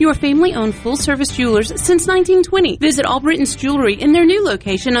more. Your family-owned full-service jewelers since 1920. Visit All Britain's Jewelry in their new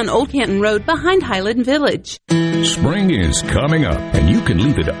location on Old Canton Road behind Highland Village. Spring is coming up, and you can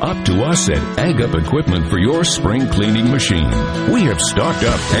leave it up to us at Ag Up Equipment for your spring cleaning machine. We have stocked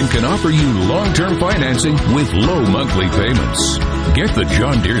up and can offer you long-term financing with low monthly payments. Get the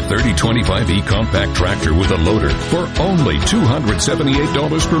John Deere 3025E compact tractor with a loader for only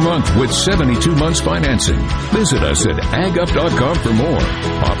 $278 per month with 72 months financing. Visit us at agup.com for more.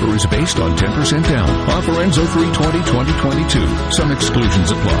 Offer is based on 10% down. Offer ends 03/20/2022. Some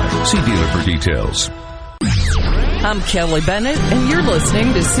exclusions apply. See dealer for details. I'm Kelly Bennett, and you're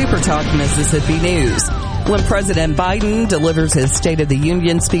listening to SuperTalk Mississippi News. When President Biden delivers his State of the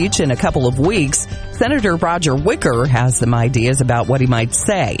Union speech in a couple of weeks, Senator Roger Wicker has some ideas about what he might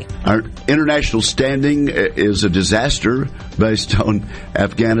say. Our international standing is a disaster based on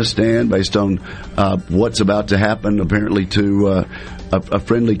Afghanistan, based on what's about to happen apparently to a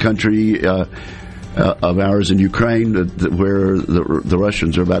friendly country of ours in Ukraine, where the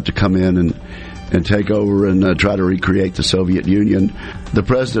Russians are about to come in and take over and try to recreate the Soviet Union. The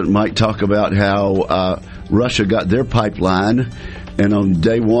president might talk about how Russia got their pipeline, and on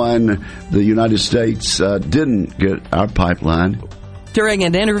day one, the United States didn't get our pipeline. During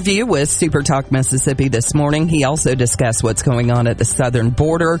an interview with SuperTalk Mississippi this morning, he also discussed what's going on at the southern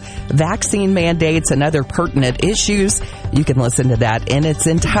border, vaccine mandates, and other pertinent issues. You can listen to that in its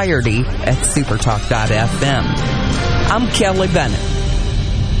entirety at supertalk.fm. I'm Kelly Bennett.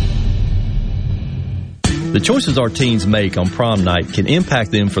 The choices our teens make on prom night can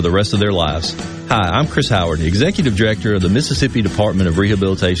impact them for the rest of their lives. Hi, I'm Chris Howard, Executive Director of the Mississippi Department of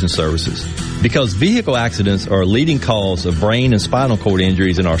Rehabilitation Services. Because vehicle accidents are a leading cause of brain and spinal cord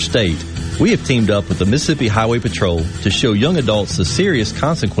injuries in our state, we have teamed up with the Mississippi Highway Patrol to show young adults the serious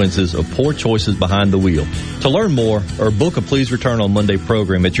consequences of poor choices behind the wheel. To learn more or book a Please Return on Monday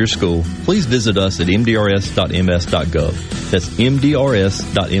program at your school, please visit us at mdrs.ms.gov. That's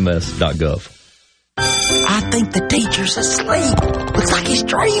mdrs.ms.gov. I think the teacher's asleep. Looks like he's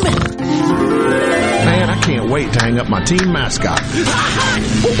dreaming. Man, I can't wait to hang up my team mascot.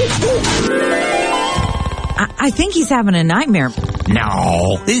 I think he's having a nightmare.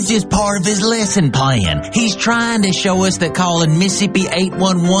 No, this is just part of his lesson plan. He's trying to show us that calling Mississippi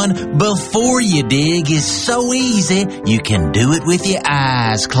 811 before you dig is so easy, you can do it with your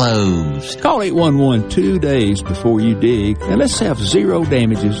eyes closed. Call 811 2 days before you dig, and let's have 0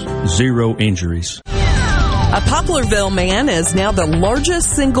 damages, 0 injuries. A Poplarville man is now the largest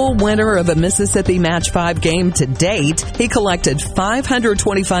single winner of a Mississippi Match 5 game to date. He collected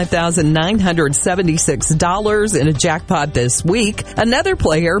 $525,976 in a jackpot this week. Another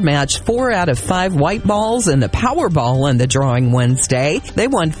player matched 4 out of 5 white balls in the Powerball in the drawing Wednesday. They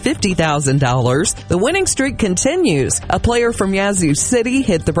won $50,000. The winning streak continues. A player from Yazoo City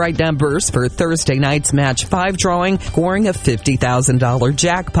hit the right numbers for Thursday night's Match 5 drawing, scoring a $50,000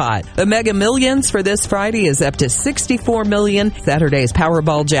 jackpot. The Mega Millions for this Friday is up to $64 million. Saturday's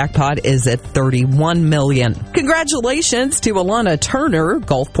Powerball jackpot is at $31 million. Congratulations to Alana Turner,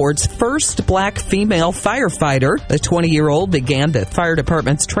 Gulfport's first black female firefighter. The 20-year-old began the fire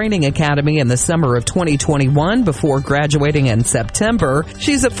department's training academy in the summer of 2021 before graduating in September.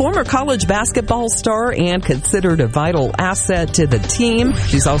 She's a former college basketball star and considered a vital asset to the team.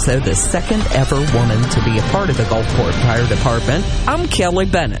 She's also the second ever woman to be a part of the Gulfport Fire Department. I'm Kelly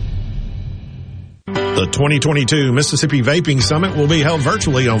Bennett. The 2022 Mississippi Vaping Summit will be held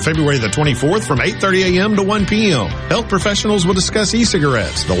virtually on February the 24th from 8:30 a.m. to 1 p.m. Health professionals will discuss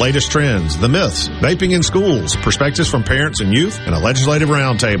e-cigarettes, the latest trends, the myths, vaping in schools, perspectives from parents and youth, and a legislative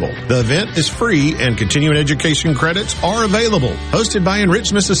roundtable. The event is free and continuing education credits are available. Hosted by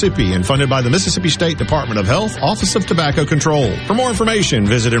Enrich Mississippi and funded by the Mississippi State Department of Health, Office of Tobacco Control. For more information,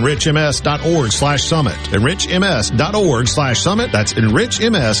 visit enrichms.org/summit. enrichms.org/summit. That's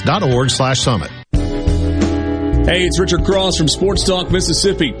enrichms.org/summit. Hey, it's Richard Cross from SportsTalk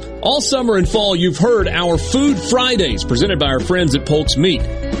Mississippi. All summer and fall, you've heard our Food Fridays presented by our friends at Polk's Meat.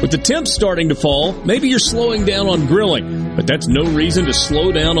 With the temps starting to fall, maybe you're slowing down on grilling, but that's no reason to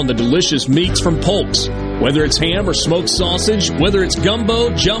slow down on the delicious meats from Polk's. Whether it's ham or smoked sausage, whether it's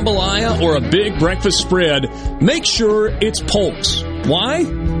gumbo, jambalaya, or a big breakfast spread, make sure it's Polk's. Why?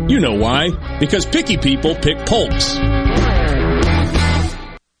 You know why. Because picky people pick Polk's.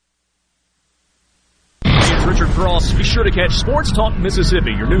 Richard Cross. Be sure to catch Sports Talk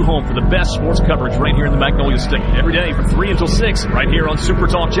Mississippi, your new home for the best sports coverage right here in the Magnolia State. Every day from 3 until 6, right here on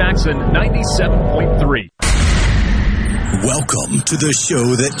SuperTalk Jackson 97.3. Welcome to the show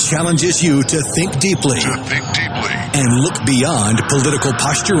that challenges you to think deeply, and look beyond political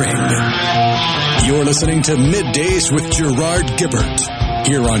posturing. You're listening to Middays with Gerard Gibert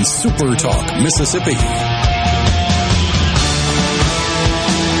here on SuperTalk Mississippi.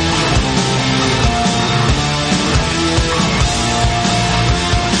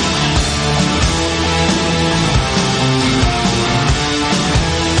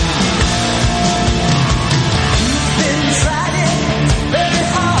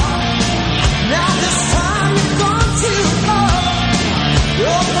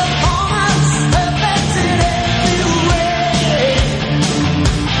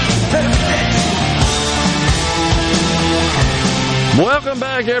 Welcome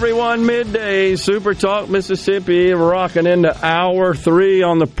back, everyone. Midday, Super Talk Mississippi, rocking into hour 3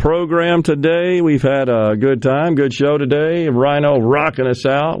 on the program today. We've had a good time, good show today. Rhino rocking us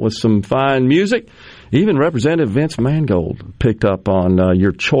out with some fine music. Even Representative Vince Mangold picked up on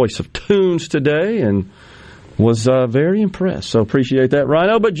your choice of tunes today and was very impressed. So appreciate that,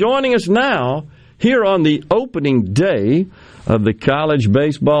 Rhino. But joining us now, here on the opening day of the college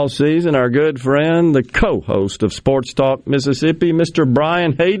baseball season, our good friend, the co-host of Sports Talk Mississippi, Mr.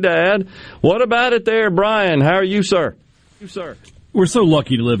 Brian Hadad. What about it there, Brian? How are you, sir? We're so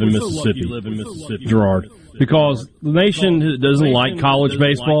lucky to live in Mississippi, Gerard, because the nation doesn't like college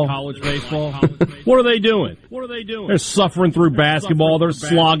baseball. What are they doing? They're suffering through basketball. They're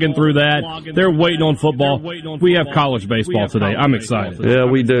slogging through that. They're waiting on football. We have college baseball today. I'm excited. Yeah,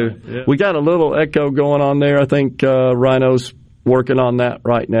 we do. We got a little echo going on there. I think Rhino's working on that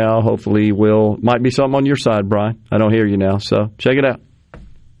right now. Hopefully might be something on your side, Brian. I don't hear you now, so check it out.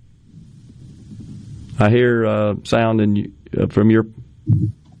 I hear sound from your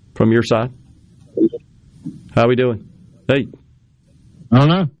side. How are we doing? Hey. I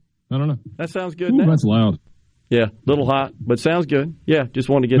don't know. That sounds good. Ooh, that's loud. Yeah, a little hot, but sounds good. Yeah, just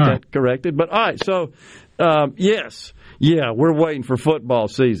wanted to get that corrected. But, all right, so, yes. Yeah, we're waiting for football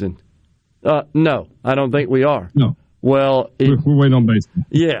season. No, I don't think we are. No. Well, we're waiting on baseball.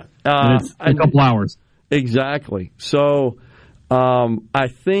 Yeah. It's a couple hours. Exactly. So, I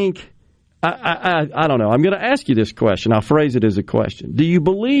think, I don't know. I'm going to ask you this question. I'll phrase it as a question. Do you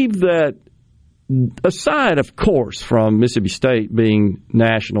believe that, aside, of course, from Mississippi State being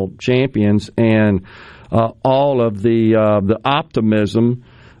national champions and all of the optimism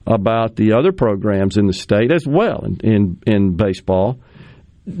about the other programs in the state as well in baseball,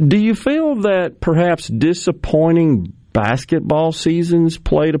 do you feel that perhaps disappointing basketball seasons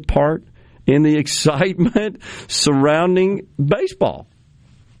played a part in the excitement surrounding baseball?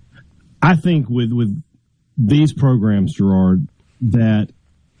 I think with these programs, Gerard, that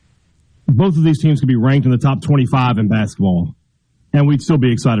both of these teams could be ranked in the top 25 in basketball, and we'd still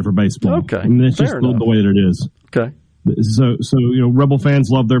be excited for baseball. Okay, I mean, it's just the way that it is. Okay. So Rebel fans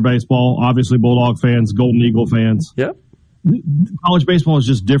love their baseball. Obviously, Bulldog fans, Golden Eagle fans. Yep. College baseball is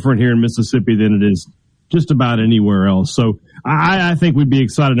just different here in Mississippi than it is just about anywhere else. So I think we'd be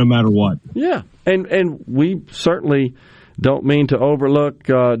excited no matter what. Yeah, and we certainly don't mean to overlook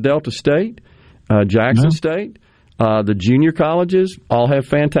Delta State, Jackson State. The junior colleges all have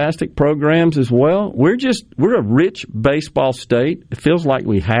fantastic programs as well. We're a rich baseball state. It feels like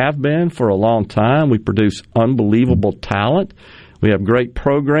we have been for a long time. We produce unbelievable talent. We have great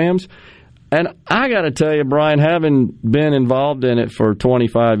programs. And I got to tell you, Brian, having been involved in it for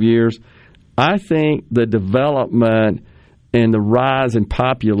 25 years, I think the development and the rise in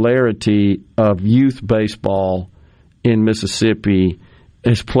popularity of youth baseball in Mississippi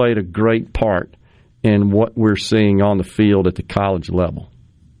has played a great part in what we're seeing on the field at the college level.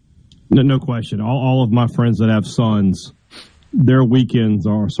 No question. All of my friends that have sons, their weekends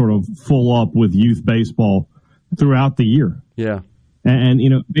are sort of full up with youth baseball throughout the year. Yeah. And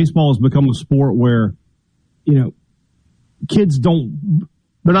baseball has become a sport where, kids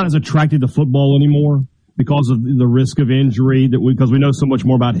they're not as attracted to football anymore because of the risk of injury, because we know so much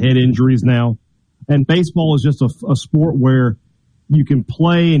more about head injuries now. And baseball is just a sport where you can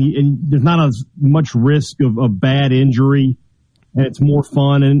play and there's not as much risk of bad injury, and it's more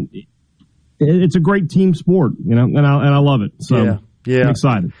fun, and it's a great team sport, and I love it. So yeah. I'm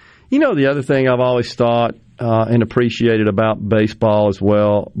excited. The other thing I've always thought and appreciated about baseball as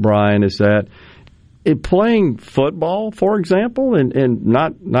well, Brian, is that playing football, for example, and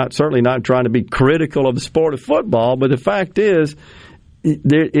not certainly not trying to be critical of the sport of football, but the fact is,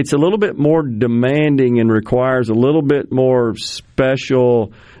 it's a little bit more demanding and requires a little bit more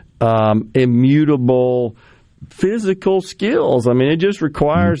special, immutable physical skills. I mean, it just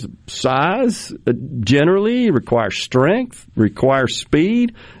requires size, generally, it requires strength, requires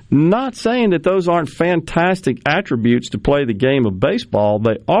speed. Not saying that those aren't fantastic attributes to play the game of baseball.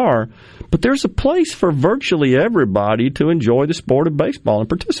 They are, but there's a place for virtually everybody to enjoy the sport of baseball and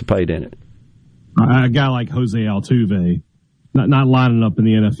participate in it. A guy like Jose Altuve, not lining up in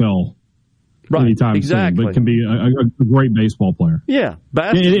the NFL anytime soon, but can be a great baseball player. Yeah,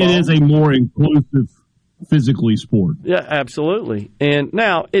 basketball. It is a more inclusive, physically sport. Yeah, absolutely. And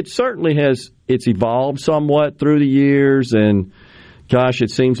now it certainly it's evolved somewhat through the years, and gosh,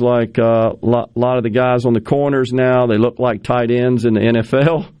 it seems like a lot of the guys on the corners now, they look like tight ends in the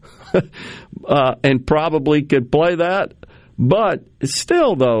NFL and probably could play that. But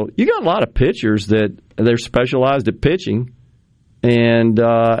still, though, you got a lot of pitchers that they're specialized at pitching. And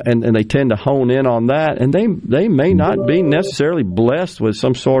they tend to hone in on that, and they may not be necessarily blessed with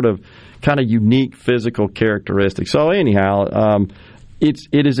some sort of kind of unique physical characteristic. So anyhow,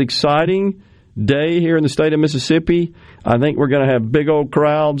 it is exciting day here in the state of Mississippi. I think we're going to have big old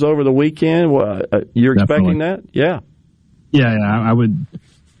crowds over the weekend. You're expecting that? Yeah. I would.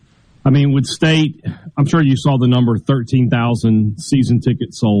 I mean, with State, I'm sure you saw the number 13,000 season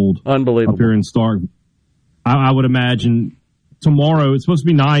tickets sold. Unbelievable. Up here in Stark. I would imagine tomorrow it's supposed to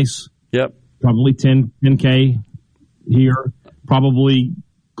be nice. Yep. Probably 10K here. Probably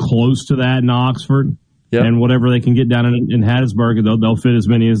close to that in Oxford. Yep. And whatever they can get down in Hattiesburg, they'll fit as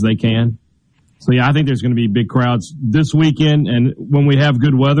many as they can. So, yeah, I think there's going to be big crowds this weekend, and when we have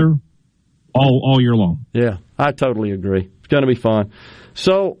good weather, all year long. Yeah, I totally agree. It's going to be fun.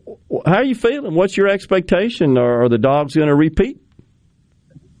 So, how are you feeling? What's your expectation? Are the Dogs going to repeat?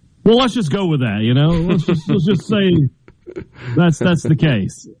 Well, let's just go with that, Let's just say that's the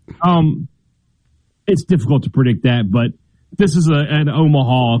case. It's difficult to predict that, but this is an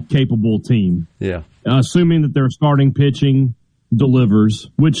Omaha-capable team. Yeah. Assuming that their starting pitching delivers,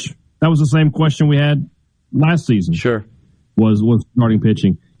 which that was the same question we had last season. Sure. Was starting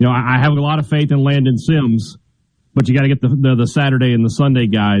pitching. I have a lot of faith in Landon Sims, but you got to get the Saturday and the Sunday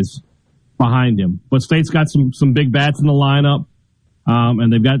guys behind him. But State's got some big bats in the lineup,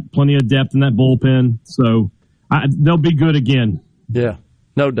 and they've got plenty of depth in that bullpen. So they'll be good again. Yeah,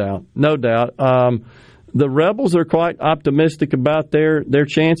 no doubt. The Rebels are quite optimistic about their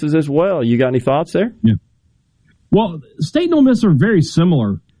chances as well. You got any thoughts there? Yeah. Well, State and Ole Miss are very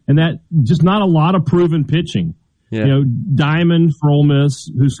similar in that just not a lot of proven pitching. Yeah. Diamond for Ole Miss,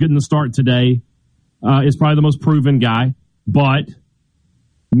 who's getting the start today, is probably the most proven guy. But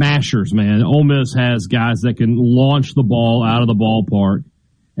mashers, man. Ole Miss has guys that can launch the ball out of the ballpark,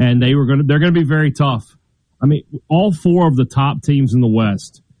 and they're going to be very tough. I mean, all four of the top teams in the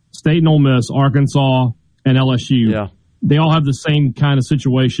West, State and Ole Miss, Arkansas, and LSU, they all have the same kind of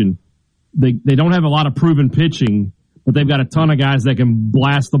situation. they don't have a lot of proven pitching, but they've got a ton of guys that can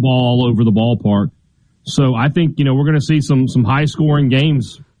blast the ball all over the ballpark. So I think, we're going to see some high-scoring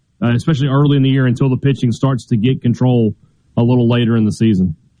games, especially early in the year until the pitching starts to get control a little later in the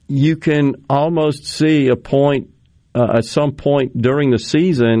season. You can almost see a point at some point during the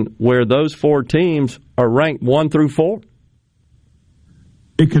season where those 4 teams are ranked 1 through 4.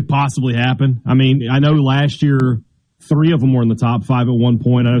 It could possibly happen. I mean, I know last year 3 of them were in the top 5 at one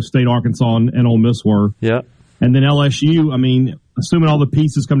point. I know State, Arkansas, and Ole Miss were. Yeah. And then LSU, I mean, assuming all the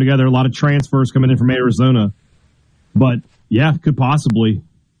pieces come together, a lot of transfers coming in from Arizona. But, yeah, could possibly.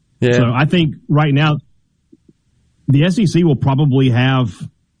 Yeah. So I think right now the SEC will probably have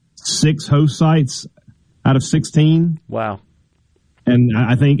 6 host sites out of 16. Wow. And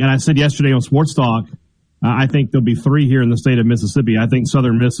I think, and I said yesterday on Sports Talk, I think there'll be 3 here in the state of Mississippi. I think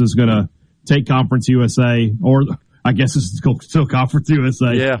Southern Miss is going to take Conference USA, or I guess it's still Conference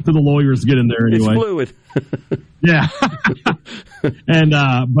USA. Yeah. To the lawyers get in there anyway. It's fluid. Yeah. And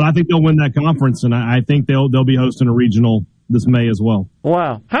but I think they'll win that conference, and I think they'll be hosting a regional this May as well.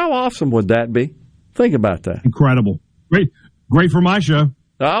 Wow. How awesome would that be? Think about that. Incredible. Great for my show.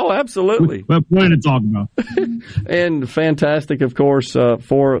 Oh, absolutely. We have plenty to talk about. And fantastic, of course,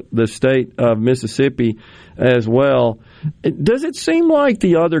 for the state of Mississippi as well. Does it seem like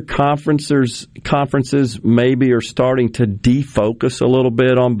the other conferences maybe are starting to defocus a little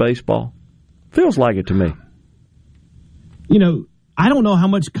bit on baseball? Feels like it to me. I don't know how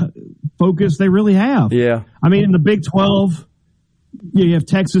much focus they really have. Yeah. I mean, in the Big 12, you have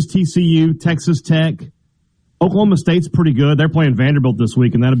Texas, TCU, Texas Tech. Oklahoma State's pretty good. They're playing Vanderbilt this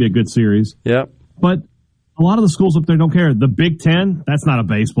week, and that'll be a good series. Yep. But a lot of the schools up there don't care. The Big Ten, that's not a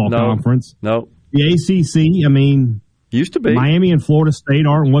baseball conference. No. The ACC, I mean, used to be. Miami and Florida State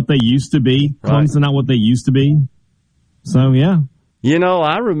aren't what they used to be. Clemson not what they used to be. So, yeah.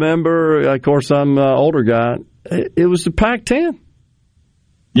 I remember, of course, I'm an older guy. It was the Pac-10.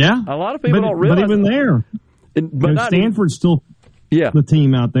 Yeah. A lot of people don't realize. But even there. But Stanford's still the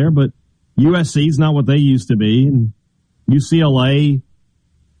team out there, but USC's not what they used to be. And UCLA,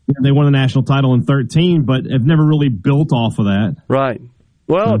 they won the national title in 2013, but have never really built off of that. Right.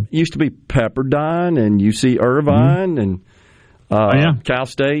 Well, it used to be Pepperdine and UC Irvine and Cal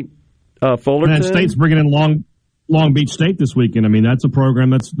State, Fullerton. And State's bringing in Long Beach State this weekend. I mean, that's a program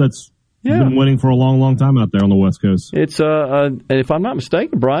that's been winning for a long, long time out there on the West Coast. It's if I'm not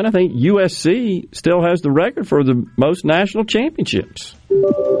mistaken, Brian, I think USC still has the record for the most national championships.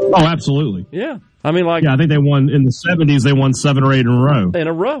 Oh, absolutely. Yeah. I mean, I think they won in the 70s. They won 7 or 8 in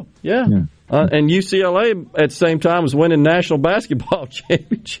a row. Yeah. And UCLA at the same time was winning national basketball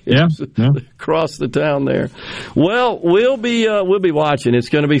championships across the town there. Well, we'll be watching. It's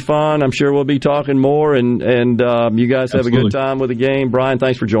going to be fun. I'm sure we'll be talking more, and you guys have a good time with the game. Brian,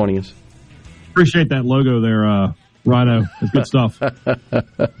 thanks for joining us. Appreciate that logo there, Rhino. It's good stuff.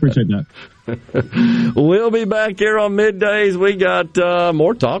 Appreciate that. We'll be back here on Middays. We got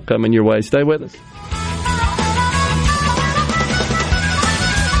more talk coming your way. Stay with us.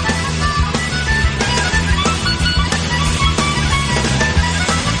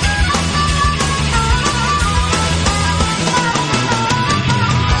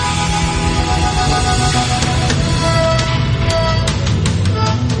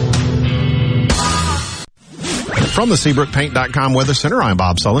 From the SeabrookPaint.com Weather Center, I'm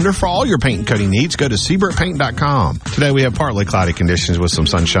Bob Sullender. For all your paint and coating needs, go to SeabrookPaint.com. Today we have partly cloudy conditions with some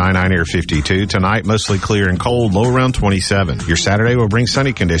sunshine, high near 52. Tonight, mostly clear and cold, low around 27. Your Saturday will bring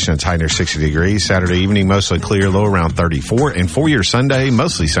sunny conditions, high near 60 degrees. Saturday evening, mostly clear, low around 34. And for your Sunday,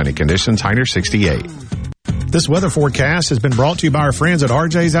 mostly sunny conditions, high near 68. This weather forecast has been brought to you by our friends at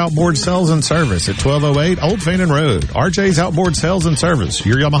RJ's Outboard Sales and Service at 1208 Old Fannin Road. RJ's Outboard Sales and Service,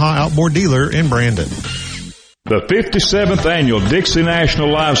 your Yamaha outboard dealer in Brandon. The 57th Annual Dixie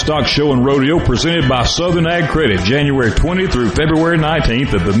National Livestock Show and Rodeo presented by Southern Ag Credit, January 20th through February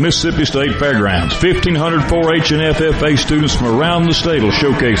 19th at the Mississippi State Fairgrounds. 1,500 4-H and FFA students from around the state will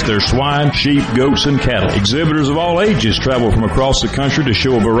showcase their swine, sheep, goats, and cattle. Exhibitors of all ages travel from across the country to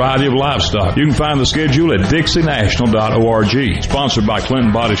show a variety of livestock. You can find the schedule at DixieNational.org. Sponsored by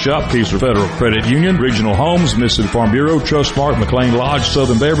Clinton Body Shop, Keesler Federal Credit Union, Regional Homes, Mississippi Farm Bureau, Trustmark, McLean Lodge,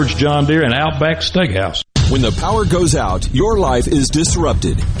 Southern Beverage, John Deere, and Outback Steakhouse. When the power goes out, your life is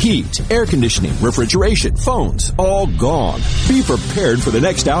disrupted. Heat, air conditioning, refrigeration, phones, all gone. Be prepared for the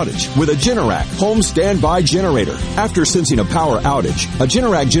next outage with a Generac home standby generator. After sensing a power outage, a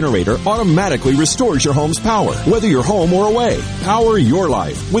Generac generator automatically restores your home's power, whether you're home or away. Power your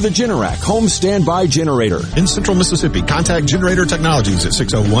life with a Generac home standby generator. In Central Mississippi, contact Generator Technologies at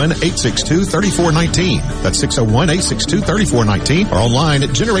 601-862-3419. That's 601-862-3419 or online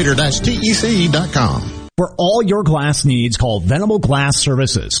at generator-tec.com. For all your glass needs, call Venable Glass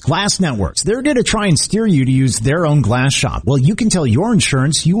Services. Glass Networks. They're going to try and steer you to use their own glass shop. Well, you can tell your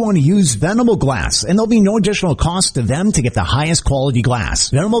insurance you want to use Venable Glass, and there'll be no additional cost to them to get the highest quality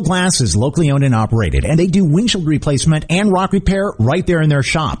glass. Venable Glass is locally owned and operated, and they do windshield replacement and rock repair right there in their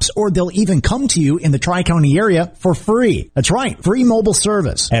shops. Or they'll even come to you in the Tri-County area for free. That's right, free mobile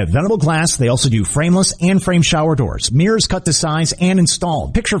service. At Venable Glass, they also do frameless and frame shower doors, mirrors cut to size and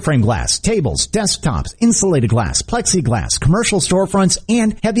installed, picture frame glass, tables, desktops, insulated glass, plexiglass, commercial storefronts,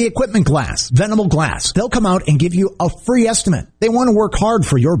 and heavy equipment glass. Venable Glass. They'll come out and give you a free estimate. They want to work hard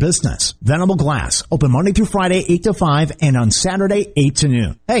for your business. Venable Glass. Open Monday through Friday, 8 to 5, and on Saturday, 8 to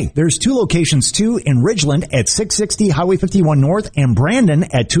noon. Hey, there's 2 locations too in Ridgeland at 660 Highway 51 North and Brandon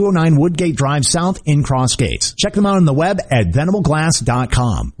at 209 Woodgate Drive South in Cross Gates. Check them out on the web at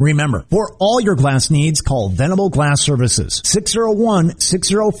venableglass.com. Remember, for all your glass needs, call Venable Glass Services.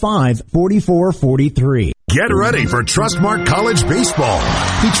 601-605-4443. Get ready for Trustmark College Baseball,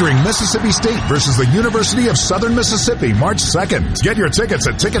 featuring Mississippi State versus the University of Southern Mississippi, March 2nd. Get your tickets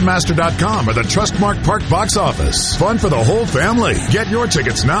at Ticketmaster.com or the Trustmark Park box office. Fun for the whole family. Get your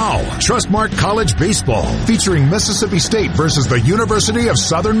tickets now. Trustmark College Baseball, featuring Mississippi State versus the University of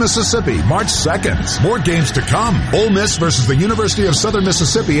Southern Mississippi, March 2nd. More games to come. Ole Miss versus the University of Southern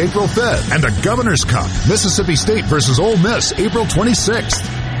Mississippi, April 5th. And the Governor's Cup, Mississippi State versus Ole Miss, April 26th.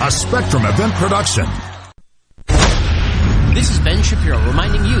 A Spectrum event production. This is Ben Shapiro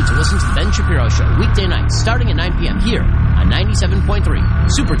reminding you to listen to The Ben Shapiro Show weekday nights starting at 9 p.m. here on 97.3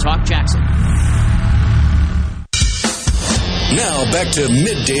 SuperTalk Jackson. Now back to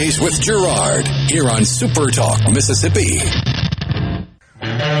Middays with Gerard here on SuperTalk Mississippi.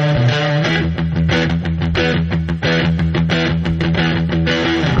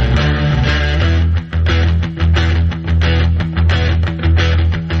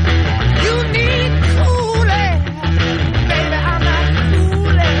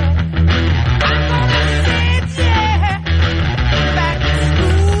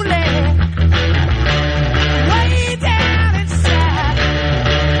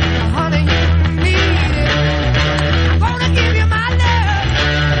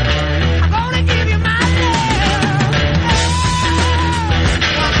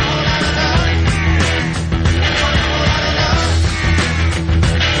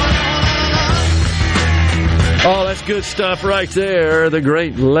 Good stuff right there. The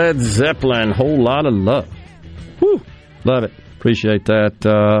great Led Zeppelin. Whole lot of love. Whew. Love it. Appreciate that,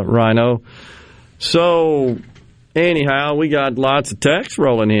 Rhino. So, anyhow, we got lots of texts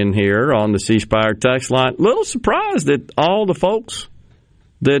rolling in here on the C Spire text line. Little surprised that all the folks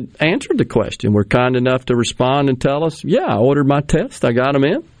that answered the question were kind enough to respond and tell us, yeah, I ordered my test. I got them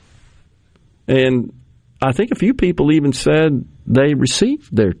in. And I think a few people even said they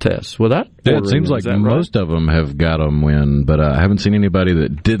received their tests without ordering. It seems like most of them have got them in, but I haven't seen anybody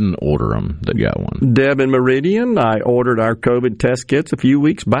that didn't order them that got one. Deb in Meridian, I ordered our COVID test kits a few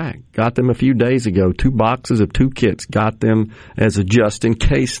weeks back. Got them a few days ago. 2 boxes of 2 kits. Got them as a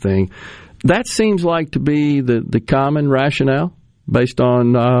just-in-case thing. That seems like to be the common rationale based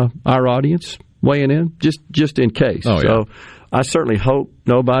on our audience weighing in, just in case. Oh, yeah. So I certainly hope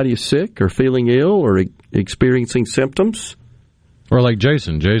nobody is sick or feeling ill or experiencing symptoms. Or like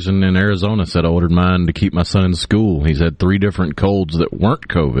Jason. Jason in Arizona said I ordered mine to keep my son in school. He's had 3 different colds that weren't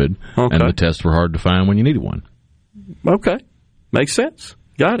COVID, and the tests were hard to find when you needed one. Okay. Makes sense.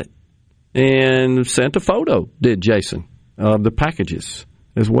 Got it. And sent a photo, did Jason, of the packages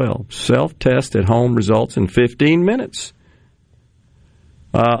as well. Self-test at home results in 15 minutes.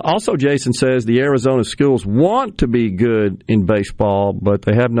 Also, Jason says the Arizona schools want to be good in baseball, but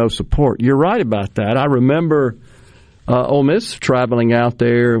they have no support. You're right about that. I remember Ole Miss traveling out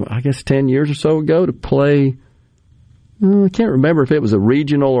there, I guess 10 years or so ago, to play, I can't remember if it was a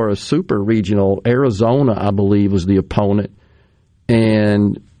regional or a super regional. Arizona, I believe, was the opponent.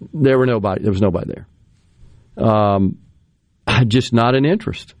 And there was nobody there. Just not an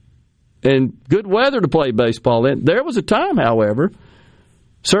interest. And good weather to play baseball in. There was a time, however,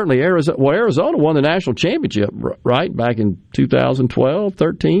 certainly Arizona won the national championship, right, back in 2012,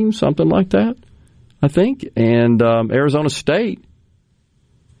 13, something like that, I think. And Arizona State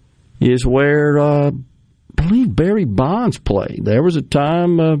is where believe Barry Bonds played. There was a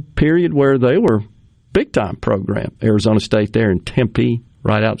period where they were big-time program. Arizona State there in Tempe,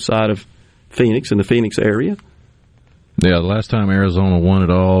 right outside of Phoenix, in the Phoenix area. Yeah, the last time Arizona won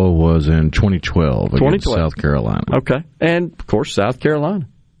it all was in 2012 against South Carolina. Okay. And, of course, South Carolina.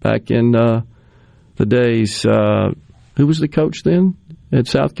 Back in the days, who was the coach then at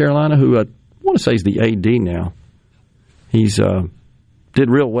South Carolina? Who I want to say is the AD now. He's did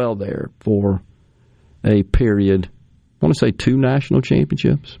real well there for a period. I want to say 2 national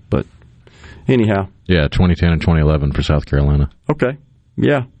championships, but anyhow. Yeah, 2010 and 2011 for South Carolina. Okay.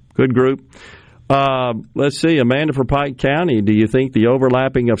 Yeah, good group. Let's see, Amanda for Pike County, do you think the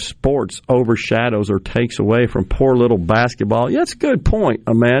overlapping of sports overshadows or takes away from poor little basketball? Yeah, that's a good point,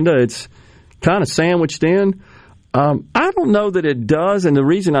 Amanda. It's kind of sandwiched in. I don't know that it does, and the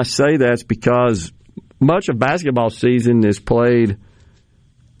reason I say that is because much of basketball season is played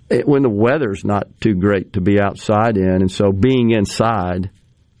when the weather's not too great to be outside in, and so being inside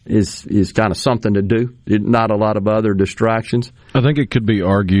is kind of something to do. Not a lot of other distractions. I think it could be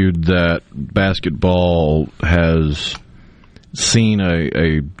argued that basketball has seen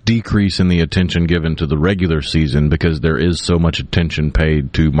a decrease in the attention given to the regular season because there is so much attention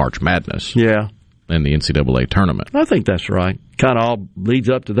paid to March Madness. Yeah. And the NCAA tournament. I think that's right. Kind of all leads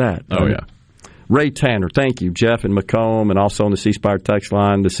up to that. Oh, yeah. Ray Tanner, thank you. Jeff and Macomb, and also on the C Spire text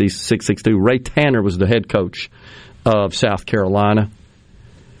line, the C662. Ray Tanner was the head coach of South Carolina.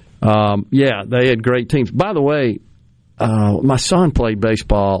 Yeah, they had great teams. By the way, my son played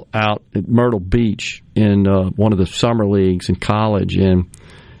baseball out at Myrtle Beach in one of the summer leagues in college, and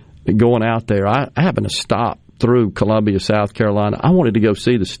going out there, I happened to stop through Columbia, South Carolina. I wanted to go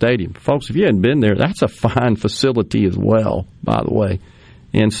see the stadium. Folks, if you hadn't been there, that's a fine facility as well, by the way,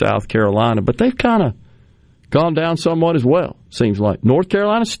 in South Carolina. But they've kind of gone down somewhat as well, seems like. North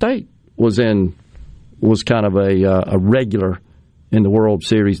Carolina State was kind of a regular in the World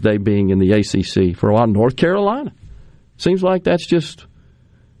Series, they being in the ACC for a while. North Carolina, seems like that's just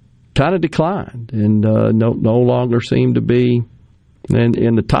kind of declined and no longer seem to be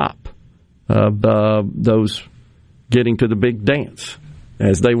in the top of those getting to the big dance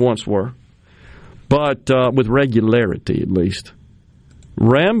as they once were, but with regularity at least.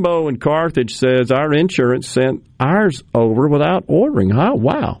 Rambo in Carthage says our insurance sent ours over without ordering. Oh,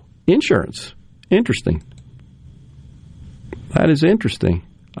 wow. Insurance. Interesting. That is interesting.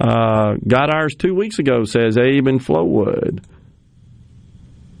 Got ours 2 weeks ago, says Abe in Flowood.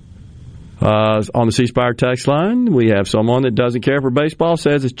 On the C Spire text line, we have someone that doesn't care for baseball,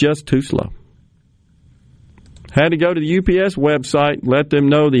 says it's just too slow. Had to go to the UPS website, let them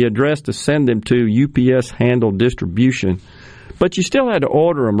know the address to send them to. UPS handled distribution. But you still had to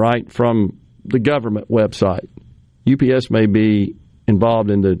order them, right, from the government website. UPS may be involved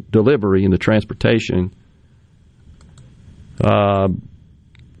in the delivery and the transportation.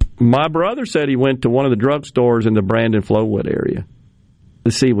 My brother said he went to one of the drugstores in the Brandon-Flowood area.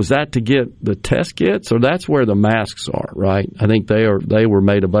 Let's see, was that to get the test kits, or that's where the masks are, right? I think they were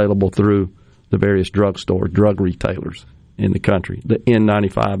made available through the various drugstores, drug retailers in the country, the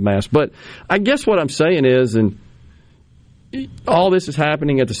N95 mask. But I guess what I'm saying is, and all this is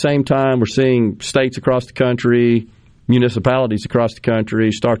happening at the same time, we're seeing states across the country, municipalities across the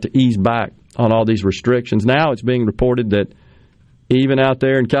country start to ease back on all these restrictions. Now it's being reported that even out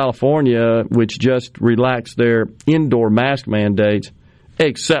there in California, which just relaxed their indoor mask mandates,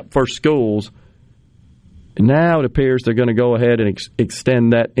 except for schools, now it appears they're going to go ahead and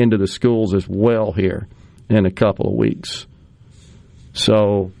extend that into the schools as well here in a couple of weeks.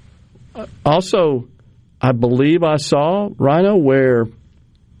 So, also, I believe I saw, Rhino, where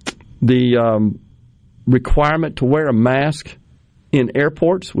the requirement to wear a mask in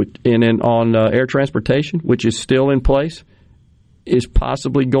airports and on air transportation, which is still in place, is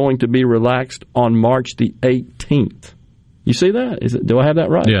possibly going to be relaxed on March the 18th. You see that? Do I have that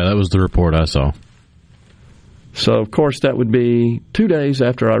right? Yeah, that was the report I saw. So, of course, that would be 2 days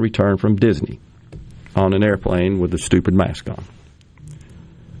after I return from Disney on an airplane with a stupid mask on.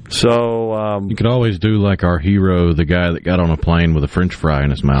 So you could always do like our hero, the guy that got on a plane with a French fry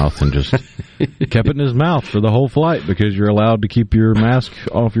in his mouth and just kept it in his mouth for the whole flight because you're allowed to keep your mask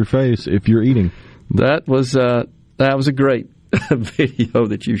off your face if you're eating. That was a great video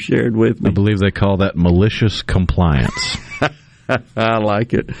that you shared with me. I believe they call that malicious compliance. I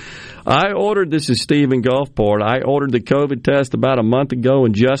like it. This is Steve in Gulfport. I ordered the COVID test about a month ago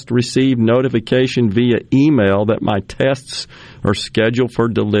and just received notification via email that my tests are scheduled for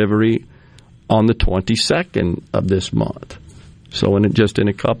delivery on the 22nd of this month. So in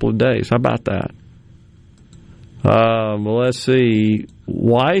a couple of days. How about that? Well, let's see.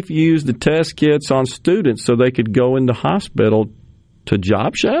 wife used the test kits on students so they could go into hospital to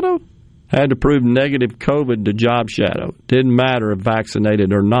job shadow? Had to prove negative COVID to job shadow. Didn't matter if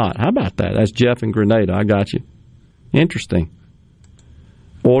vaccinated or not. How about that? That's Jeff in Grenada. I got you. Interesting.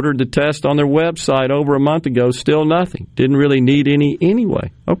 Ordered the test on their website over a month ago. Still nothing. Didn't really need any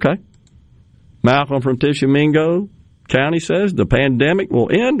anyway. Okay. Malcolm from Tishomingo County says the pandemic will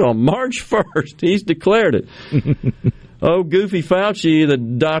end on March 1st. He's declared it. Oh, Goofy Fauci, the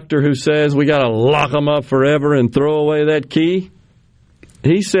doctor who says we got to lock them up forever and throw away that key,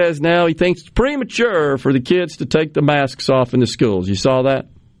 he says now he thinks it's premature for the kids to take the masks off in the schools. You saw that?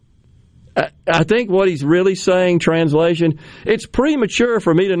 I think what he's really saying, translation, it's premature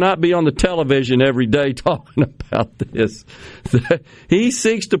for me to not be on the television every day talking about this. He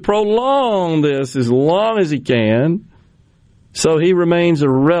seeks to prolong this as long as he can so he remains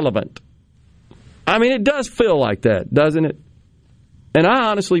irrelevant. I mean, it does feel like that, doesn't it? And I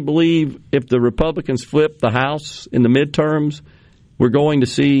honestly believe if the Republicans flip the House in the midterms, we're going to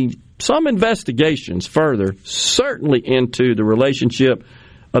see some investigations further, certainly into the relationship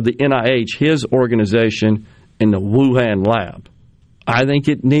of the NIH, his organization, and the Wuhan lab. I think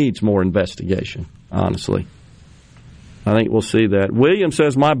it needs more investigation, honestly. I think we'll see that. William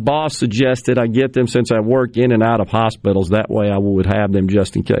says, my boss suggested I get them since I work in and out of hospitals. That way I would have them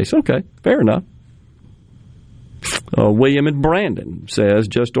just in case. Okay, fair enough. William and Brandon says,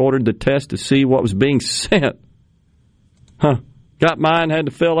 just ordered the test to see what was being sent. Got mine, had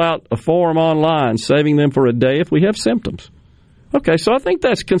to fill out a form online, saving them for a day if we have symptoms. Okay, so I think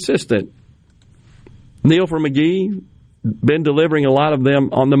that's consistent. Neil from McGee, been delivering a lot of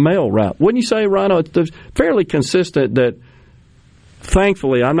them on the mail route. Wouldn't you say, Rhino, it's fairly consistent that,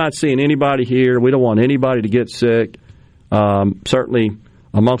 thankfully, I'm not seeing anybody here. We don't want anybody to get sick, certainly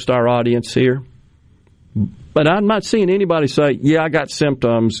amongst our audience here. But I'm not seeing anybody say, yeah, I got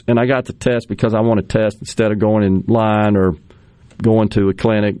symptoms and I got the test because I want to test instead of going in line or going to a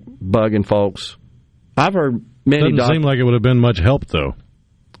clinic, bugging folks. I've heard many doesn't seem like it would have been much help, though.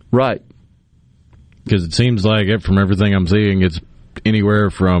 Right. Because it seems like, from everything I'm seeing, it's anywhere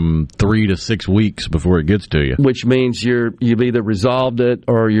from 3 to 6 weeks before it gets to you. Which means you've either resolved it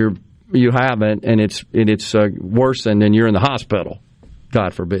or you haven't, and it's worsened, and you're in the hospital.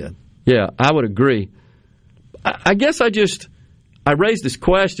 God forbid. Yeah, I would agree. I guess I raised this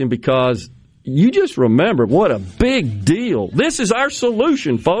question because you just remember what a big deal. This is our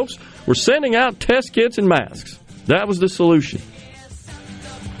solution, folks. We're sending out test kits and masks. That was the solution.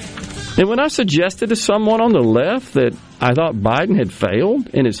 And when I suggested to someone on the left that I thought Biden had failed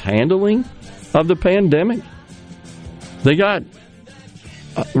in his handling of the pandemic, they got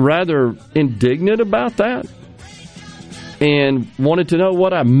rather indignant about that and wanted to know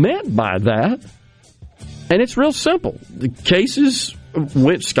what I meant by that. And it's real simple. The cases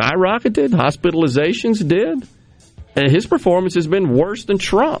skyrocketed, hospitalizations did. And his performance has been worse than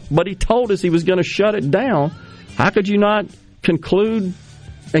Trump, but he told us he was going to shut it down. How could you not conclude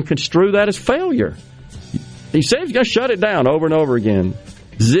and construe that as failure? He said he's going to shut it down over and over again.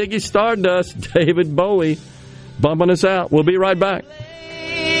 Ziggy Stardust, David Bowie, bumping us out. We'll be right back.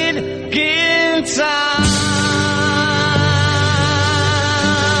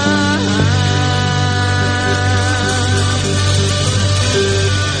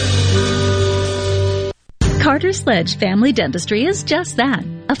 Carter Sledge Family Dentistry is just that,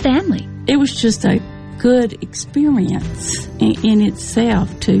 a family. It was just a good experience in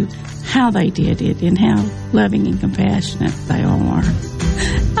itself to how they did it and how loving and compassionate they all are.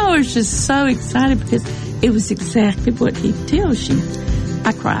 I was just so excited because it was exactly what he tells you.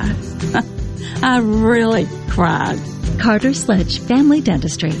 I cried. I really cried. Carter Sledge Family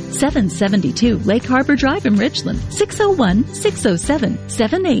Dentistry, 772 Lake Harbor Drive in Richland,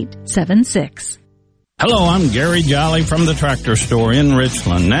 601-607-7876. Hello, I'm Gary Jolly from the Tractor Store in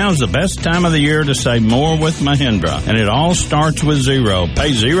Richland. Now's the best time of the year to save more with Mahindra, and it all starts with zero.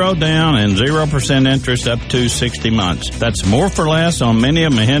 Pay zero down and 0% interest up to 60 months. That's more for less on many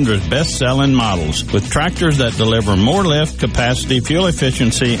of Mahindra's best-selling models, with tractors that deliver more lift, capacity, fuel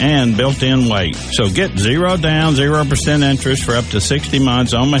efficiency, and built-in weight. So get zero down, 0% interest for up to 60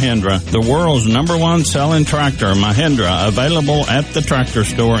 months on Mahindra, the world's #1 selling tractor, Mahindra, available at the Tractor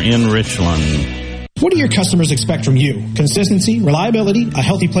Store in Richland. What do your customers expect from you? Consistency, reliability, a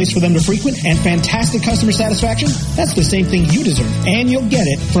healthy place for them to frequent, and fantastic customer satisfaction? That's the same thing you deserve. And you'll get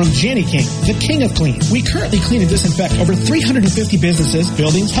it from Jenny King, the king of clean. We currently clean and disinfect over 350 businesses,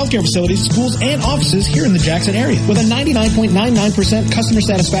 buildings, healthcare facilities, schools, and offices here in the Jackson area with a 99.99% customer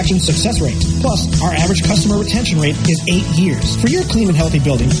satisfaction success rate. Plus, our average customer retention rate is 8 years. For your clean and healthy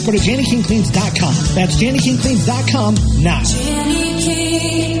building, go to JannyKingCleans.com. That's JannyKingCleans.com now. Jenny King.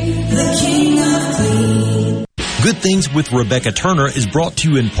 the King of Clean. Good Things with Rebecca Turner is brought to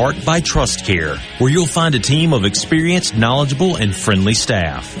you in part by Trust Care, where you'll find a team of experienced, knowledgeable, and friendly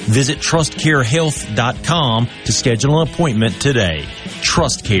staff. Visit TrustCareHealth.com to schedule an appointment today.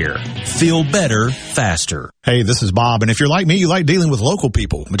 Trust Care. Feel better, faster. Hey, this is Bob, and if you're like me, you like dealing with local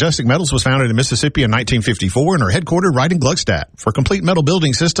people. Majestic Metals was founded in Mississippi in 1954 and are headquartered right in Gluckstadt. For complete metal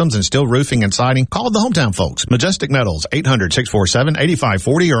building systems and steel roofing and siding, call the hometown folks. Majestic Metals,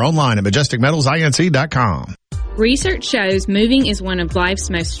 800-647-8540 or online at majesticmetalsinc.com. Research shows moving is one of life's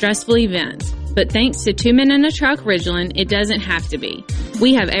most stressful events, but thanks to 2 Men in a Truck Ridgeland, it doesn't have to be.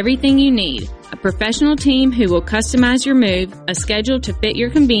 We have everything you need. A professional team who will customize your move, a schedule to fit your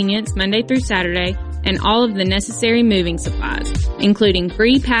convenience Monday through Saturday, and all of the necessary moving supplies, including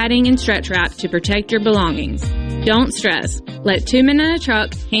free padding and stretch wrap to protect your belongings. Don't stress. Let 2 Men in a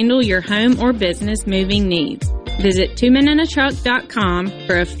Truck handle your home or business moving needs. Visit 2meninatruck.com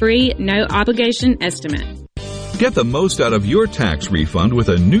for a free, no-obligation estimate. Get the most out of your tax refund with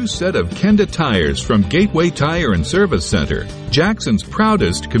a new set of Kenda tires from Gateway Tire and Service Center, Jackson's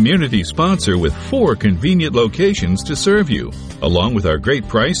proudest community sponsor with 4 convenient locations to serve you. Along with our great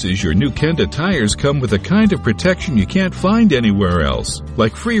prices, your new Kenda tires come with a kind of protection you can't find anywhere else,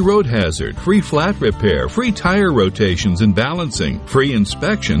 like free road hazard, free flat repair, free tire rotations and balancing, free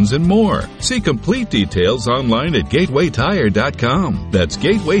inspections, and more. See complete details online at gatewaytire.com. That's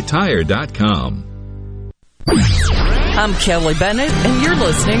gatewaytire.com. I'm Kelly Bennett, and you're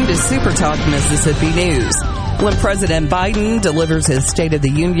listening to SuperTalk Mississippi News. When President Biden delivers his State of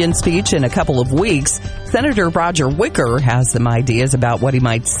the Union speech in a couple of weeks, Senator Roger Wicker has some ideas about what he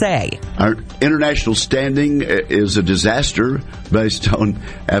might say. Our international standing is a disaster based on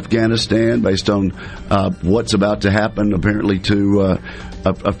Afghanistan, based on what's about to happen apparently to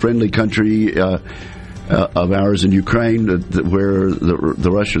a friendly country of ours in Ukraine, where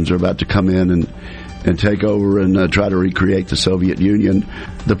the Russians are about to come in and take over and try to recreate the Soviet Union.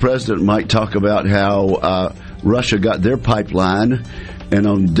 The president might talk about how Russia got their pipeline, and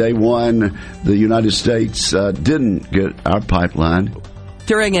on day one, the United States didn't get our pipeline.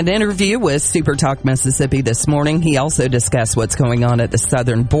 During an interview with SuperTalk Mississippi this morning, he also discussed what's going on at the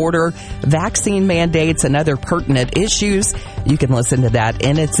southern border, vaccine mandates, and other pertinent issues. You can listen to that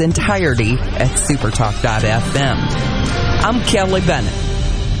in its entirety at supertalk.fm. I'm Kelly Bennett.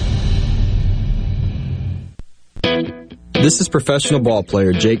 This is professional ball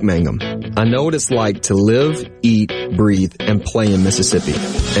player Jake Mangum. I know what it's like to live, eat, breathe, and play in Mississippi.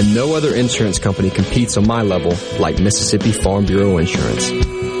 And no other insurance company competes on my level like Mississippi Farm Bureau Insurance.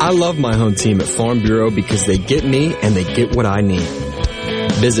 I love my home team at Farm Bureau because they get me and they get what I need.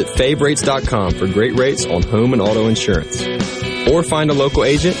 Visit favrates.com for great rates on home and auto insurance. Or find a local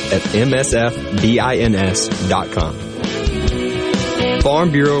agent at msfbins.com.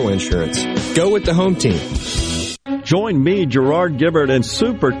 Farm Bureau Insurance. Go with the home team. Join me, Gerard Gibert, and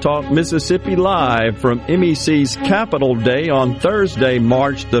SuperTalk Mississippi live from MEC's Capital Day on Thursday,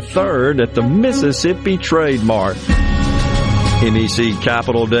 March the 3rd at the Mississippi Trade Mart. MEC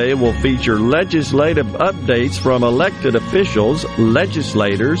Capital Day will feature legislative updates from elected officials,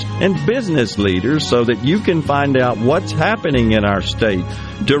 legislators, and business leaders so that you can find out what's happening in our state.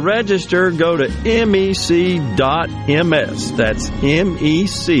 To register, go to mec.ms. That's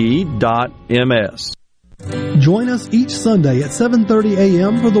mec.ms. Join us each Sunday at 7:30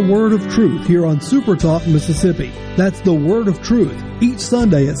 a.m. for the Word of Truth here on SuperTalk Mississippi. That's the Word of Truth each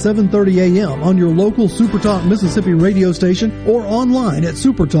Sunday at 7:30 a.m. on your local SuperTalk Mississippi radio station or online at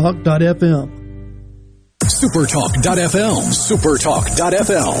supertalk.fm. SuperTalk.fm.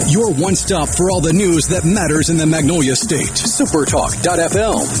 SuperTalk.fm. Your one stop for all the news that matters in the Magnolia State.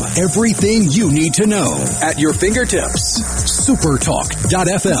 SuperTalk.fm. Everything you need to know at your fingertips.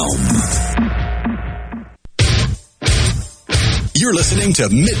 SuperTalk.fm. You're listening to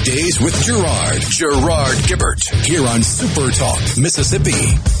Middays with Gerard Gibert, here on SuperTalk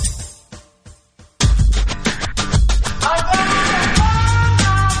Mississippi.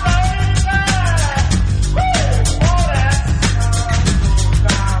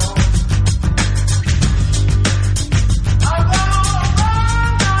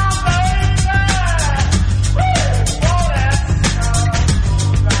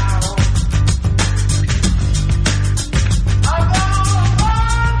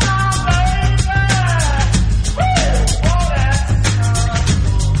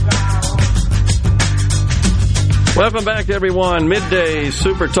 Welcome back, everyone. Middays,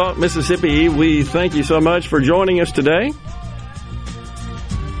 SuperTalk Mississippi. We thank you so much for joining us today.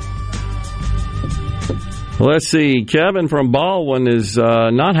 Let's see. Kevin from Baldwin is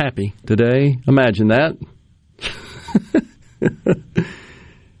not happy today. Imagine that.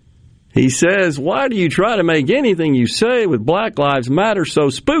 He says, why do you try to make anything you say with Black Lives Matter so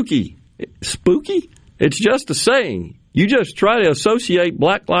spooky? Spooky? It's just a saying. You just try to associate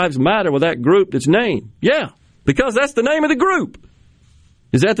Black Lives Matter with that group that's named. Yeah, because that's the name of the group.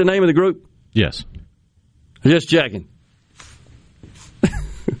 Is that the name of the group? Yes. Just checking.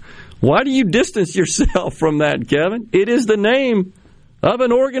 Why do you distance yourself from that, Kevin? It is the name of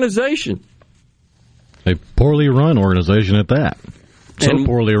an organization. A poorly run organization at that. So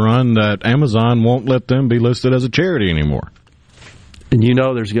poorly run that Amazon won't let them be listed as a charity anymore. And you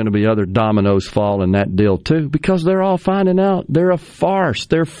know there's going to be other dominoes fall in that deal, too, because they're all finding out they're a farce.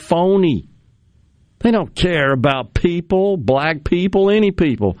 They're phony. They don't care about people, black people, any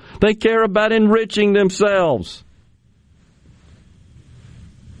people. They care about enriching themselves.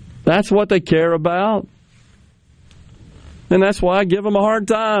 That's what they care about. And that's why I give them a hard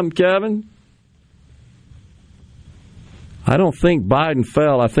time, Kevin. I don't think Biden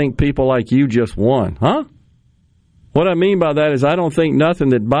fell. I think people like you just won. Huh? What I mean by that is I don't think nothing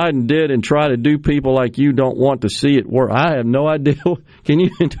that Biden did and try to do people like you don't want to see it work. I have no idea. Can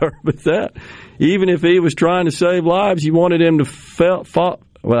you interpret that? Even if he was trying to save lives, you wanted him to fail,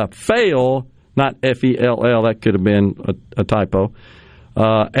 not F-E-L-L. That could have been a typo.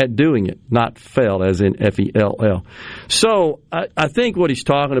 At doing it, not fail, as in F-E-L-L. So I think what he's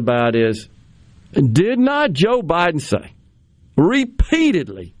talking about is, did not Joe Biden say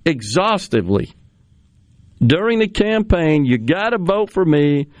repeatedly, exhaustively, during the campaign, you got to vote for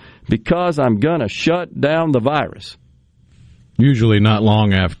me because I'm going to shut down the virus? Usually not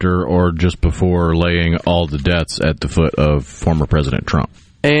long after or just before laying all the deaths at the foot of former President Trump.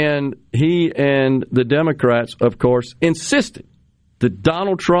 And he and the Democrats, of course, insisted that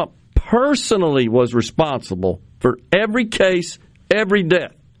Donald Trump personally was responsible for every case, every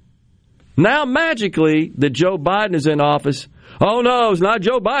death. Now, magically, that Joe Biden is in office, oh, no, it's not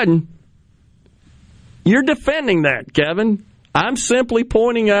Joe Biden. You're defending that, Kevin. I'm simply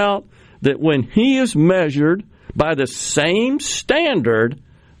pointing out that when he is measured by the same standard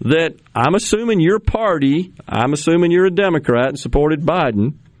that I'm assuming your party, I'm assuming you're a Democrat and supported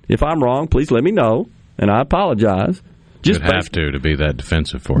Biden. If I'm wrong, please let me know, and I apologize. You'd have to be that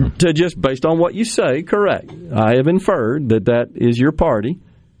defensive for him. Just based on what you say, correct. I have inferred that is your party.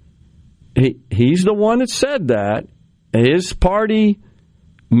 He's the one that said that. His party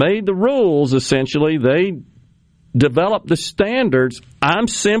made the rules, essentially. They developed the standards. I'm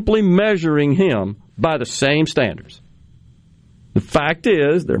simply measuring him by the same standards. The fact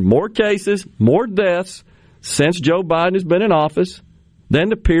is, there are more cases, more deaths since Joe Biden has been in office than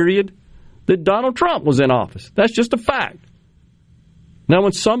the period that Donald Trump was in office. That's just a fact. Now,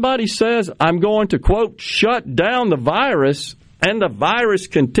 when somebody says, I'm going to, quote, shut down the virus, and the virus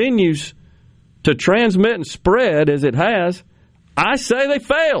continues to transmit and spread as it has, I say they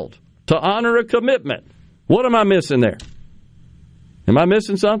failed to honor a commitment. What am I missing there? Am I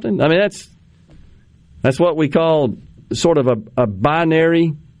missing something? I mean, that's what we call sort of a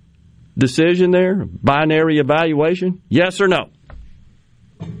binary decision there, binary evaluation. Yes or no?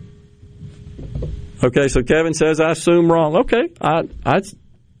 Okay, so Kevin says I assume wrong. Okay, I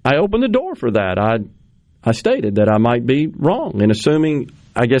opened the door for that. I stated that I might be wrong in assuming.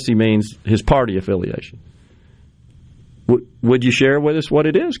 I guess he means his party affiliation. Would you share with us what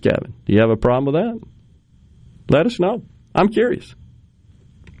it is, Kevin? Do you have a problem with that? Let us know. I'm curious.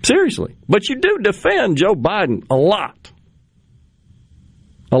 Seriously. But you do defend Joe Biden a lot.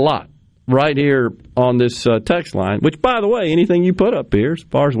 A lot. Right here on this text line, which, by the way, anything you put up here, as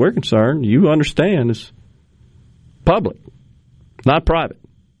far as we're concerned, you understand is public, not private.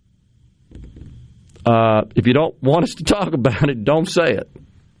 If you don't want us to talk about it, don't say it.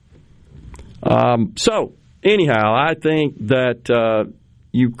 So, anyhow, I think that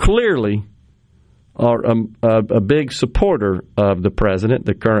you clearly are a big supporter of the president,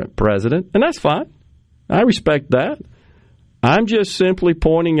 the current president, and that's fine. I respect that. I'm just simply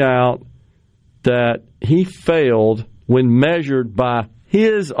pointing out that he failed when measured by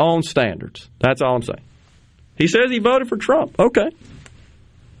his own standards. That's all I'm saying. He says he voted for Trump. Okay.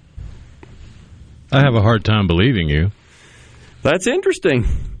 I have a hard time believing you. That's interesting.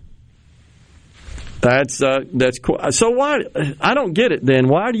 That's cool. So why? I don't get it then.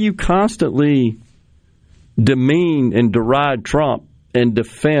 Why do you constantly demean and deride Trump and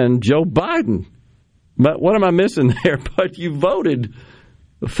defend Joe Biden? But what am I missing there? But you voted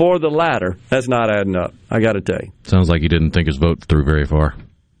for the latter. That's not adding up, I got to tell you. Sounds like he didn't think his vote through very far.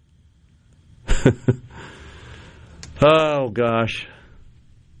 Oh, gosh.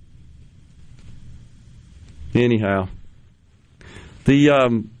 Anyhow.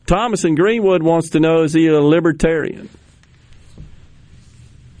 The Thomas in Greenwood wants to know, is he a libertarian?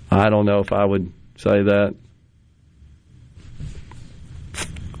 I don't know if I would say that.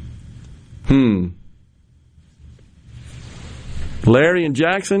 Larry in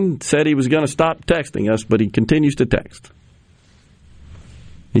Jackson said he was going to stop texting us, but he continues to text.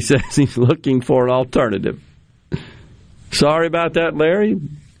 He says he's looking for an alternative. Sorry about that, Larry.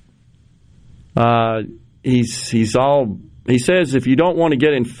 He says if you don't want to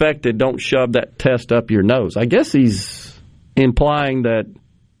get infected, don't shove that test up your nose. I guess he's implying that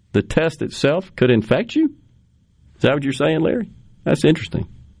the test itself could infect you. Is that what you're saying, Larry? That's interesting.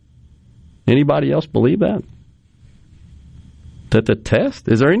 Anybody else believe that? That the test?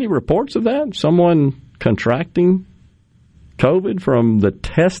 Is there any reports of that? Someone contracting COVID from the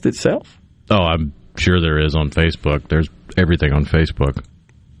test itself? Oh, I'm sure there is on Facebook. There's everything on Facebook.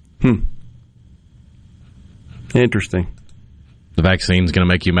 Interesting. The vaccine's going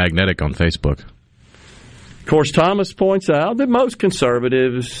to make you magnetic on Facebook. Of course, Thomas points out that most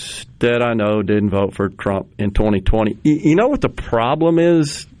conservatives that I know didn't vote for Trump in 2020. You know what the problem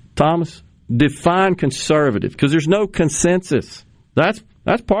is, Thomas? Define conservative, because there's no consensus. That's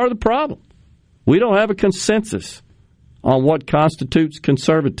part of the problem. We don't have a consensus on what constitutes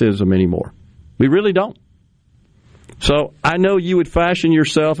conservatism anymore. We really don't. So I know you would fashion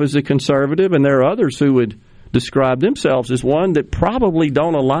yourself as a conservative, and there are others who would describe themselves as one that probably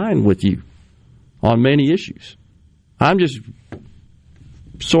don't align with you on many issues. I'm just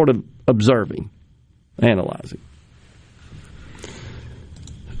sort of observing, analyzing.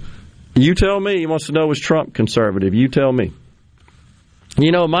 You tell me. He wants to know, is Trump conservative? You tell me.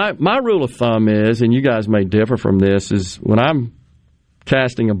 You know, my rule of thumb is, and you guys may differ from this, is when I'm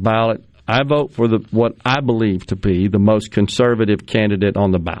casting a ballot, I vote for what I believe to be the most conservative candidate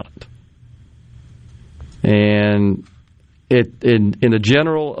on the ballot. And in a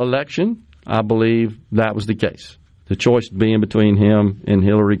general election, I believe that was the case. The choice being between him and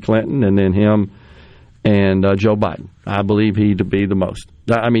Hillary Clinton, and then him and Joe Biden. I believe he to be the most.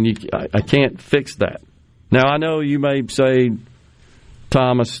 I mean, I can't fix that. Now, I know you may say,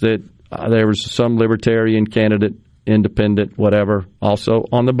 Thomas, that there was some libertarian candidate, independent, whatever, also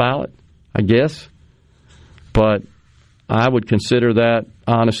on the ballot, I guess. But I would consider that,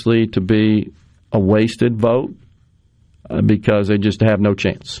 honestly, to be a wasted vote because they just have no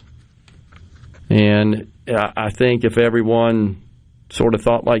chance. And I think if everyone sort of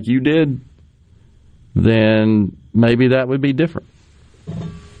thought like you did, then maybe that would be different.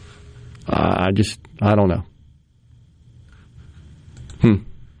 I don't know.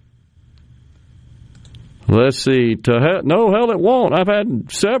 Let's see. No, hell, it won't. I've had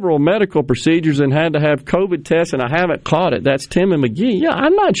several medical procedures and had to have COVID tests, and I haven't caught it. That's Tim and McGee. Yeah,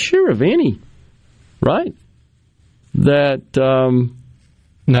 I'm not sure of any. Right? That.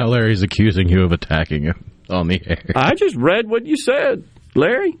 Now Larry's accusing you of attacking him on the air. I just read what you said,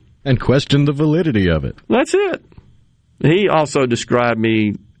 Larry. And questioned the validity of it. That's it. He also described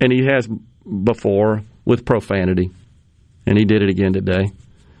me, and he has before, with profanity. And he did it again today.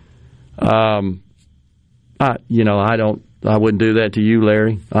 I wouldn't do that to you,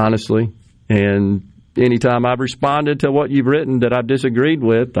 Larry, honestly. And anytime I've responded to what you've written that I've disagreed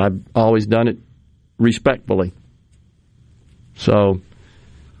with, I've always done it respectfully. So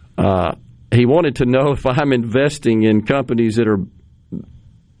he wanted to know if I'm investing in companies that are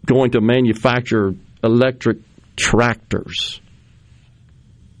going to manufacture electric tractors.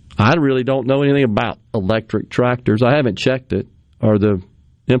 I really don't know anything about electric tractors. I haven't checked it. Are the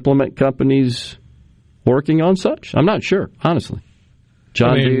implement companies working on such? I'm not sure, honestly.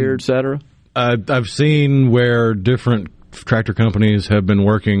 John Deere, et cetera. I've seen where different tractor companies have been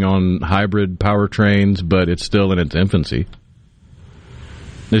working on hybrid powertrains, but it's still in its infancy.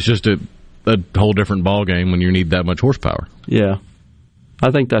 It's just a whole different ballgame when you need that much horsepower. Yeah. I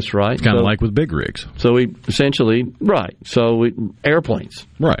think that's right. It's kind of like with big rigs. So we essentially, right. So airplanes.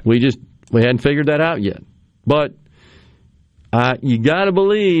 Right. We hadn't figured that out yet. But you got to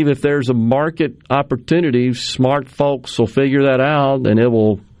believe if there's a market opportunity, smart folks will figure that out, and it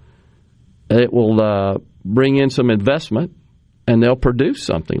will bring in some investment, and they'll produce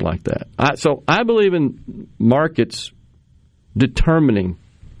something like that. So I believe in markets determining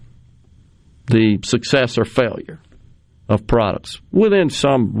the success or failure of products within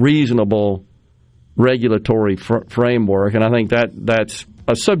some reasonable regulatory framework, and I think that's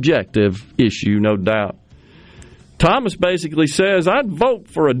a subjective issue, no doubt. Thomas basically says, I'd vote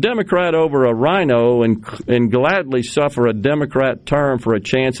for a Democrat over a rhino and gladly suffer a Democrat term for a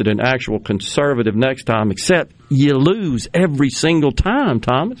chance at an actual conservative next time, except you lose every single time,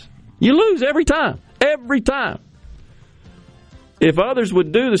 Thomas. You lose every time. Every time. if others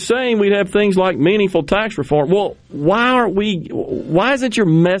would do the same, we'd have things like meaningful tax reform. Well, why isn't your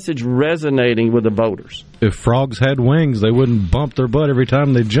message resonating with the voters? If frogs had wings, they wouldn't bump their butt every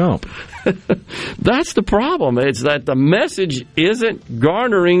time they jump. That's the problem. It's that the message isn't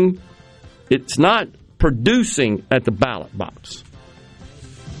garnering, it's not producing at the ballot box.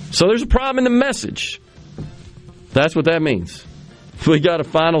 So there's a problem in the message. That's what that means. We got a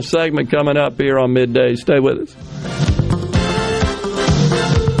final segment coming up here on Middays. Stay with us.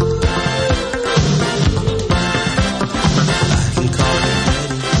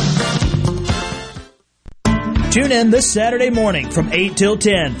 Tune in this Saturday morning from 8 till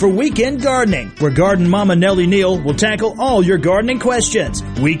 10 for Weekend Gardening, where Garden Mama Nellie Neal will tackle all your gardening questions.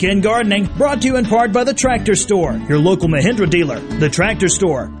 Weekend Gardening, brought to you in part by The Tractor Store, your local Mahindra dealer. The Tractor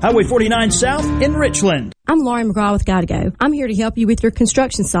Store, Highway 49 South in Richland. I'm Lauren McGraw with Gotta Go. I'm here to help you with your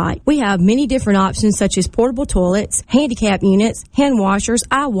construction site. We have many different options such as portable toilets, handicap units, hand washers,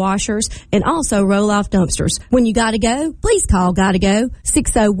 eye washers, and also roll-off dumpsters. When you gotta go, please call Gotta Go,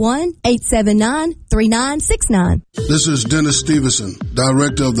 601-879-3969. This is Dennis Stevenson,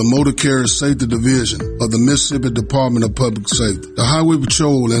 Director of the Motor Carrier Safety Division of the Mississippi Department of Public Safety. The Highway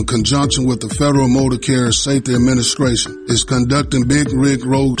Patrol, in conjunction with the Federal Motor Carrier Safety Administration, is conducting big rig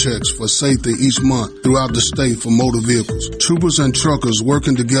road checks for safety each month throughout the state for motor vehicles. Troopers and truckers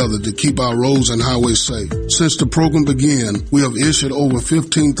working together to keep our roads and highways safe. Since the program began, we have issued over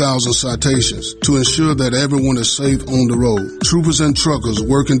 15,000 citations to ensure that everyone is safe on the road. Troopers and truckers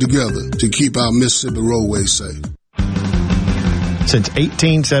working together to keep our Mississippi roadways safe. Since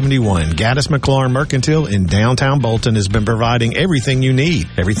 1871, Gaddis McLaurin Mercantile in downtown Bolton has been providing everything you need.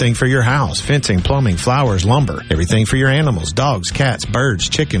 Everything for your house, fencing, plumbing, flowers, lumber. Everything for your animals, dogs, cats, birds,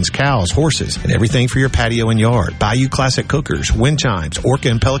 chickens, cows, horses, and everything for your patio and yard. Bayou Classic cookers, wind chimes, Orca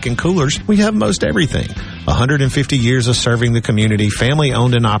and Pelican coolers. We have most everything. 150 years of serving the community, family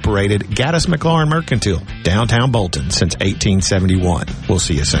owned and operated. Gaddis McLaurin Mercantile, downtown Bolton since 1871. We'll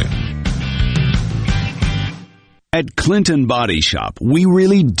see you soon. At Clinton Body Shop, we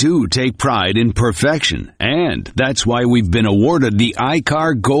really do take pride in perfection, and that's why we've been awarded the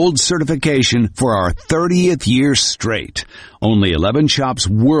ICAR Gold certification for our 30th year straight. Only 11 shops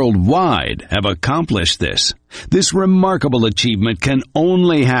worldwide have accomplished this. This remarkable achievement can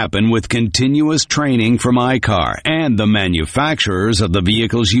only happen with continuous training from ICAR and the manufacturers of the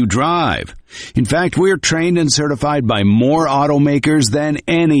vehicles you drive. In fact, we're trained and certified by more automakers than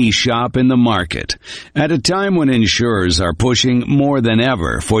any shop in the market. At a time when insurers are pushing more than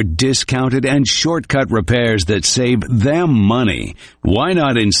ever for discounted and shortcut repairs that save them money, why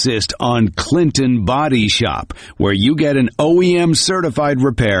not insist on Clinton Body Shop, where you get an OEM certified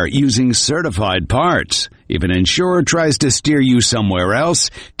repair using certified parts? If an insurer tries to steer you somewhere else,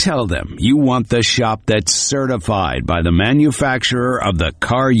 tell them you want the shop that's certified by the manufacturer of the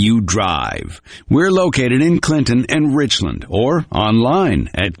car you drive. We're located in Clinton and Richland, or online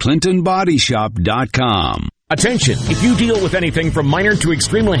at ClintonBodyShop.com. Attention! If you deal with anything from minor to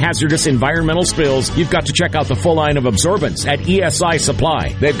extremely hazardous environmental spills, you've got to check out the full line of absorbents at ESI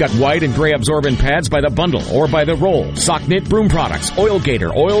Supply. They've got white and gray absorbent pads by the bundle or by the roll, sock knit broom products, oil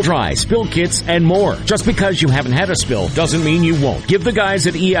gator, oil dry, spill kits, and more. Just because you haven't had a spill doesn't mean you won't. Give the guys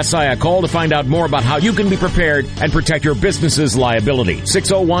at ESI a call to find out more about how you can be prepared and protect your business's liability.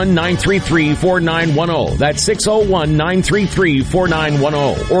 601-933-4910. That's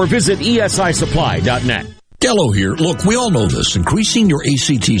 601-933-4910. Or visit ESISupply.net. Dello here. Look, we all know this. Increasing your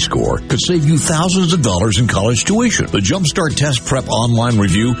ACT score could save you thousands of dollars in college tuition. The Jumpstart Test Prep online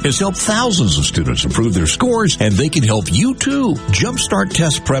review has helped thousands of students improve their scores, and they can help you too.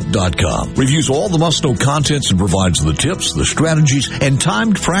 JumpstartTestPrep.com reviews all the must-know contents and provides the tips, the strategies, and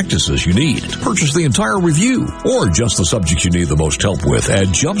timed practices you need. Purchase the entire review or just the subjects you need the most help with at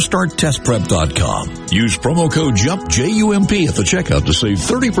JumpstartTestPrep.com. Use promo code JUMP, J-U-M-P, at the checkout to save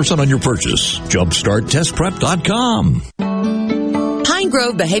 30% on your purchase. JumpstartTestPrep.com. Pine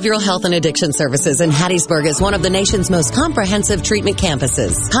Grove Behavioral Health and Addiction Services in Hattiesburg is one of the nation's most comprehensive treatment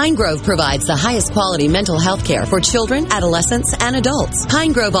campuses. Pine Grove provides the highest quality mental health care for children, adolescents, and adults.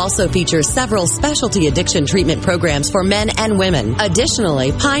 Pine Grove also features several specialty addiction treatment programs for men and women.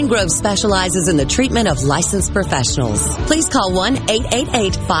 Additionally, Pine Grove specializes in the treatment of licensed professionals. Please call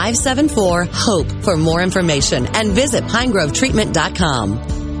 1-888-574-HOPE for more information and visit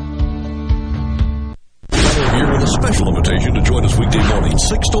pinegrovetreatment.com. Here with a special invitation to join us weekday morning,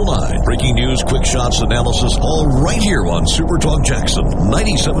 6 to 9. Breaking news, quick shots, analysis, all right here on SuperTalk Jackson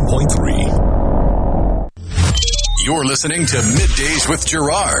 97.3. You're listening to Middays with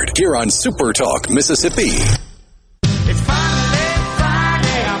Gerard here on SuperTalk Mississippi. It's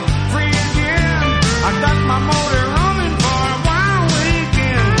Friday, I'm free again. I got my motor running for a while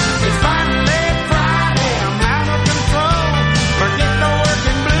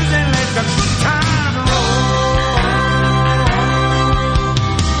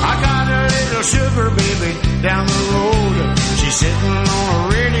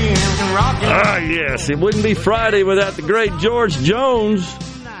Yes, it wouldn't be Friday without the great George Jones.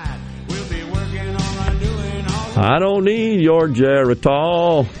 I don't need your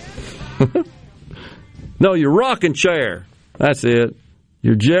Geritol. No, your rocking chair. That's it.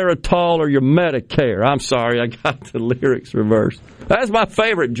 Your Geritol or your Medicare. I'm sorry, I got the lyrics reversed. That's my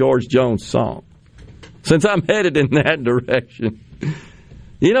favorite George Jones song, since I'm headed in that direction.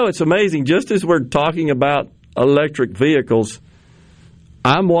 You know, it's amazing. Just as we're talking about electric vehicles,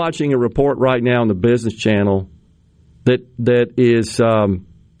 I'm watching a report right now on the Business Channel that is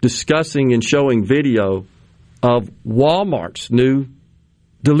discussing and showing video of Walmart's new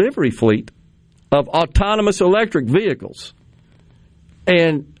delivery fleet of autonomous electric vehicles.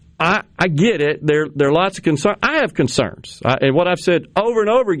 And I get it. There are lots of concerns. I have concerns. And what I've said over and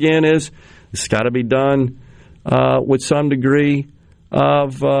over again is it's got to be done with some degree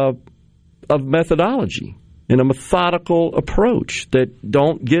of methodology and a methodical approach that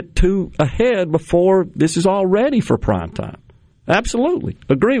don't get too ahead before this is all ready for prime time. Absolutely.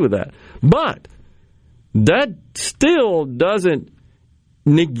 Agree with that. But that still doesn't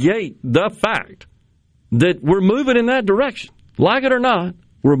negate the fact that we're moving in that direction. Like it or not,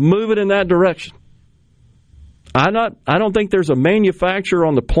 we're moving in that direction. I don't think there's a manufacturer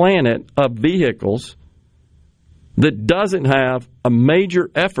on the planet of vehicles that doesn't have a major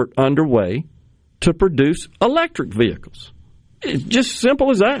effort underway to produce electric vehicles. It's just simple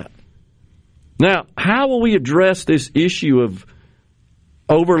as that. Now, how will we address this issue of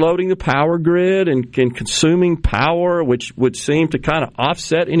overloading the power grid and consuming power, which would seem to kind of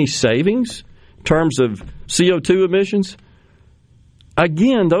offset any savings in terms of CO2 emissions?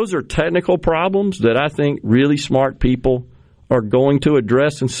 Again, those are technical problems that I think really smart people are going to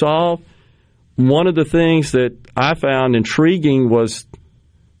address and solve. One of the things that I found intriguing was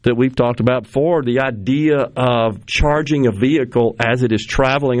that we've talked about before, the idea of charging a vehicle as it is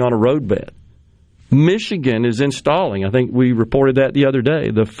traveling on a roadbed. Michigan is installing, I think we reported that the other day,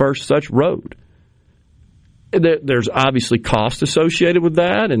 the first such road. There's obviously cost associated with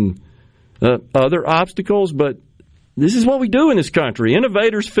that and other obstacles, but this is what we do in this country.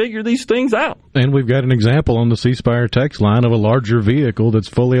 Innovators figure these things out. And we've got an example on the C Spire text line of a larger vehicle that's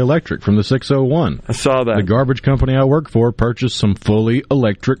fully electric from the 601. I saw that. The garbage company I work for purchased some fully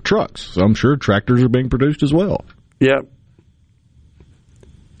electric trucks. So I'm sure tractors are being produced as well. Yep.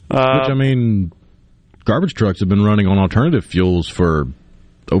 Which, I mean, garbage trucks have been running on alternative fuels for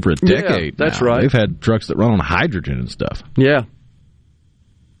over a decade. Yeah, that's now. right. They've had trucks that run on hydrogen and stuff. Yeah.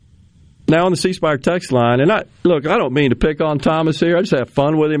 Now on the C Spire text line, and I don't mean to pick on Thomas here. I just have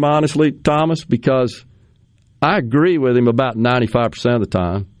fun with him, honestly, Thomas, because I agree with him about 95% of the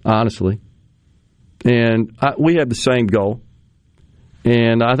time, honestly. And we have the same goal.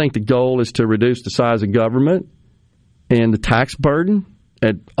 And I think the goal is to reduce the size of government and the tax burden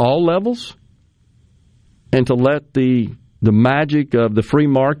at all levels, and to let the magic of the free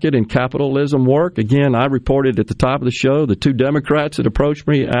market and capitalism work. Again, I reported at the top of the show the two Democrats that approached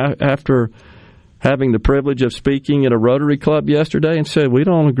me after having the privilege of speaking at a Rotary Club yesterday and said, we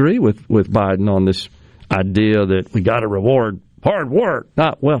don't agree with Biden on this idea that we got to reward hard work.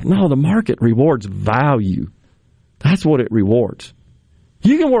 No, the market rewards value. That's what it rewards.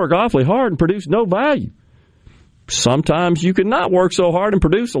 You can work awfully hard and produce no value. Sometimes you can not work so hard and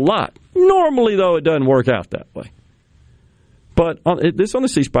produce a lot. Normally, though, it doesn't work out that way. But on the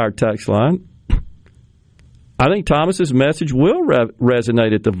C Spire text line, I think Thomas's message will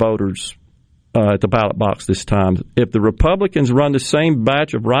resonate at the voters at the ballot box this time. If the Republicans run the same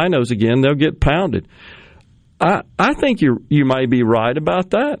batch of rhinos again, they'll get pounded. I think you may be right about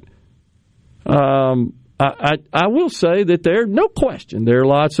that. I will say that there, no question, there are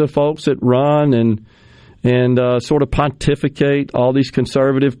lots of folks that run and sort of pontificate all these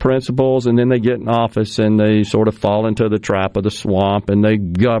conservative principles, and then they get in office and they sort of fall into the trap of the swamp and they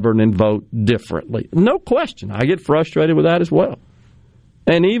govern and vote differently. No question. I get frustrated with that as well.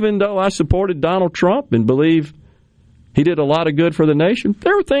 And even though I supported Donald Trump and believe he did a lot of good for the nation,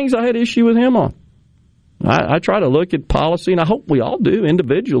 there were things I had issue with him on. I try to look at policy, and I hope we all do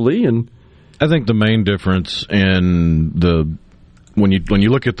individually. And I think the main difference in when you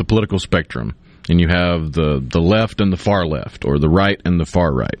look at the political spectrum, and you have the left and the far left, or the right and the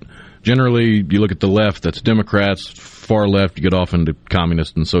far right. Generally, you look at the left, that's Democrats. Far left, you get off into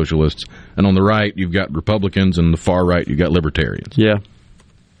communists and socialists. And on the right, you've got Republicans, and the far right, you've got libertarians. Yeah,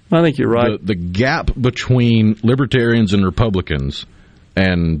 I think you're right. The gap between libertarians and Republicans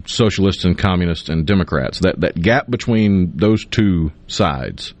and socialists and communists and Democrats, that gap between those two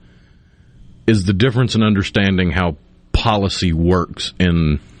sides is the difference in understanding how policy works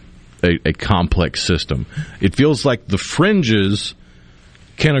in a complex system. It feels like the fringes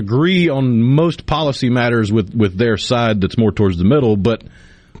can agree on most policy matters with their side that's more towards the middle, but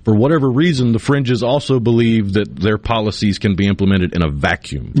for whatever reason, the fringes also believe that their policies can be implemented in a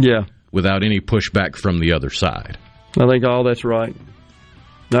vacuum. Yeah. Without any pushback from the other side. I think all that's right.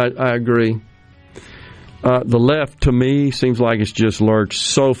 I agree. The left, to me, seems like it's just lurched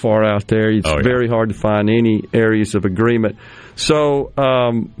so far out there. It's very hard to find any areas of agreement. So,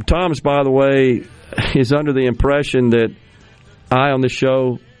 Thomas, by the way, is under the impression that I on the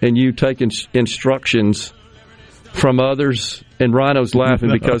show and you take instructions from others, and Rhino's laughing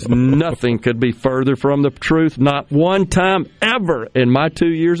because nothing could be further from the truth. Not one time ever in my 2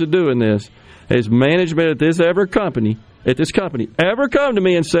 years of doing this has management at this company ever come to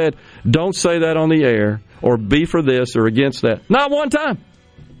me and said, don't say that on the air or be for this or against that. Not one time.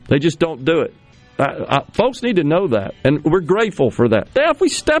 They just don't do it. Folks need to know that, and we're grateful for that. Now, if we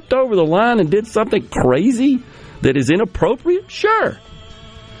stepped over the line and did something crazy that is inappropriate, sure.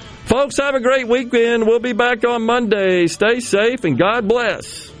 Folks, have a great weekend. We'll be back on Monday. Stay safe and God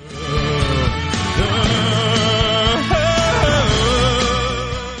bless.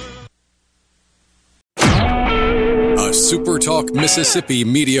 A SuperTalk Mississippi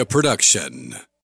media production.